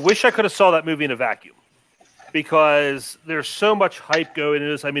 I wish I could have saw that movie in a vacuum, because there's so much hype going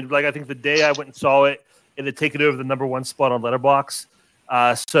into this. I mean, I think the day I went and saw it, it had taken over the #1 spot on Letterboxd.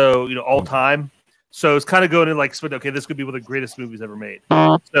 All time. So it's kind of going in okay, this could be one of the greatest movies ever made.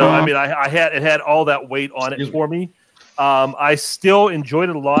 So I mean, it had all that weight on it for me. I still enjoyed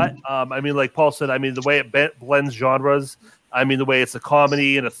it a lot. I mean, like Paul said, I mean, the way it blends genres. I mean, the way it's a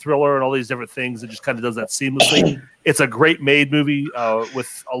comedy and a thriller and all these different things, it just kind of does that seamlessly. It's a great made movie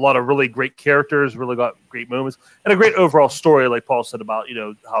with a lot of really great characters, really got great moments, and a great overall story, like Paul said about,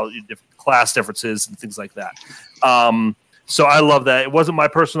 how different class differences and things like that. So I love that. It wasn't my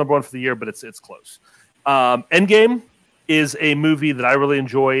personal #1 for the year, but it's close. Endgame is a movie that I really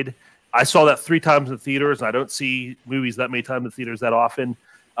enjoyed. I saw that 3 times in the theaters, and I don't see movies that many times in the theaters that often.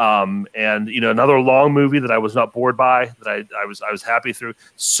 Another long movie that I was not bored by, that I was happy through.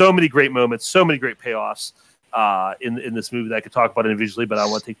 So many great moments, so many great payoffs in this movie that I could talk about individually, but I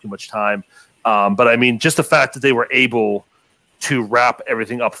don't want to take too much time. But I mean, just the fact that they were able to wrap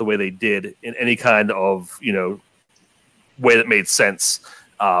everything up the way they did in any kind of way that made sense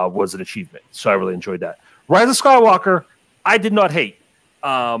was an achievement. So I really enjoyed that. Rise of Skywalker, I did not hate.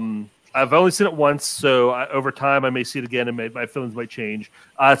 I've only seen it once, so over time I may see it again, and my feelings might change.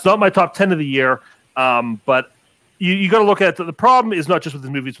 It's not my top 10 of the year, but you got to look at it. The problem is not just with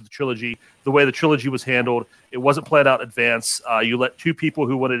the movies, with the trilogy, the way the trilogy was handled. It wasn't planned out in advance. You let two people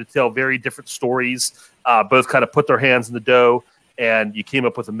who wanted to tell very different stories both kind of put their hands in the dough, and you came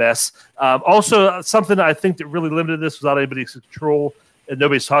up with a mess. Also, something I think that really limited this without anybody's control, and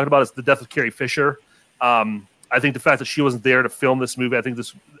nobody's talking about, is the death of Carrie Fisher. I think the fact that she wasn't there to film this movie, I think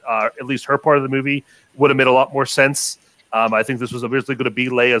this, at least her part of the movie, would have made a lot more sense. I think this was originally going to be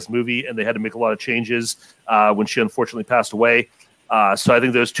Leia's movie, and they had to make a lot of changes when she unfortunately passed away. So I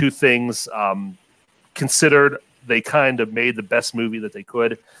think those two things considered, they kind of made the best movie that they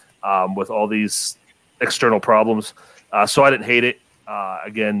could with all these external problems. So I didn't hate it.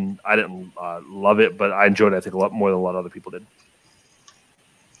 Again, I didn't love it, but I enjoyed it, I think, a lot more than a lot of other people did.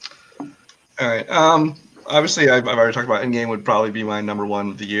 All right. Obviously, I've already talked about Endgame would probably be my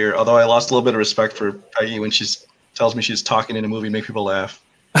 #1 of the year, although I lost a little bit of respect for Peggy when she tells me she's talking in a movie to make people laugh.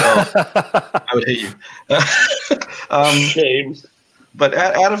 So, I would hate you. Shame. But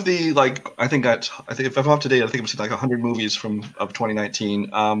out of the, I think if I'm up to date, I think I've seen 100 movies of 2019.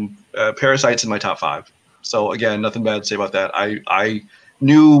 Parasite's in my top 5. So again, nothing bad to say about that. I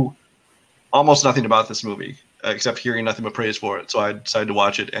knew almost nothing about this movie except hearing nothing but praise for it. So I decided to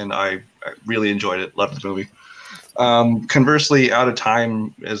watch it, and I really enjoyed it. Loved the movie. Conversely, Out of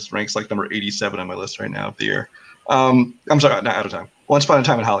Time ranks like number 87 on my list right now of the year. I'm sorry, not Out of Time. Once Upon a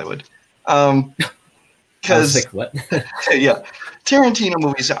Time in Hollywood. Because what? Yeah, Tarantino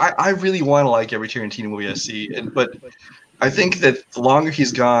movies. I really want to like every Tarantino movie I see, but I think that the longer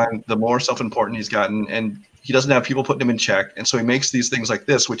he's gone, the more self-important he's gotten, and he doesn't have people putting him in check, and so he makes these things like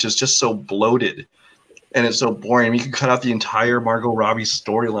this, which is just so bloated, and it's so boring. I mean, you could cut out the entire Margot Robbie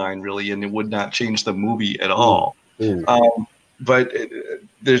storyline, really, and it would not change the movie at all. But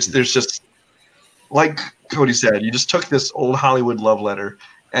there's just, like Cody said, you just took this old Hollywood love letter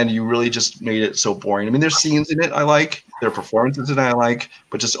and you really just made it so boring. I mean, there's scenes in it I like, there are performances in it I like,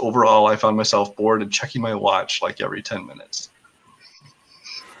 but just overall, I found myself bored and checking my watch like every 10 minutes.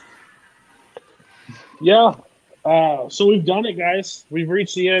 Yeah. So we've done it, guys. We've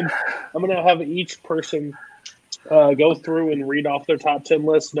reached the end. I'm going to have each person go through and read off their top 10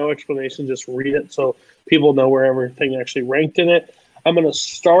 list. No explanation, just read it so people know where everything actually ranked in it. I'm going to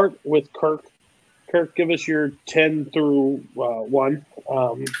start with Kirk. Kirk, give us your 10 through 1.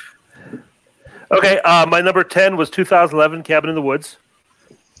 Okay, my number 10 was 2011 Cabin in the Woods.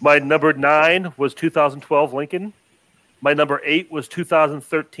 My number 9 was 2012 Lincoln. My number 8 was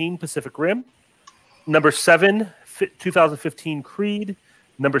 2013 Pacific Rim. Number 7, 2015 Creed.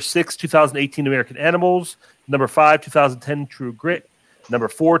 Number 6, 2018 American Animals. Number 5, 2010 True Grit. Number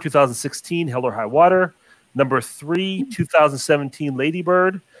 4, 2016 Hell or High Water. Number 3, 2017 Lady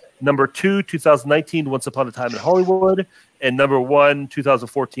Bird. Number 2, 2019 Once Upon a Time in Hollywood. And number 1,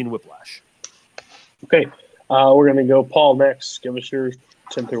 2014 Whiplash. Okay, we're going to go Paul next. Give us your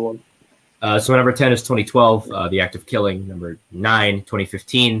 10 through 1. So my number 10 is 2012, The Act of Killing. Number 9,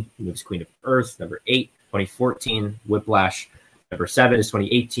 2015, The Movie's Queen of Earth. Number 8, 2014, Whiplash. Number 7 is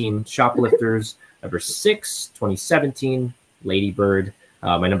 2018, Shoplifters. Number 6, 2017, Lady Bird.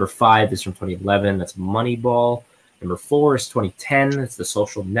 My number 5 is from 2011. That's Moneyball. Number 4 is 2010. It's The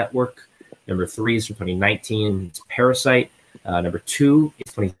Social Network. Number 3 is from 2019. It's Parasite. Number 2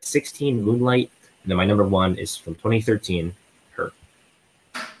 is 2016, Moonlight. And then my number 1 is from 2013, Her.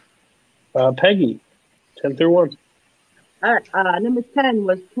 Peggy, 10 through 1. All right. Number 10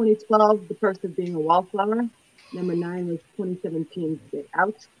 was 2012, The Perks of Being a Wallflower. Number 9 was 2017, Get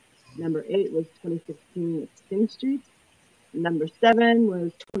Out. Number 8 was 2016, Sing Street. Number 7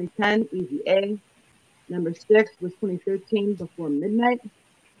 was 2010, Easy A. Number 6 was 2013, Before Midnight.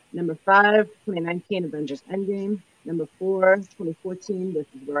 Number 5, 2019, Avengers Endgame. Number 4, 2014, This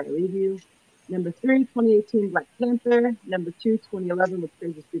Is Where I Leave You. Number 3, 2018, Black Panther. Number 2, 2011, With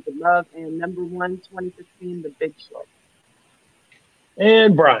Crazy Stupid Love. And number 1, 2015, The Big Short.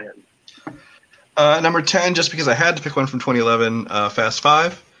 And Brian. Number 10, just because I had to pick one from 2011, Fast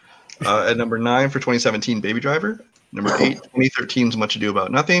 5. At number 9 for 2017, Baby Driver. Number 8, 2013's Much Ado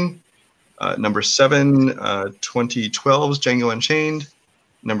About Nothing. Number 7, 2012's Django Unchained.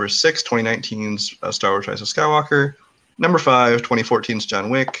 Number 6, 2019's Star Wars Rise of Skywalker. Number 5, 2014's John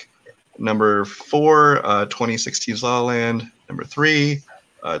Wick. Number 4, 2016's La La Land. Number 3,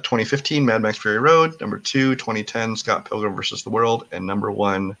 2015 Mad Max Fury Road. Number 2, 2010 Scott Pilgrim vs. the World. And number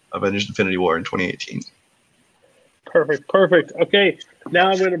 1, Avengers Infinity War in 2018. Perfect. Okay, now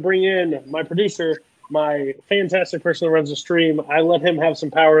I'm going to bring in my producer, my fantastic person who runs the stream. I let him have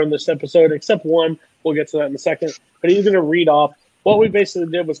some power in this episode, except one. We'll get to that in a second. But he's going to read off. What we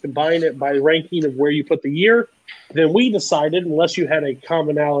basically did was combine it by ranking of where you put the year. Then we decided, unless you had a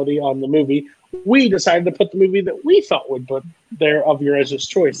commonality on the movie, we decided to put the movie that we thought would put there of your guys'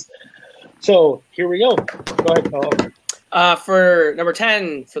 choice. So here we go. Go ahead, Paul. For number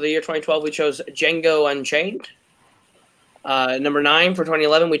 10, for the year 2012, we chose Django Unchained. Number 9, for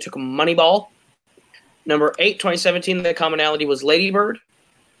 2011, we took Moneyball. Number 8, 2017, the commonality was Lady Bird.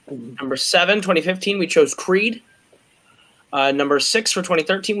 Number 7, 2015, we chose Creed. Number 6, for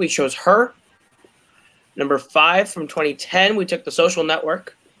 2013, we chose Her. Number 5, from 2010, we took The Social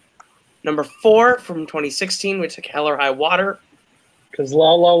Network. Number 4, from 2016, we took Hell or High Water. Because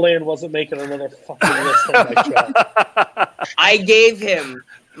La La Land wasn't making another fucking list on my show. I gave him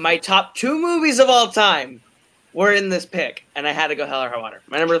my top 2 movies of all time were in this pick, and I had to go Hell or High Water.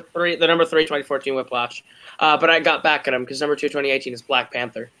 My number 3, 2014 Whiplash. But I got back at him because number 2, 2018 is Black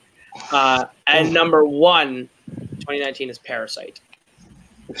Panther. And number 1, 2019 is Parasite.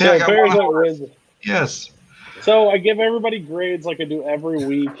 So Parasite wins. Yes. So I give everybody grades like I do every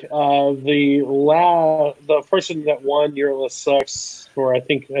week. The person that won Your List Sucks, for I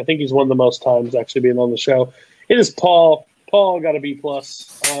think he's won the most times actually being on the show. It is Paul. Paul got a B+. He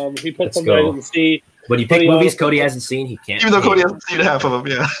put some I didn't see. When you pick movies Cody hasn't seen, he can't. Even though Cody hasn't seen half of them,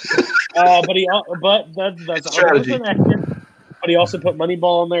 yeah. But that's Strategy. 100% accurate. But he also put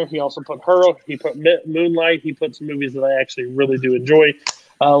Moneyball in there. He also put Her. He put Moonlight. He put some movies that I actually really do enjoy.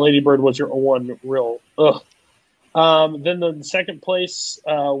 Lady Bird was your one real. Ugh. Then the second place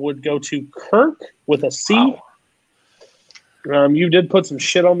would go to Kirk with a C. Wow. You did put some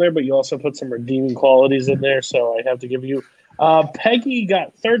shit on there, but you also put some redeeming qualities in there, so I have to give you. Peggy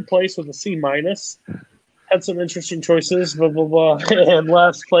got third place with a C minus. Had some interesting choices, blah blah blah. And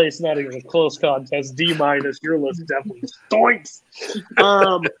last place, not even a close contest, D minus. Your list definitely stinks.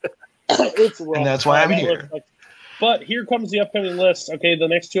 It's rough. And that's why I'm here. But here comes the upcoming list. Okay, the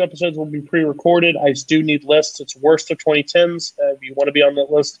next 2 episodes will be pre-recorded. I do need lists. It's worst of 2010s. If you want to be on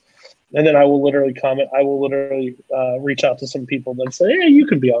that list, and then I will literally comment. I will literally reach out to some people and say, "Hey, you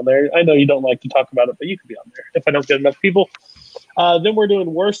can be on there." I know you don't like to talk about it, but you can be on there. If I don't get enough people. Then we're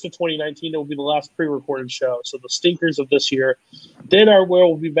doing worst of 2019. It will be the last pre-recorded show. So the stinkers of this year. Then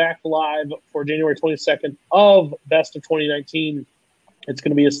we'll be back live for January 22nd of best of 2019. It's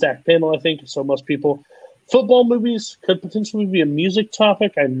going to be a stacked panel, I think. So most people. Football movies could potentially be a music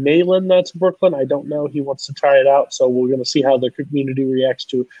topic. I may lend that to Brooklyn. I don't know. He wants to try it out. So we're going to see how the community reacts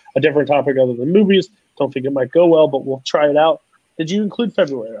to a different topic other than movies. Don't think it might go well, but we'll try it out. Did you include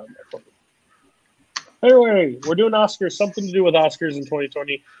February on there for me? February, we're doing Oscars, something to do with Oscars in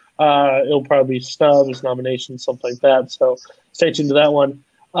 2020. It'll probably be snubs, nominations, something like that. So stay tuned to that one.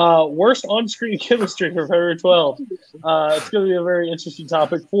 Worst on-screen chemistry for February 12th. It's going to be a very interesting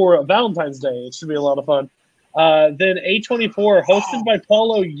topic for Valentine's Day. It should be a lot of fun. Then A24, hosted by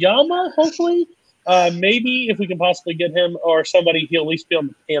Paulo Yama, hopefully. Maybe if we can possibly get him or somebody, he'll at least be on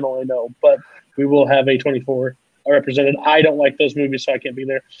the panel, I know. But we will have A24 represented. I don't like those movies, so I can't be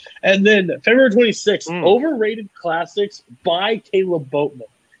there. And then February 26th, Overrated Classics by Caleb Boatman.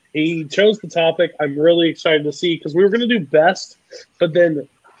 He chose the topic. I'm really excited to see because we were going to do best, but then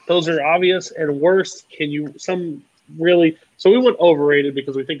those are obvious and worst. So we went overrated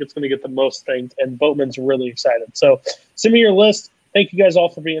because we think it's going to get the most things, and Boatman's really excited. So send me your list. Thank you guys all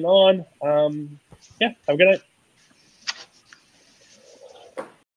for being on. Have a good night.